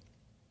calls, though.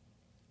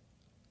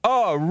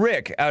 Oh,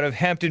 Rick out of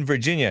Hampton,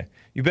 Virginia.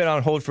 You've been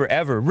on hold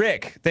forever.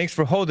 Rick, thanks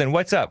for holding.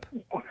 What's up?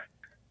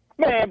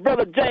 Man,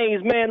 Brother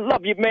James, man,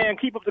 love you, man.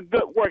 Keep up the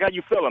good work. How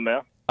you feeling,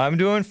 man? I'm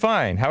doing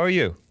fine. How are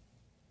you?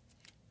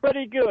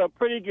 Pretty good,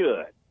 pretty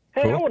good.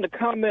 Hey, Cool. I want to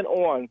comment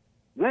on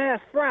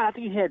last Friday. I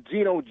think you had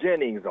Geno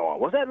Jennings on.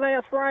 Was that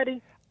last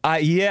Friday?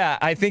 Yeah,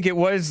 I think it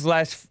was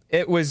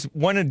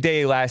one a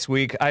day last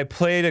week. I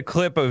played a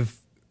clip of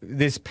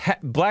this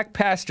black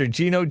pastor,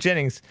 Geno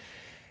Jennings,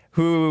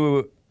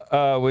 who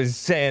was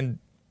saying,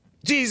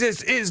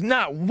 Jesus is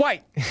not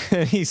white.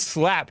 He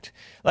slapped,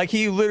 like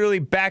he literally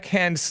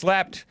backhand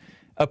slapped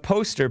a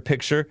poster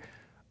picture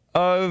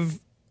of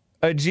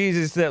a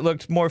Jesus that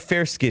looked more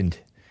fair-skinned.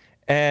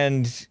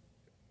 And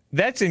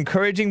that's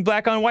encouraging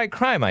black on white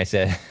crime, I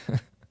said.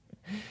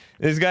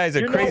 This guy's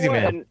a crazy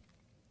man.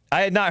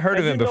 I had not heard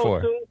of him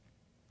before. Too,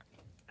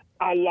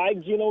 I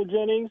like Geno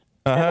Jennings.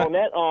 Uh-huh.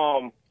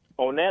 And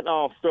on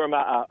that sermon,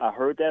 I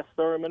heard that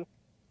sermon,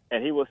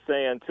 and he was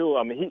saying too.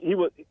 I mean, he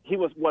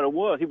was what it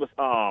was. He was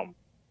talking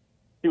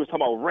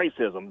about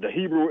racism, the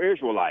Hebrew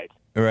Israelites.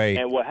 Right.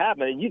 And what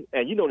happened?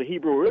 And you know the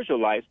Hebrew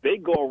Israelites, they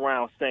go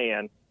around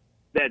saying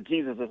that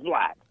Jesus is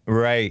black.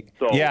 Right.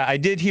 So, yeah, I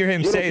did hear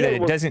him say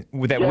that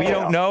we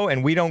don't know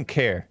and we don't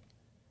care.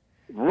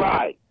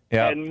 Right.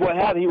 Yeah. And what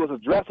happened? He was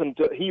addressing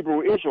to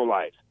Hebrew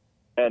Israelites,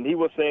 and he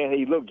was saying,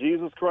 "Hey, look,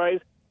 Jesus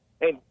Christ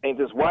ain't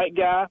this white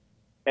guy,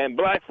 and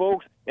black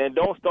folks, and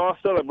don't start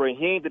celebrating.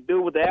 He ain't to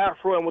do with the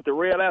afro and with the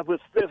red ass with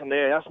fist in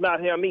there. That's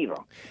not him either."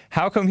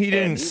 How come he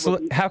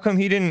didn't? How come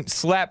he didn't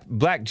slap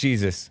black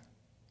Jesus?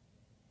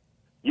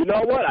 You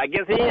know what? I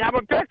guess he didn't have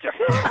a picture.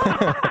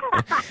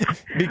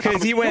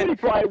 Because he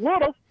probably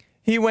would have.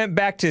 He went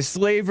back to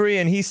slavery,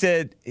 and he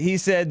said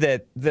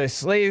that the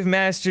slave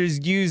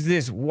masters used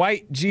this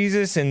white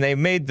Jesus, and they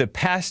made the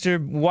pastor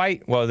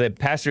white. Well, the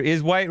pastor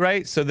is white,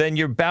 right? So then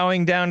you're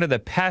bowing down to the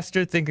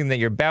pastor, thinking that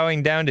you're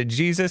bowing down to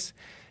Jesus,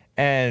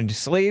 and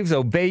slaves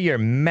obey your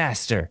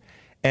master.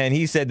 And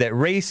he said that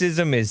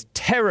racism is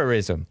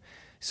terrorism.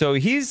 So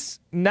he's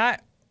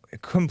not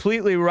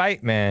completely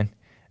right, man.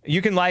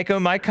 You can like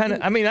him.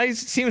 He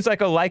seems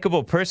like a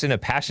likable person, a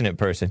passionate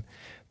person,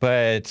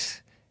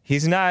 but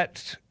he's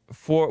not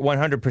for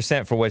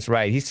 100% for what's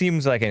right. He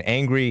seems like an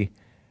angry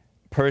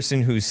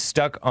person who's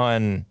stuck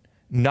on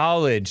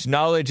knowledge.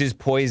 Knowledge is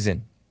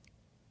poison.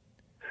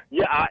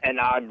 Yeah,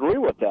 I agree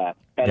with that.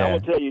 And I will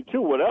tell you,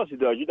 too, what else he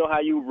does. You know how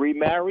you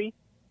remarry?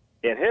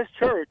 In his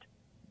church,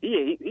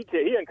 he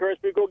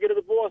encouraged people to go get a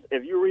divorce.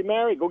 If you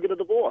remarry, go get a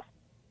divorce.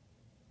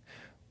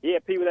 Yeah,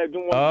 people that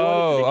don't want to.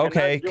 Oh,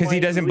 okay, because he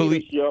doesn't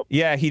believe.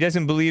 Yeah, he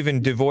doesn't believe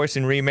in divorce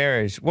and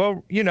remarriage.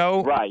 Well, you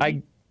know,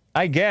 right.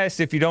 I guess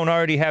if you don't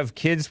already have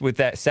kids with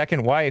that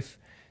second wife,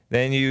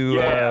 then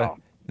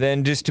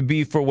then just to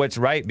be for what's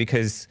right,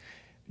 because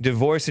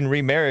divorce and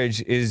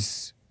remarriage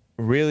is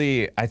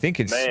really, I think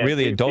it's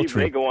really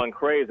adultery. They going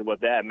crazy with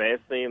that, man.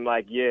 It seemed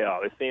like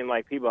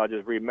people are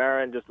just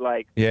remarrying, just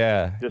not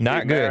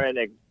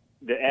good.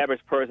 The average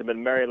person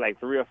been married like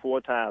 3 or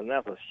 4 times, and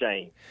that's a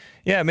shame.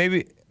 Yeah,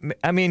 maybe.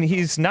 I mean,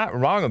 he's not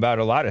wrong about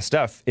a lot of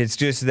stuff. It's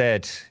just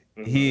that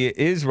he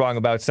is wrong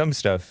about some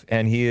stuff,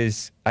 and he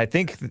is. I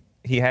think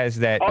he has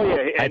that. Oh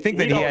yeah, I think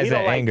that he has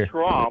that anger. Like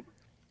Trump,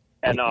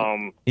 and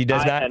he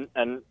does not.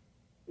 And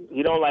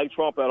he don't like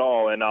Trump at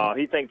all, and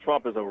he thinks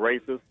Trump is a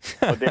racist.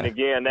 But then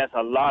again, that's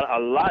a lot.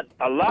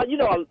 You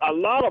know, a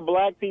lot of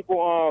black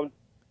people,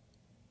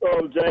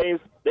 James,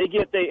 they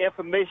get their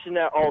information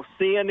on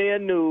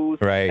CNN News,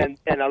 right?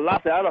 And a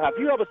lot. I don't know. Have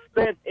you ever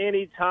spent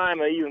any time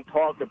or even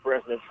talked to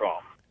President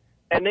Trump?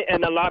 And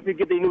a lot of people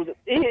get their news.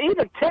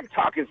 Even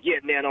TikTok is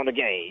getting in on the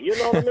game. You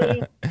know what I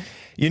mean?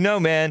 You know,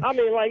 man. I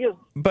mean, like,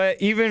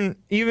 but even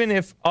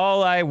if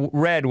all I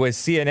read was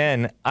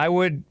CNN, I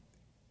would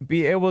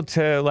be able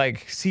to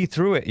see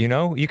through it. You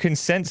know, you can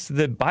sense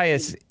the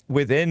bias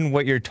within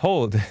what you're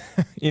told.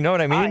 You know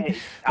what I mean?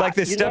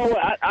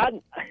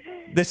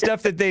 The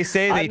stuff that they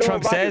say that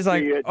Trump says,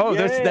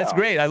 that's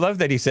great. I love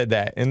that he said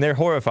that, and they're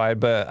horrified,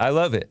 but I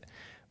love it.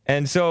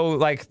 And so,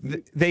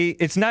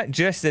 it's not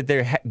just that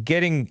they're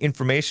getting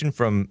information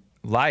from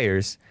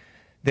liars.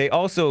 They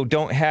also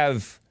don't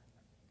have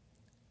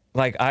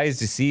eyes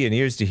to see and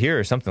ears to hear,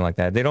 or something like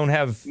that. They don't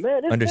have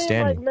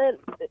understanding.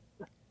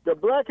 The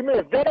black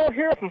community, if they don't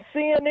hear it from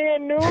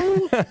CNN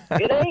News,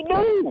 it ain't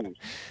news.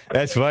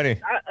 That's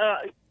funny.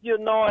 You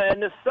know,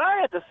 and it's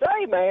sad to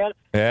say, man.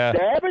 Yeah.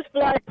 The average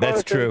black person.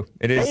 That's true.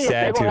 It is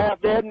sad, too. They're going to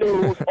have their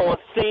news on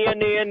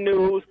CNN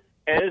News,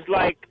 and it's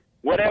like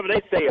whatever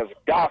they say is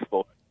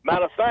gospel.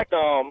 Matter of fact,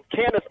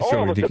 Candace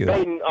Owens was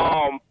debating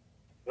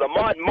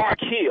Lamont Mark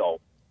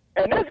Hill,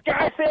 and this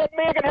guy said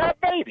men can have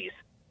babies.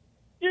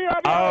 You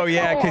know,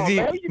 because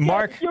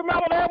you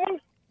remember that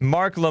one?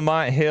 Mark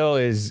Lamont Hill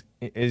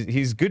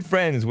he's good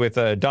friends with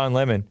Don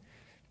Lemon.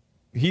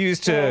 He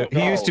used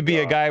to be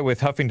a guy with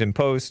Huffington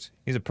Post.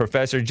 He's a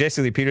professor.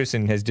 Jesse Lee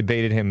Peterson has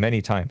debated him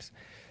many times.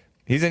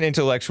 He's an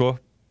intellectual,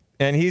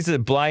 and he's a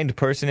blind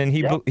person, and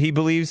he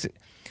believes.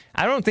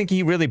 I don't think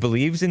he really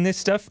believes in this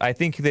stuff. I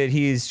think that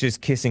he's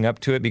just kissing up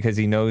to it because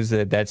he knows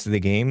that that's the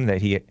game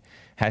that he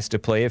has to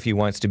play if he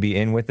wants to be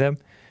in with them.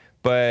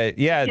 But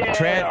yeah,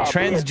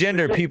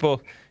 transgender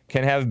people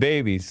can have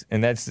babies,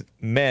 and that's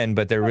men,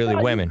 but they're really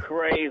women.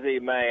 Crazy,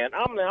 man.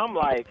 I'm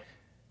like,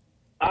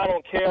 I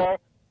don't care.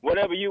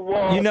 Whatever you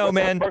want. You know, what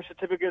man. The birth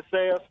certificate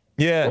says.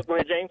 Yeah. Go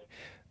ahead, James.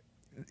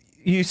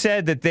 You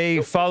said that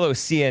they follow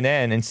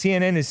CNN, and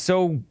CNN is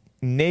so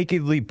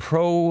nakedly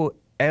pro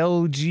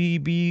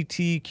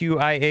LGBTQIA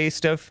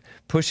stuff,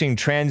 pushing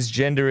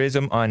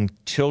transgenderism on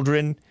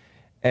children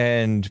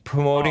and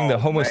promoting the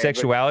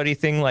homosexuality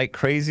thing like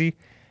crazy.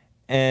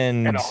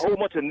 And a whole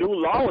bunch of new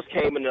laws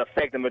came into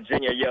effect in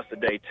Virginia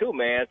yesterday, too,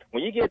 man.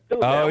 When you get through,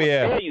 man, I'll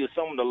tell you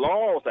some of the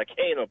laws that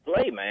came into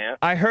play, man.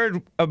 I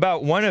heard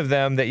about one of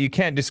them that you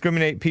can't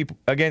discriminate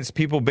against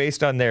people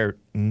based on their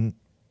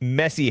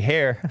messy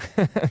hair,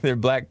 their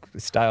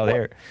black-styled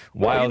hair.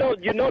 Wild. Well,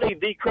 you know they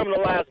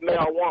decriminalized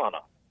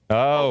marijuana.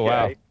 Oh,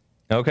 okay?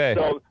 Wow. Okay.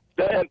 So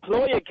the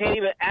employer can't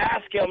even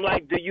ask him,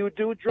 like, do you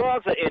do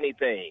drugs or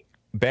anything?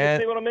 You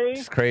see what I mean?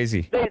 It's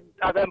crazy. The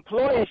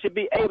employer should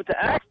be able to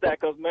ask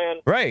that because, man,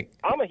 right.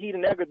 I'm a heat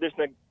and air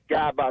conditioner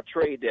guy by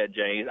trade there,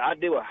 James. I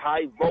deal with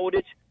high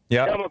voltage,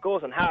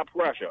 chemicals, and high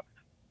pressure.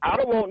 I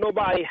don't want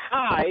nobody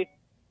high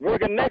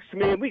working next to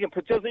me and we can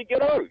potentially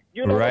get hurt.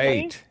 You know what I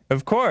mean?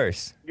 Of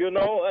course. You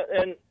know,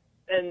 and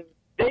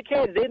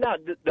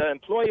the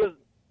employers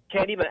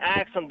can't even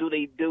ask them, do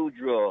they do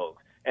drugs?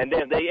 And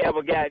then if they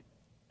ever got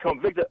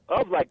convicted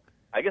of, like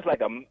a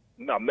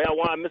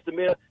marijuana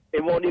misdemeanor,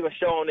 it won't even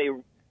show on their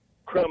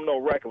criminal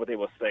record what they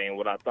were saying,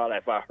 what I thought,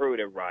 if I heard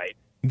it right.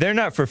 They're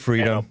not for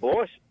freedom. And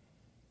abortion.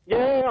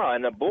 Yeah,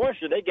 and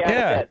abortion, they got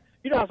that.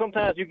 You know how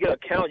sometimes you get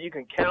you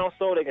can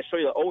counsel, they can show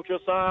you the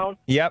ultrasound?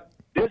 Yep.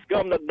 This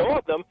governor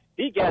Northam,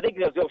 they can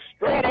just go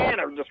straight in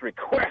and just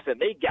request it.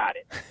 They got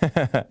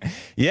it.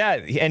 Yeah,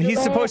 and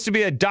he's supposed to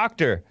be a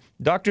doctor.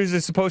 Doctors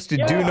are supposed to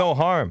do no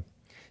harm.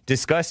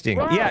 Disgusting.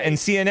 Right. Yeah, and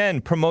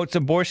CNN promotes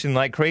abortion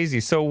like crazy.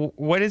 So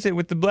what is it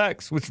with the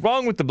blacks? What's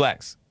wrong with the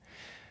blacks?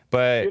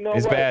 But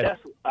it's bad.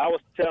 I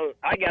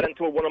got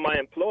into it with one of my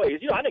employees.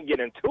 You know, I didn't get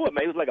into it,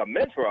 man. He was like a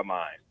mentor of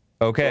mine.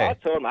 Okay. So I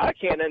told him I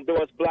can't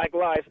endorse Black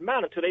Lives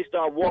Matter until they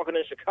start walking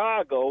in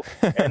Chicago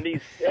and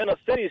these inner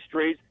city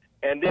streets,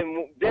 and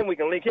then we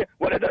can link here.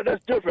 Well,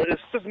 that's different.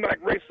 It's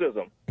systematic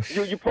racism.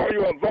 You're part of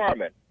your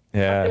environment.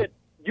 Yeah. I said,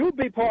 you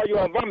be part of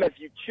your environment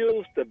if you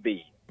choose to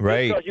be.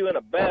 Right. Because you're in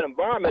a bad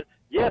environment.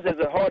 Yes,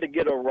 it's hard to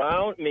get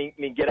around.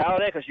 Get out of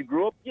there because you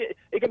grew up. Yeah,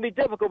 it can be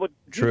difficult, but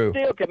you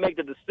still can make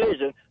the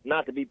decision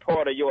not to be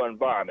part of your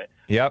environment.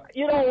 Yep.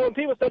 You know, when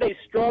people say they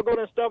struggled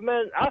and stuff,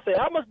 man, I say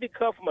I must be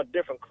cut from a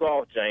different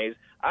cloth, James.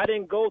 I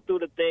didn't go through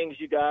the things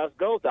you guys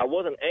go through. I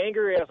wasn't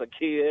angry as a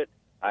kid.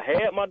 I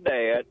had my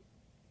dad,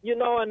 you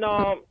know, and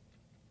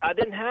I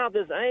didn't have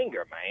this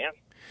anger, man.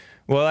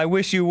 Well, I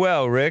wish you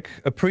well, Rick.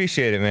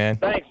 Appreciate it, man.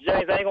 Thanks,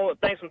 James.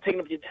 Thanks for taking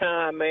up your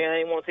time, man. I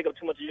ain't want to take up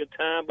too much of your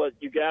time, but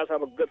you guys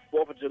have a good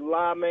 4th of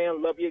July,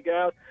 man. Love you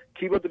guys.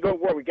 Keep up the good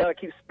work. We got to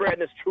keep spreading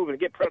this truth and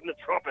get President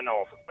Trump in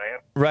office, man.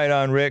 Right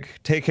on, Rick.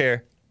 Take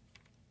care.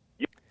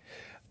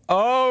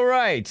 All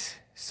right.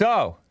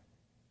 So,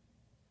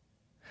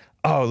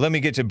 let me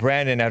get to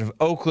Brandon out of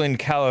Oakland,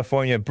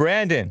 California.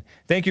 Brandon,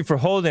 thank you for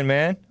holding,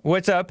 man.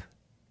 What's up?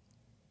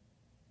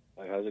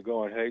 Hey, how's it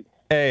going, Hank?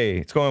 Hey,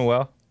 it's going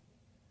well.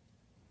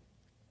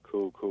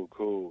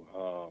 Cool.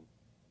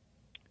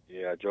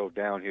 Yeah, I drove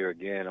down here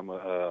again. I'm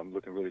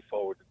looking really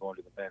forward to going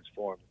to the men's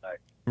forum tonight.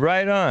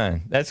 Right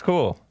on. That's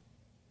cool.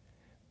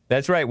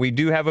 That's right. We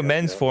do have a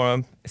men's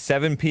forum,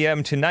 7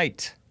 p.m.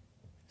 tonight.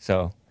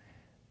 So,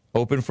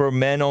 open for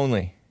men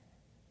only.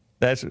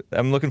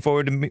 I'm looking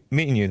forward to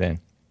meeting you then.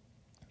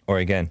 Or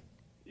again.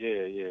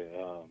 Yeah.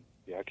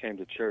 I came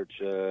to church.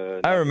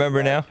 I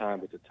remember now.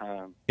 Time at the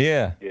time.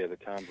 Yeah. Yeah, the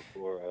time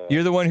before.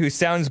 You're the one who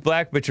sounds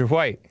black, but you're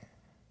white.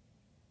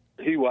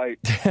 He white.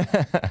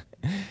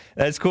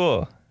 That's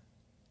cool.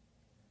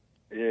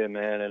 Yeah,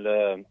 man.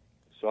 And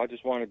so I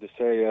just wanted to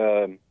say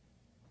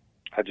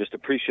I just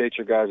appreciate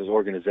your guys'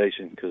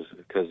 organization because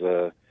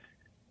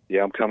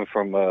I'm coming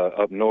from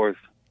up north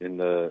in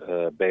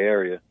the Bay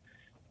Area.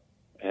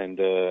 And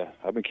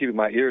I've been keeping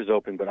my ears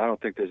open, but I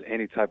don't think there's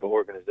any type of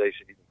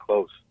organization even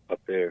close up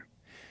there.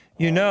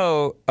 You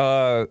know,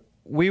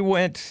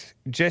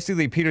 Jesse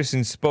Lee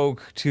Peterson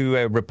spoke to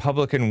a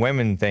Republican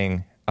women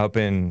thing up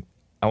in,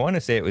 I want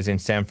to say it was in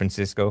San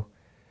Francisco.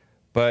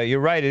 But you're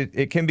right,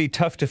 it can be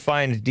tough to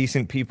find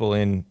decent people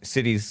in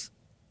cities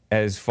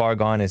as far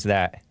gone as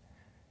that.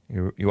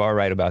 You are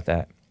right about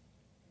that.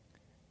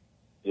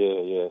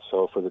 Yeah.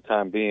 So for the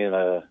time being,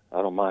 I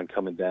don't mind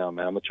coming down,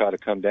 man. I'm going to try to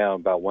come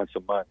down about once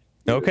a month.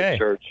 Okay.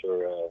 Church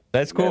or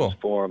that's cool.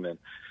 Forum, and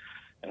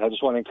I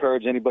just want to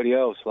encourage anybody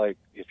else. Like,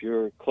 if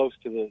you're close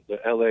to the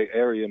LA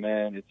area,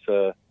 man,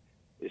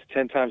 it's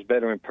 10 times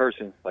better in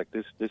person. Like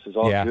this is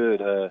all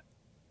good.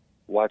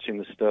 Watching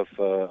the stuff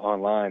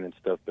online and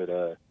stuff,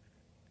 but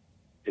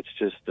it's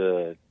just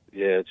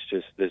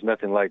there's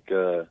nothing like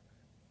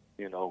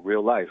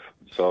real life.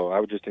 So I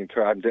would just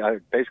encourage. I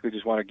basically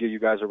just want to give you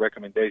guys a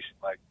recommendation.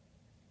 Like,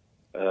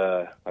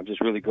 I'm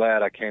just really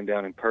glad I came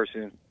down in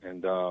person,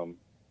 and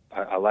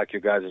I like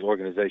your guys'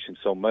 organization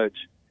so much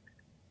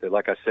that,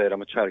 like I said, I'm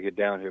gonna try to get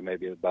down here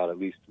maybe about at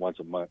least once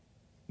a month.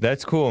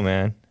 That's cool,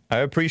 man. I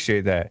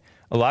appreciate that.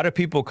 A lot of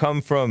people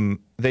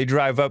they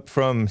drive up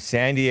from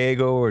San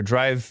Diego or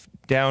drive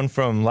down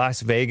from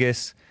Las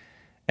Vegas,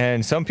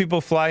 and some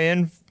people fly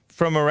in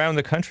from around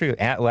the country,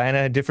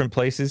 Atlanta, different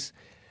places,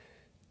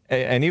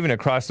 and even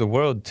across the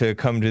world to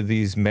come to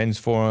these men's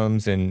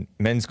forums and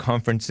men's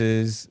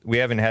conferences. We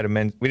didn't have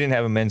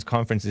a men's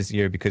conference this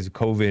year because of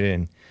COVID,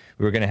 and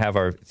we were going to have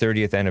our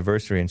 30th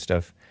anniversary and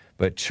stuff.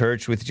 But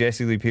church with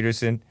Jesse Lee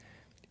Peterson,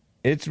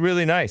 it's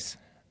really nice.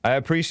 I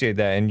appreciate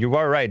that. And you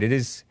are right.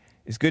 It's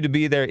good to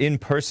be there in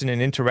person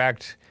and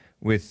interact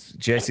with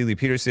Jesse Lee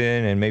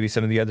Peterson and maybe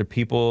some of the other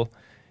people.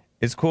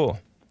 It's cool.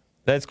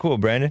 That's cool,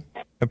 Brandon.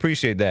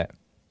 Appreciate that.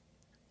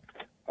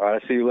 All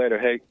right, I'll see you later.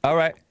 Hey. All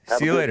right.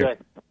 See you later. Day.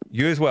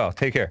 You as well.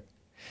 Take care.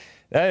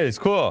 That is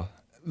cool.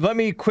 Let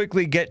me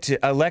quickly get to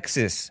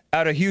Alexis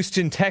out of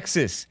Houston,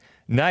 Texas.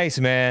 Nice,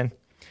 man.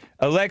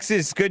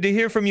 Alexis, good to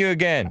hear from you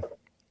again.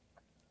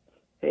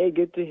 Hey,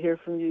 good to hear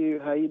from you.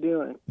 How you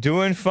doing?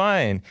 Doing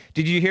fine.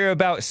 Did you hear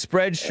about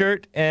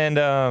Spreadshirt and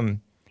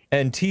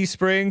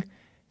Teespring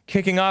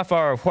kicking off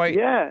our white?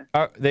 Yeah.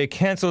 They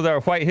canceled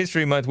our White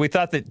History Month. We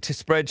thought that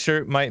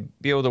Spreadshirt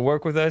might be able to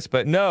work with us,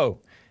 but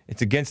no,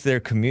 it's against their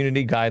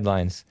community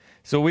guidelines.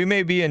 So we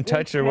may be in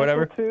touch or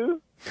whatever.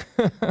 Too?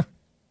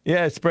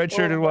 Yeah,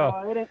 Spreadshirt as well.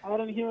 I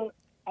didn't hear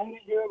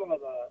about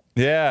that.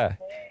 Yeah.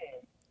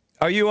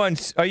 Are you on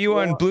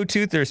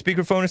Bluetooth or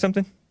speakerphone or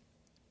something?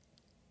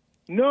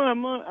 No,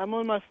 I'm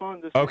on my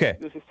phone. Does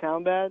it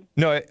sound bad?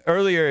 No,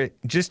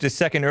 just a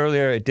second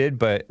earlier it did,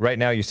 but right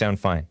now you sound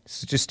fine.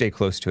 So just stay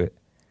close to it.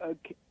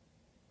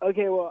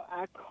 Okay, well,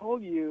 I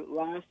called you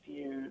last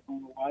year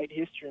on White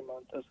History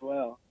Month as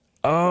well.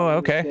 Oh,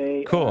 okay.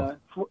 Say, cool.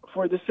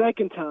 For the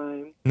second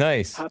time.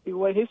 Nice. Happy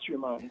White History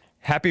Month.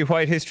 Happy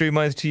White History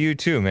Month to you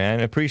too,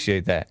 man.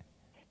 Appreciate that.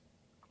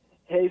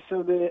 Hey,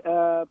 so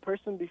the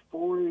person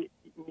before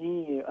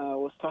me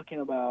was talking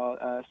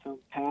about some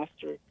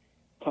pastor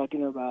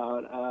talking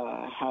about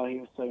how he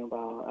was talking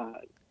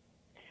about.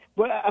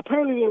 But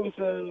apparently there was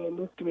a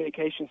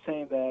miscommunication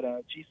saying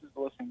that Jesus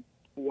wasn't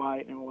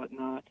white and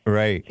whatnot.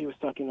 Right. He was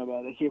talking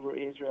about the Hebrew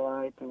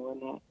Israelites and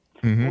whatnot.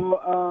 Mm-hmm.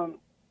 Well,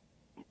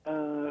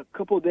 a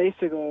couple of days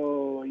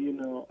ago,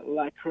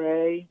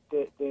 Lecrae,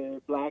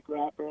 the black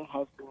rapper,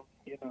 has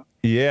been,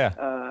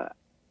 yeah,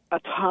 a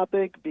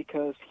topic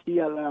because he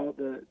allowed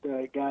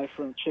the guy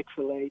from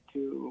Chick-fil-A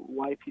to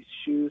wipe his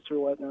shoes or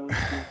whatnot.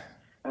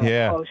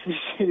 Yeah. Polish his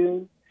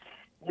shoes.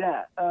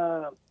 Yeah.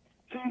 So,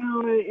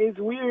 it's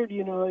weird,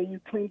 you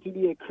claim to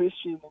be a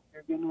Christian and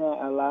you're going to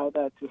allow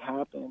that to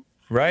happen.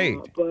 Right.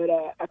 But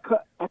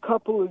a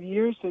couple of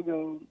years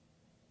ago,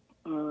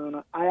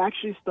 I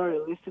actually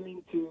started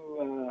listening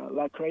to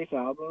Lecrae's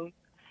album,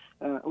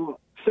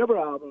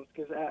 several albums,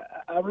 because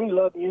I really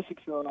love music,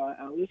 so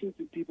I listen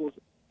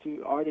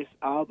to artists'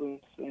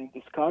 albums and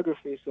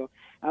discography. So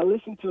I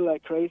listened to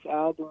Lecrae's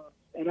album,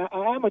 and I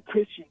am a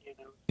Christian,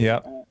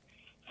 Yeah.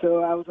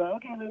 So I was like,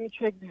 okay, let me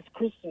check this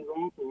Christian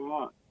rapper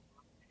out.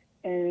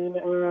 And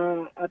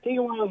I think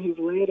in one of his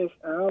latest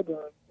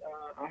albums,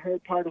 I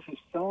heard part of his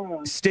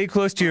song. Stay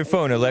close to your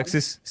phone,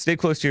 Alexis. Stay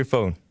close to your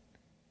phone.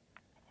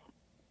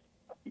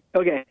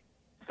 Okay,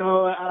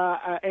 so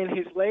in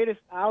his latest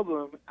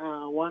album,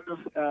 one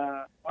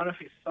of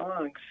his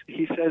songs,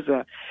 he says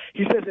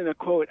in a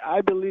quote, "I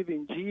believe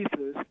in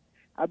Jesus.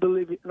 I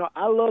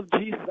love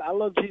Jesus. I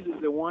love Jesus,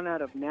 the one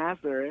out of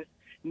Nazareth,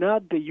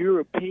 not the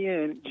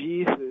European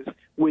Jesus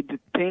with the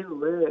thin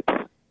lips,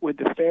 with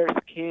the fair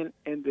skin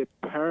and the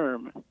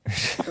perm,"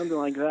 something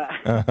like that.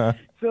 Uh-huh.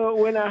 So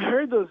when I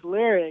heard those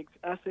lyrics,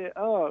 I said,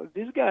 "Oh,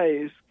 this guy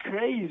is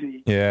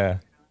crazy." Yeah.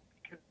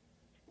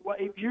 Well,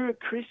 if you're a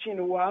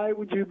Christian, why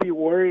would you be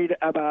worried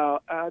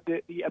about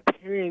the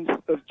appearance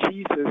of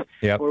Jesus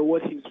or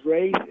what his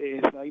race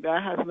is? Like,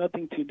 that has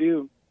nothing to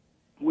do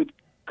with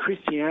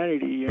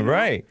Christianity.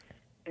 Right.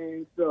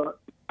 And so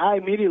I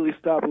immediately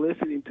stopped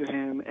listening to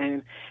him.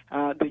 And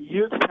the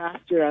youth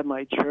pastor at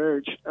my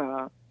church,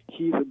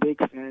 he's a big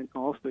fan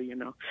also,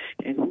 and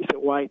he's a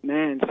white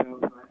man.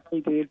 So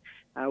he did.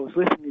 I was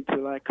listening to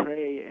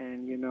Lecrae,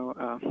 and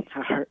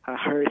I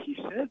heard he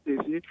said this.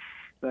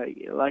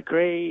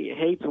 Lecrae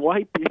hates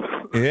white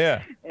people.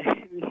 Yeah.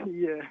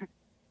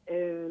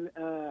 And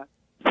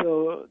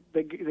so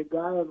the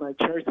guy at my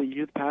church, the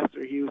youth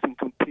pastor, he was in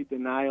complete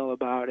denial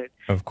about it.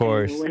 Of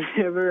course. And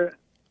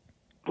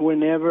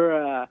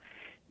whenever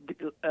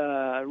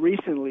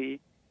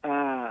recently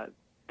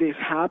this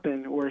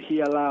happened, where he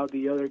allowed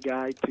the other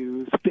guy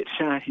to spit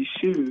shine his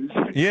shoes.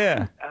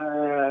 Yeah.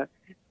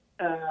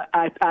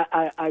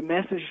 I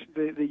messaged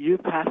the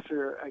youth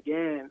pastor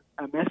again.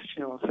 I messaged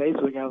him on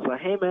Facebook. I was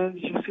like, "Hey man,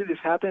 did you see this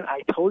happen?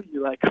 I told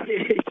you,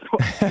 people."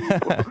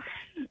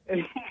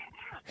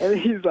 And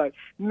he's like,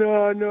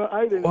 "No,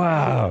 I didn't feel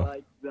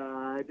like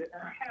that."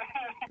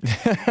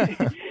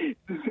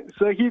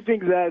 So he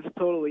thinks that's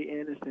totally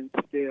innocent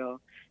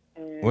still.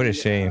 And, what a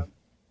shame.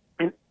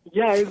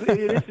 Yeah, it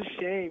is a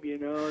shame,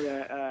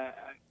 that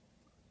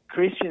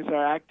Christians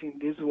are acting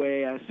this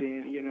way, as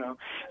in,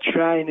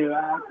 trying to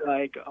act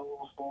like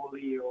all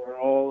holy or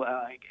all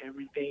like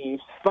everything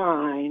is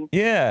fine.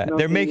 Yeah, they're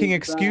Nothing making is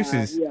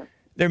excuses. bad. Yeah.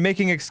 They're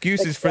making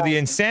excuses for the Exactly.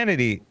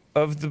 insanity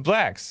of the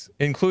blacks,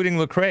 including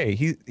Lecrae.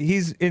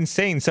 He's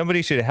insane.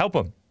 Somebody should help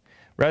him,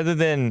 rather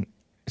than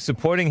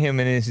supporting him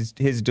in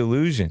his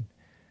delusion.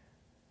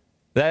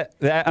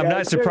 I'm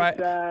not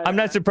surprised. I'm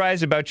not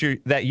surprised about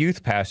that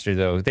youth pastor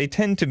though. They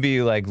tend to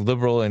be like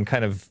liberal and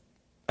kind of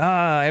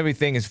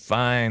everything is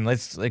fine.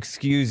 Let's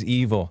excuse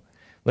evil.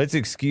 Let's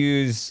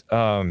excuse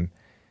the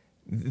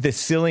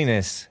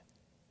silliness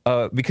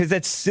because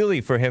that's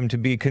silly for him to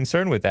be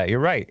concerned with that. You're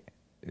right,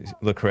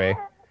 Lecrae.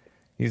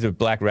 He's a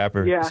black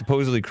rapper,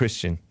 supposedly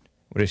Christian.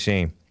 What a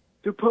shame.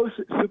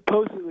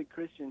 Supposedly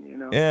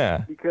Christian,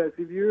 Yeah. Because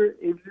if you're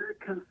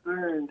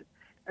concerned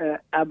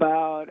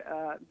about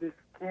this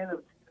kind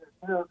of,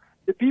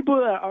 the people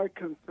that are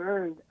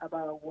concerned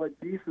about what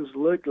Jesus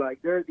looked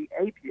like, they're the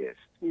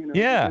atheists,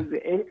 Yeah. Because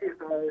the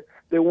atheists are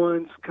the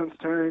ones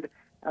concerned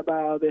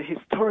about the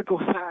historical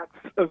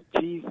facts of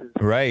Jesus.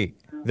 Right.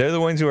 They're the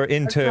ones who are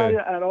into. That's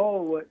not at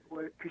all what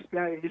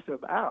Christianity is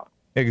about.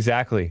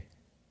 Exactly.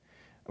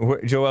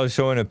 Joel's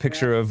showing a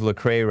picture of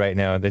Lecrae right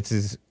now. This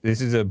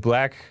is a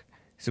black,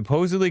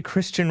 supposedly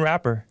Christian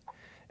rapper,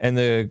 and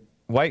the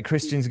white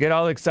Christians get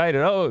all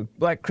excited. Oh,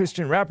 black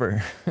Christian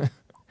rapper,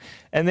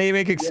 and they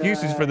make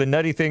excuses for the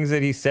nutty things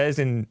that he says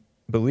and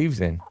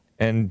believes in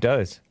and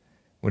does.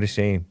 What a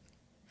shame.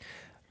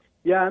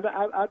 Yeah,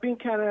 I've been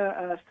kind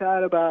of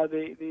sad about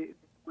the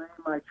way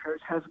my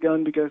church has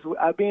gone, because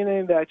I've been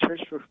in that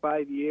church for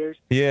 5 years.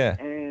 Yeah.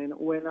 And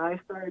when I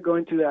started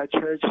going to that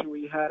church,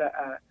 we had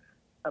a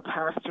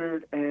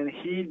pastor, and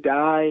he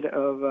died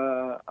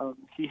of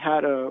he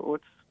had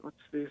what's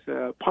this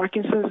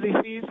Parkinson's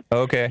disease.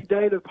 Okay. He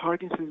died of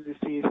Parkinson's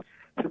disease.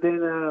 So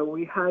then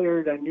we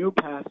hired a new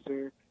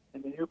pastor,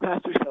 and the new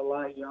pastor's a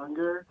lot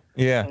younger.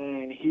 Yeah.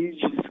 And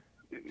he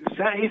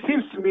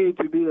seems to me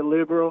to be a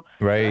liberal.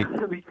 Right.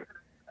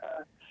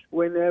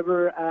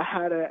 Whenever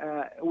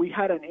we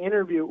had an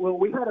interview,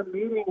 we had a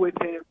meeting with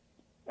him,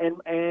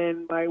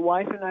 and my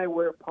wife and I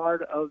were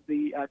part of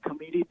the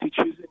committee to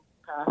choose a new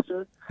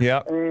pastor.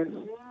 Yeah.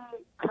 And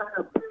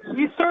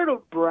he sort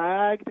of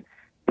bragged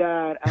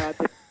that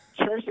the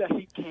church that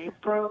he came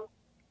from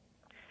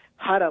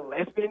had a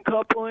lesbian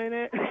couple in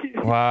it.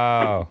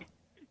 Wow.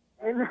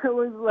 And I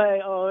was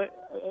like, oh,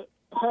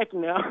 heck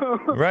no.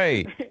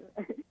 Right.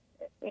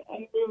 And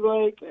he was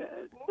like,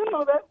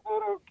 no, that's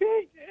not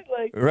okay.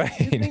 Like, right.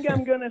 You think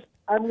I'm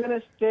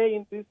gonna stay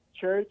in this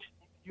church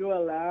if you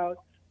allow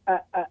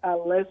a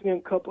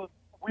lesbian couple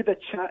with a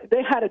child?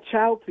 They had a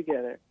child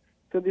together.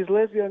 So this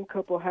lesbian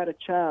couple had a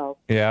child.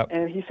 Yeah.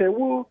 And he said,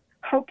 well,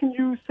 how can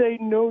you say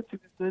no to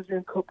this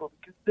lesbian couple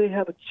because they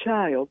have a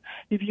child?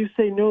 If you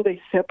say no,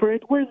 they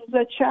separate. Where does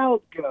that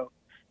child go?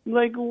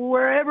 Like,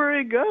 wherever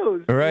it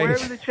goes. Right.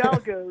 Wherever the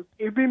child goes,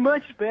 it'd be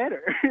much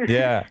better.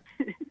 Yeah.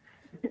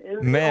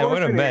 Man,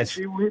 what a mess.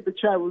 With the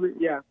child,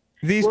 yeah.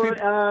 These people.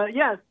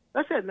 Yeah,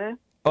 that's it, man.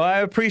 Well, I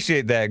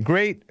appreciate that.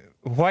 Great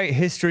White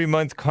History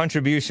Month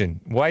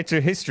contribution. Whites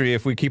are history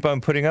if we keep on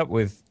putting up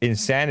with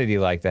insanity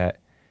like that.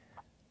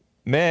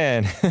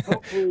 Man,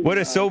 what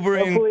a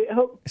sobering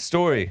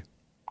story.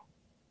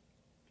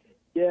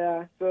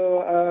 Yeah,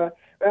 so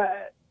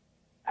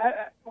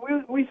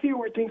we see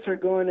where things are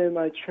going in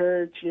my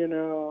church,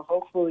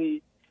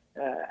 hopefully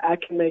I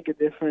can make a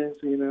difference,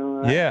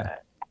 Yeah.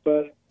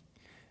 But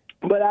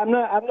I'm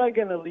not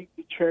going to leave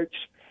the church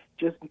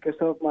just because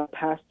of my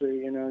pastor,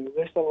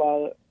 There's a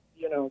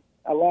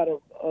lot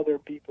of other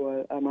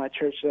people at my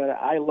church that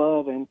I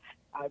love, and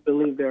I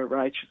believe they're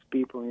righteous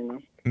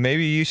people,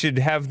 Maybe you should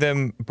have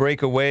them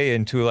break away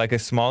into like a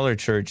smaller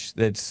church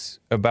that's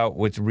about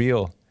what's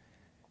real.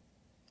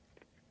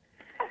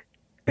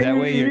 That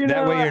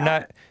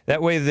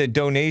way the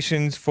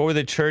donations for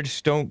the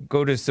church don't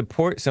go to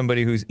support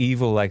somebody who's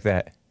evil like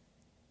that.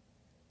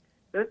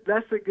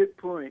 That's a good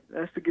point.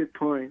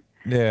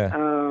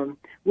 Yeah.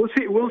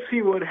 We'll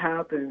see what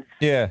happens.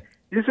 Yeah.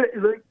 This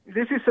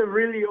is a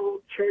really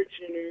old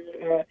church,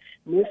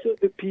 most of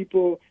the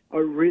people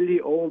are really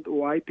old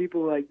white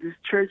people. Like, this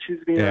church has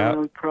been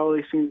around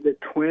probably since the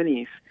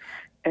 20s,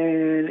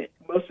 and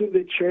most of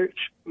the church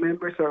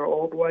members are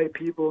old white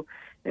people,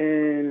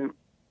 and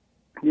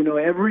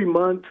every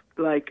month,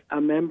 like, a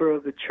member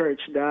of the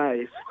church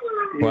dies.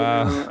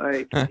 Wow.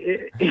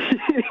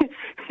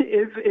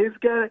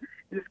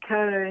 It's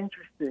kind of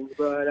interesting,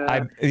 but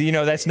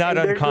that's not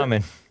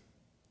uncommon.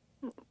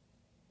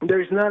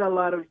 There's not a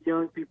lot of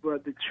young people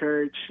at the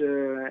church,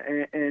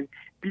 and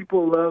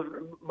people love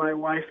my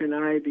wife and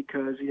I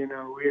because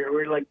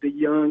we're like the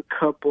young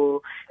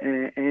couple,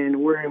 and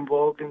we're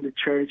involved in the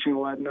church and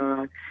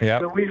whatnot.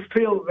 Yep. So we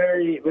feel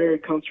very, very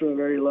comfortable and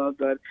very loved.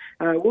 But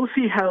we'll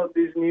see how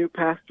this new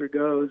pastor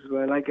goes.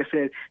 But like I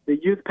said, the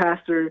youth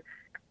pastor,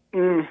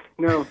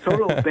 no,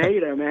 total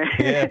beta, man.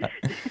 Yeah.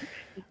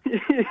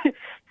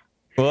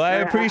 Well, I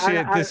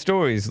appreciate the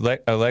stories,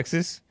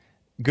 Alexis.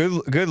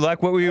 Good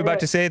luck. What were you about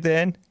to say at the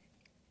end?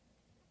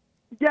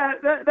 Yeah,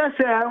 that's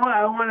it. I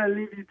want to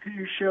leave you to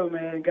your show,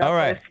 man. God All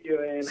right. bless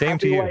you, and Same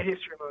happy to you. White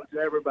History Month to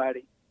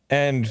everybody.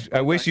 And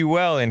I wish you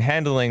well in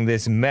handling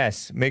this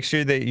mess. Make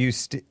sure that you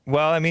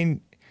well, I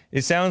mean,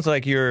 it sounds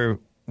like you're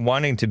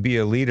wanting to be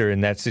a leader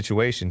in that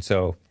situation.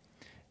 So,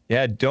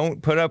 yeah,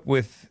 don't put up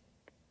with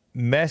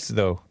mess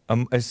though.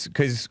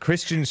 Cuz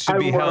Christians should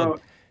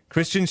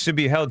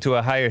be held to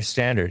a higher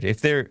standard.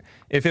 If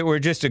it were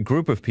just a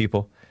group of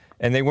people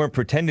and they weren't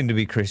pretending to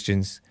be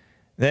Christians,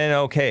 then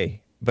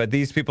okay. But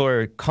these people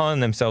are calling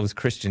themselves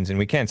Christians, and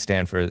we can't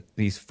stand for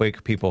these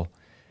fake people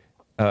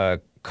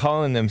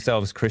calling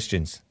themselves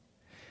Christians.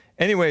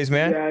 Anyways,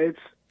 man. Yeah, it's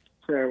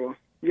terrible.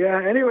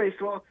 Yeah, anyways,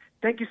 well,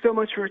 thank you so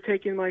much for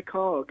taking my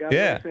call. God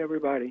bless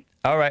everybody.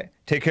 All right.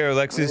 Take care,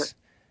 Alexis.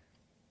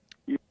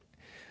 Right.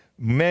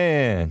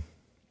 Man,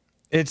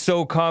 it's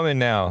so common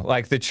now.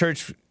 Like the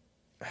church,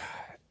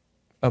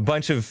 a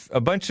bunch of,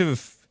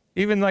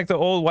 even like the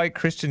old white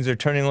Christians are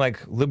turning like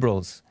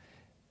liberals.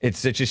 It's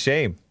such a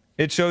shame.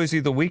 It shows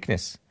you the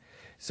weakness.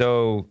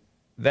 So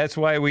that's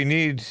why we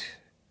need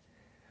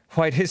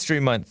White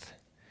History Month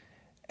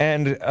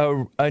and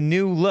a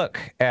new look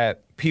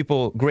at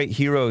people, great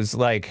heroes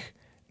like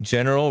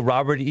General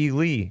Robert E.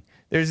 Lee.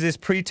 There's this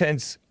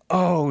pretense,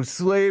 oh,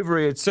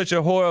 slavery, it's such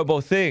a horrible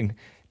thing.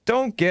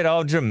 Don't get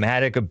all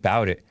dramatic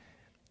about it.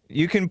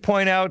 You can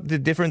point out the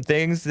different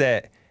things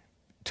that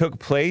took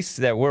place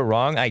that were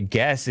wrong, I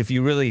guess, if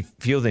you really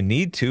feel the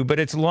need to, but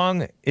it's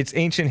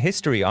ancient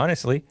history,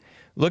 honestly.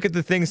 Look at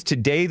the things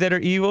today that are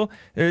evil.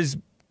 There's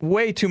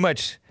way too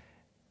much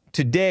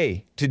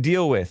today to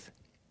deal with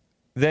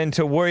than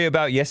to worry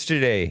about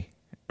yesterday,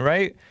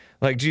 right?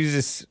 Like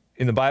Jesus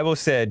in the Bible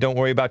said, don't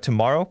worry about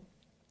tomorrow.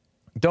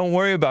 Don't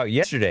worry about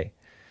yesterday.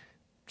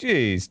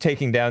 Jeez,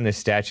 taking down the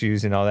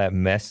statues and all that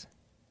mess.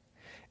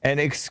 And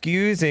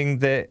excusing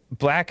the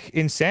black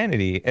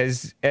insanity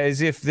as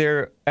if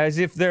they're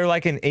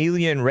like an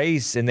alien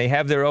race and they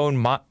have their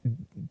own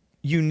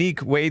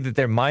unique way that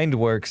their mind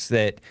works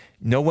that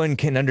no one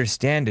can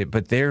understand it,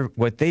 but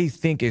what they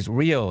think is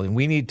real, and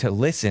we need to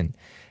listen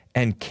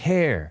and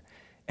care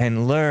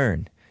and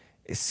learn,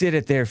 sit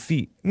at their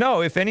feet.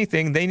 No, if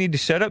anything, they need to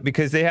shut up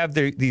because they have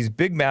these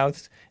big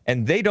mouths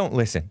and they don't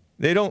listen.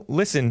 They don't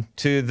listen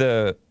to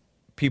the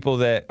people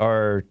that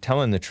are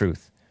telling the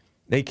truth.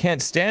 They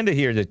can't stand to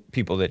hear the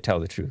people that tell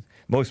the truth.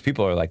 Most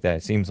people are like that,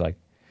 it seems like.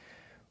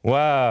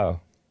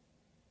 Wow.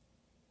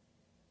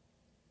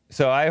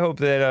 So I hope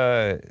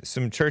that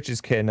some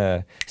churches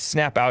can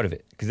snap out of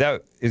it, because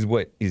that is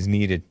what is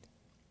needed.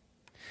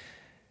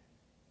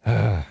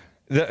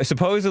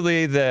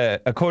 Supposedly,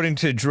 according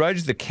to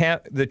Drudge,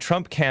 the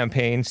Trump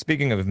campaign,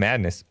 speaking of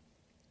madness,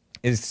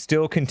 is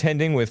still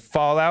contending with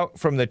fallout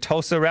from the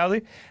Tulsa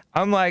rally.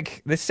 I'm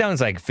like, this sounds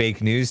like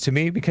fake news to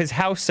me, because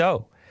how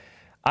so?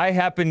 I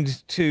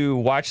happened to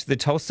watch the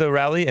Tulsa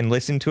rally and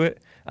listen to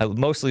it. I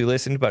mostly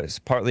listened, but it's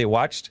partly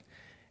watched.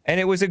 And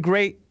it was a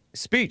great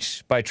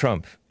speech by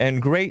Trump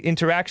and great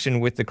interaction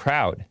with the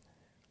crowd.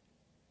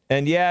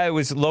 And yeah, it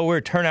was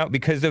lower turnout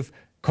because of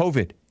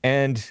COVID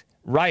and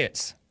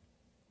riots.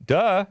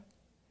 Duh.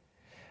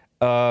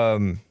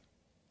 But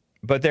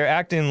they're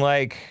acting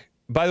like,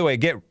 by the way,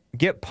 get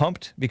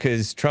pumped,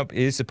 because Trump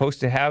is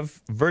supposed to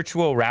have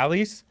virtual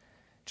rallies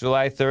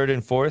July 3rd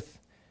and 4th.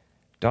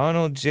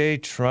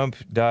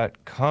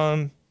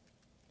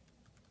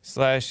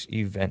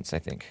 DonaldJTrump.com/events, I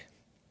think.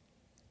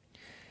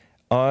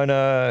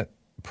 On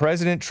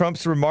President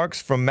Trump's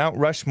remarks from Mount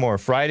Rushmore,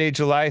 Friday,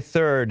 July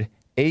 3rd,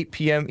 8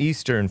 p.m.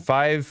 Eastern,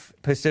 5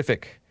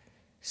 Pacific,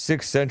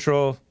 6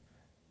 Central,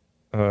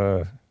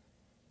 7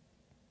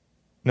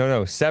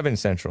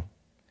 Central,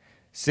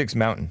 6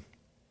 Mountain.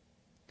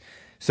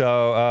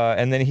 So,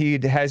 and then he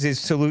has his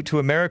Salute to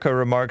America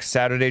remarks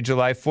Saturday,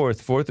 July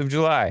 4th, 4th of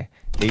July,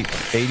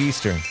 8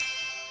 Eastern.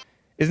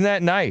 Isn't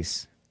that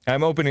nice?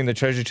 I'm opening the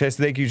treasure chest.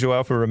 Thank you,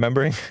 Joel, for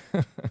remembering.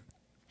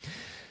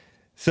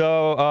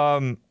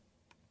 So,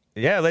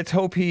 yeah, let's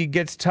hope he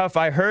gets tough.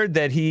 I heard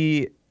that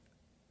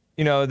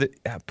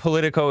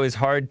Politico is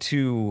hard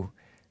to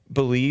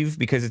believe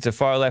because it's a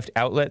far-left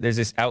outlet. There's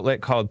this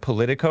outlet called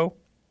Politico.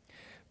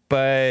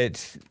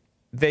 But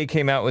they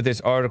came out with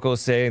this article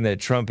saying that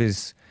Trump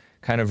is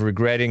kind of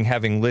regretting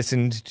having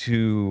listened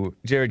to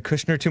Jared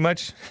Kushner too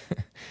much.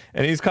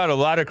 And he's caught a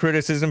lot of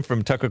criticism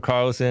from Tucker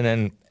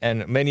Carlson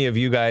and many of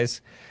you guys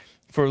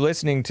for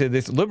listening to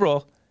this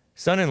liberal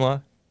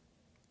son-in-law,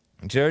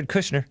 Jared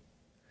Kushner,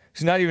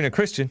 who's not even a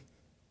Christian.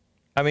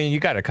 I mean, you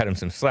got to cut him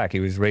some slack. He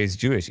was raised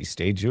Jewish. He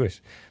stayed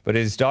Jewish. But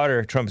his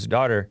daughter, Trump's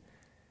daughter,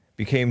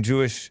 became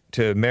Jewish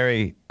to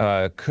marry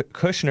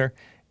Kushner.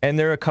 And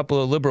there are a couple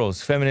of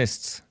liberals,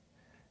 feminists,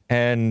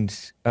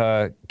 and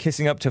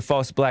kissing up to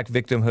false black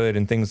victimhood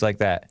and things like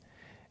that.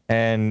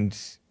 And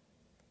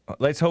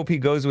let's hope he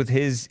goes with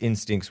his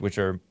instincts, which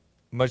are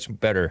much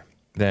better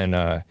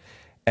than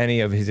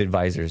any of his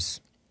advisors,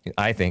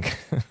 I think.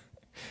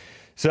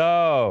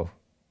 So,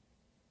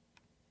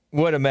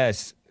 what a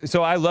mess.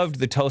 So I loved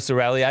the Tulsa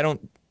rally.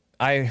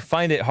 I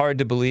find it hard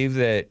to believe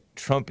that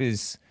Trump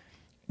is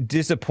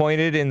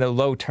disappointed in the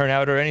low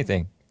turnout or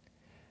anything.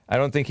 I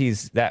don't think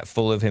he's that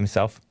full of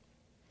himself.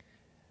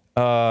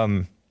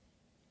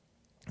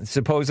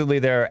 Supposedly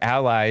there are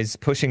allies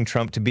pushing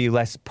Trump to be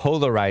less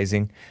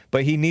polarizing,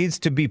 but he needs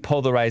to be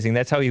polarizing.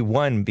 That's how he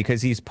won,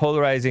 because he's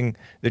polarizing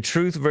the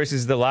truth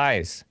versus the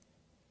lies.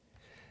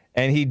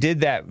 And he did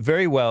that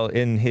very well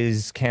in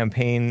his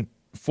campaign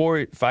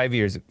 4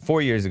 years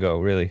ago,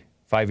 really.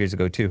 5 years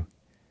ago, too.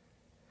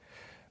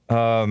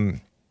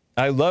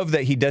 I love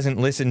that he doesn't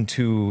listen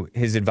to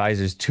his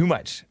advisors too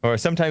much. Or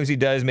sometimes he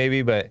does,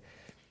 maybe, but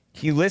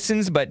he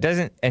listens, but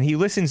doesn't, and he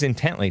listens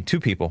intently to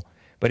people,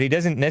 but he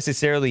doesn't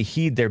necessarily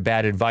heed their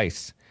bad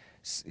advice.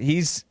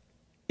 He's,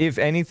 if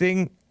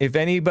anything, if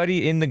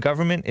anybody in the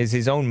government is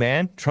his own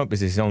man, Trump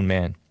is his own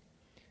man.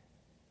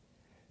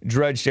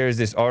 Drudge shares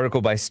this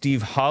article by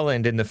Steve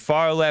Holland in the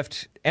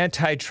far-left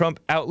anti-Trump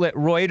outlet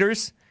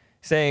Reuters,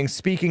 saying,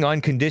 speaking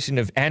on condition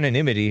of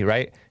anonymity,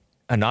 right?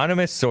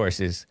 Anonymous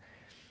sources.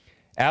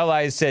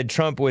 Allies said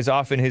Trump was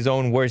often his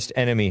own worst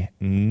enemy.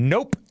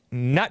 Nope,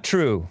 not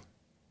true.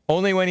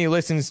 Only when he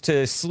listens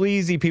to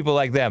sleazy people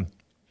like them.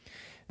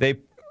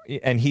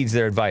 And heeds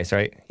their advice,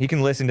 right? He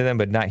can listen to them,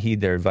 but not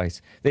heed their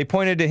advice. They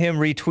pointed to him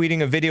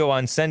retweeting a video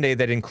on Sunday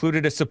that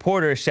included a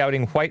supporter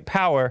shouting white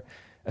power,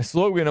 a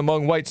slogan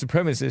among white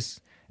supremacists,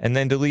 and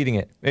then deleting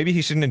it. Maybe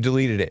he shouldn't have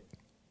deleted it.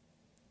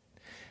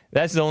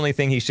 That's the only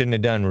thing he shouldn't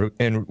have done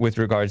with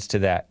regards to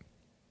that.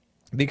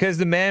 Because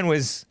the man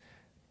was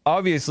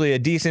obviously a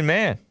decent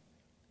man.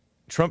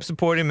 Trump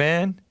supporting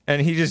man.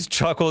 And he just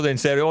chuckled and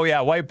said, oh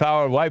yeah, white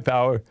power, white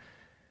power.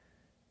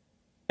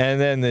 And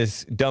then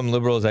this dumb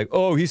liberal is like,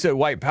 oh, he said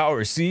white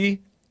power,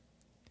 see?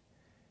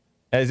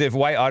 As if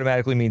white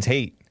automatically means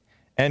hate.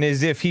 And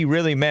as if he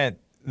really meant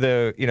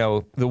the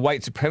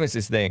white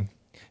supremacist thing.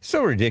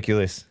 So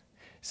ridiculous.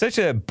 Such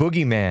a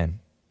boogeyman,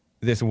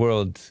 this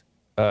world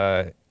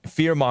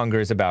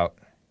fearmongers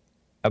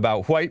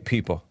about white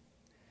people.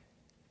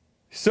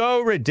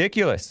 So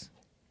ridiculous.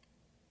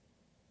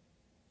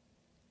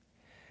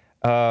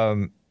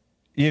 And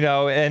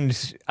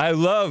I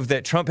love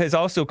that Trump has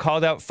also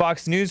called out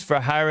Fox News for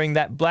hiring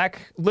that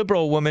black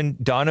liberal woman,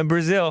 Donna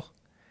Brazile,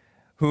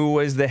 who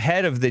was the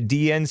head of the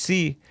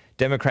DNC,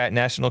 Democrat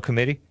National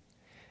Committee,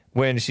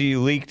 when she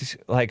leaked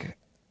like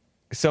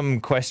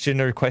some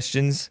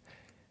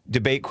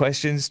debate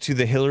questions to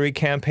the Hillary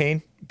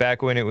campaign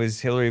back when it was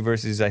Hillary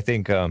versus, I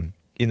think, in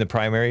the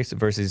primaries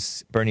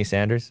versus Bernie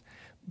Sanders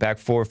back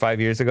 4 or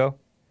 5 years ago.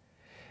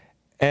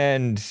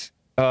 And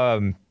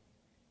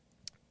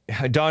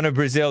Donna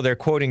Brazile, they're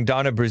quoting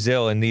Donna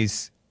Brazile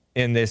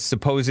in this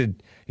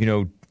supposed,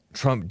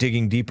 Trump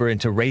digging deeper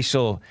into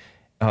racial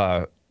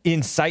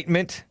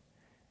incitement.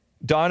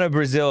 Donna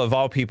Brazile, of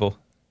all people.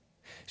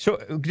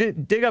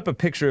 Dig up a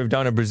picture of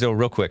Donna Brazile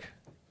real quick.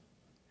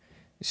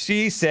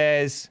 She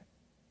says,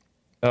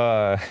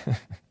 I'm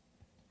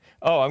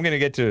going to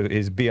get to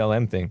his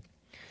BLM thing.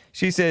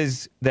 She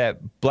says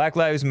that Black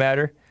Lives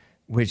Matter,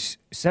 which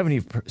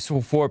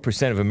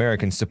 74% of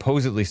Americans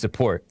supposedly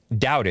support,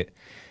 doubt it,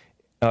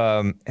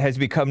 has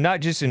become not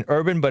just an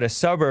urban but a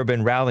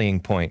suburban rallying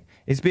point.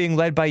 It's being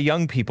led by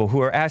young people who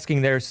are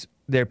asking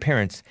their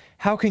parents,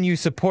 how can you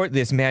support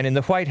this man in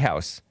the White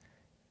House?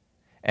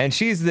 And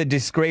she's the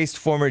disgraced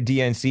former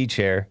DNC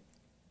chair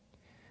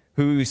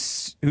who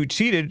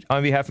cheated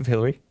on behalf of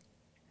Hillary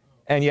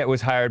and yet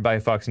was hired by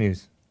Fox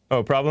News.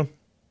 Oh, problem?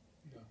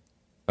 No.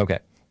 Okay.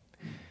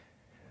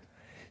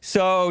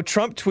 So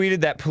Trump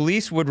tweeted that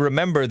police would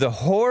remember the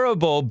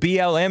horrible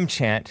BLM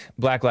chant,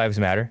 Black Lives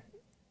Matter,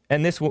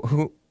 and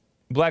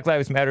Black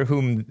Lives Matter,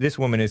 whom this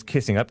woman is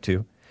kissing up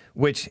to,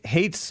 which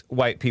hates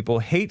white people,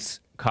 hates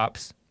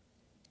cops,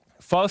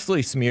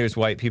 falsely smears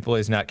white people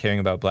as not caring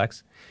about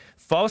blacks,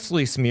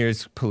 falsely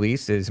smears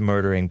police as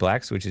murdering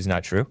blacks, which is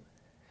not true.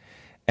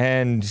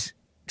 And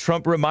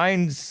Trump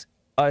reminds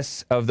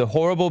us of the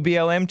horrible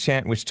BLM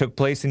chant, which took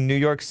place in New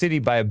York City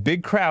by a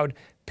big crowd,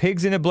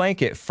 pigs in a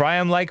blanket, fry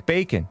 'em like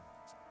bacon.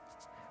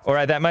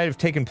 Or that might have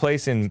taken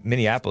place in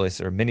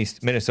Minneapolis or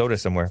Minnesota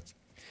somewhere.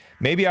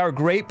 Maybe our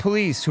great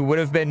police, who would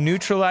have been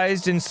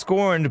neutralized and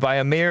scorned by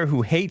a mayor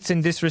who hates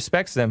and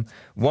disrespects them,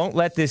 won't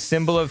let this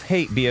symbol of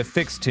hate be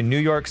affixed to New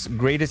York's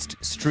greatest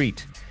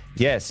street.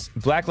 Yes,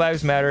 Black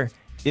Lives Matter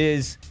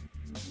is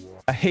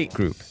a hate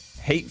group.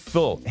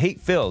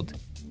 Hate-filled.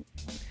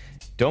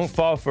 Don't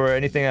fall for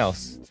anything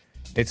else.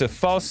 It's a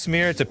false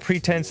smear. It's a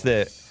pretense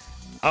that,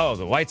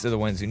 the whites are the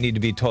ones who need to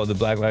be told that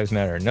Black Lives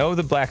Matter. No,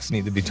 the blacks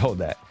need to be told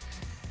that.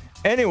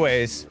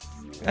 Anyways,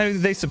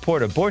 they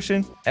support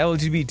abortion,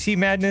 LGBT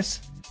madness,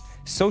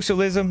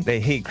 socialism. They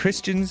hate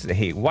Christians. They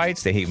hate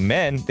whites. They hate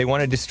men. They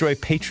want to destroy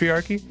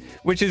patriarchy,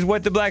 which is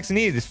what the blacks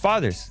need, is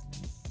fathers.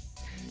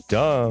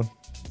 Duh.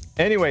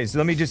 Anyways,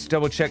 let me just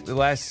double check the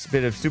last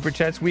bit of super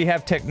chats. We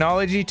have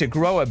technology to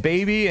grow a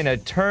baby in a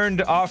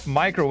turned off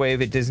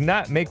microwave. It does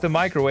not make the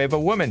microwave a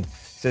woman,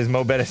 says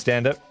Mo Betta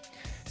Stand Up.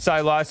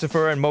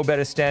 Philosopher and Mo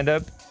Betta Stand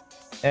Up.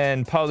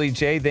 And Polly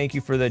J, thank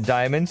you for the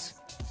diamonds.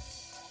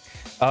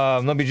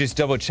 Let me just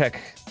double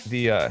check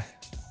the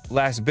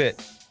last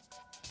bit.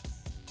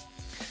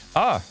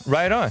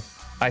 Right on.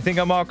 I think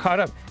I'm all caught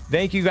up.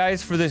 Thank you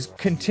guys for this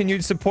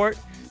continued support.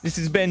 This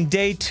has been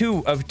day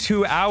 2 of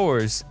 2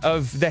 hours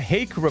of the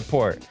Hake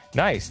Report.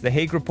 Nice.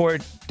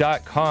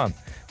 TheHakeReport.com.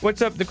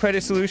 What's up, the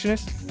Credit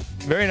Solutionist?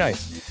 Very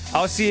nice.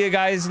 I'll see you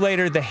guys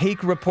later.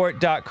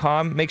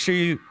 TheHakeReport.com. Make sure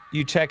you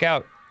check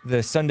out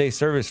the Sunday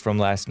service from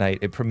last night.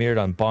 It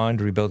premiered on Bond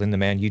Rebuilding the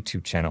Man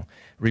YouTube channel.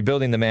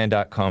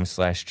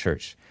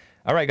 Rebuildingtheman.com/church.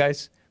 All right,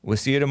 guys. We'll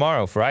see you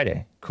tomorrow,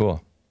 Friday.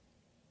 Cool.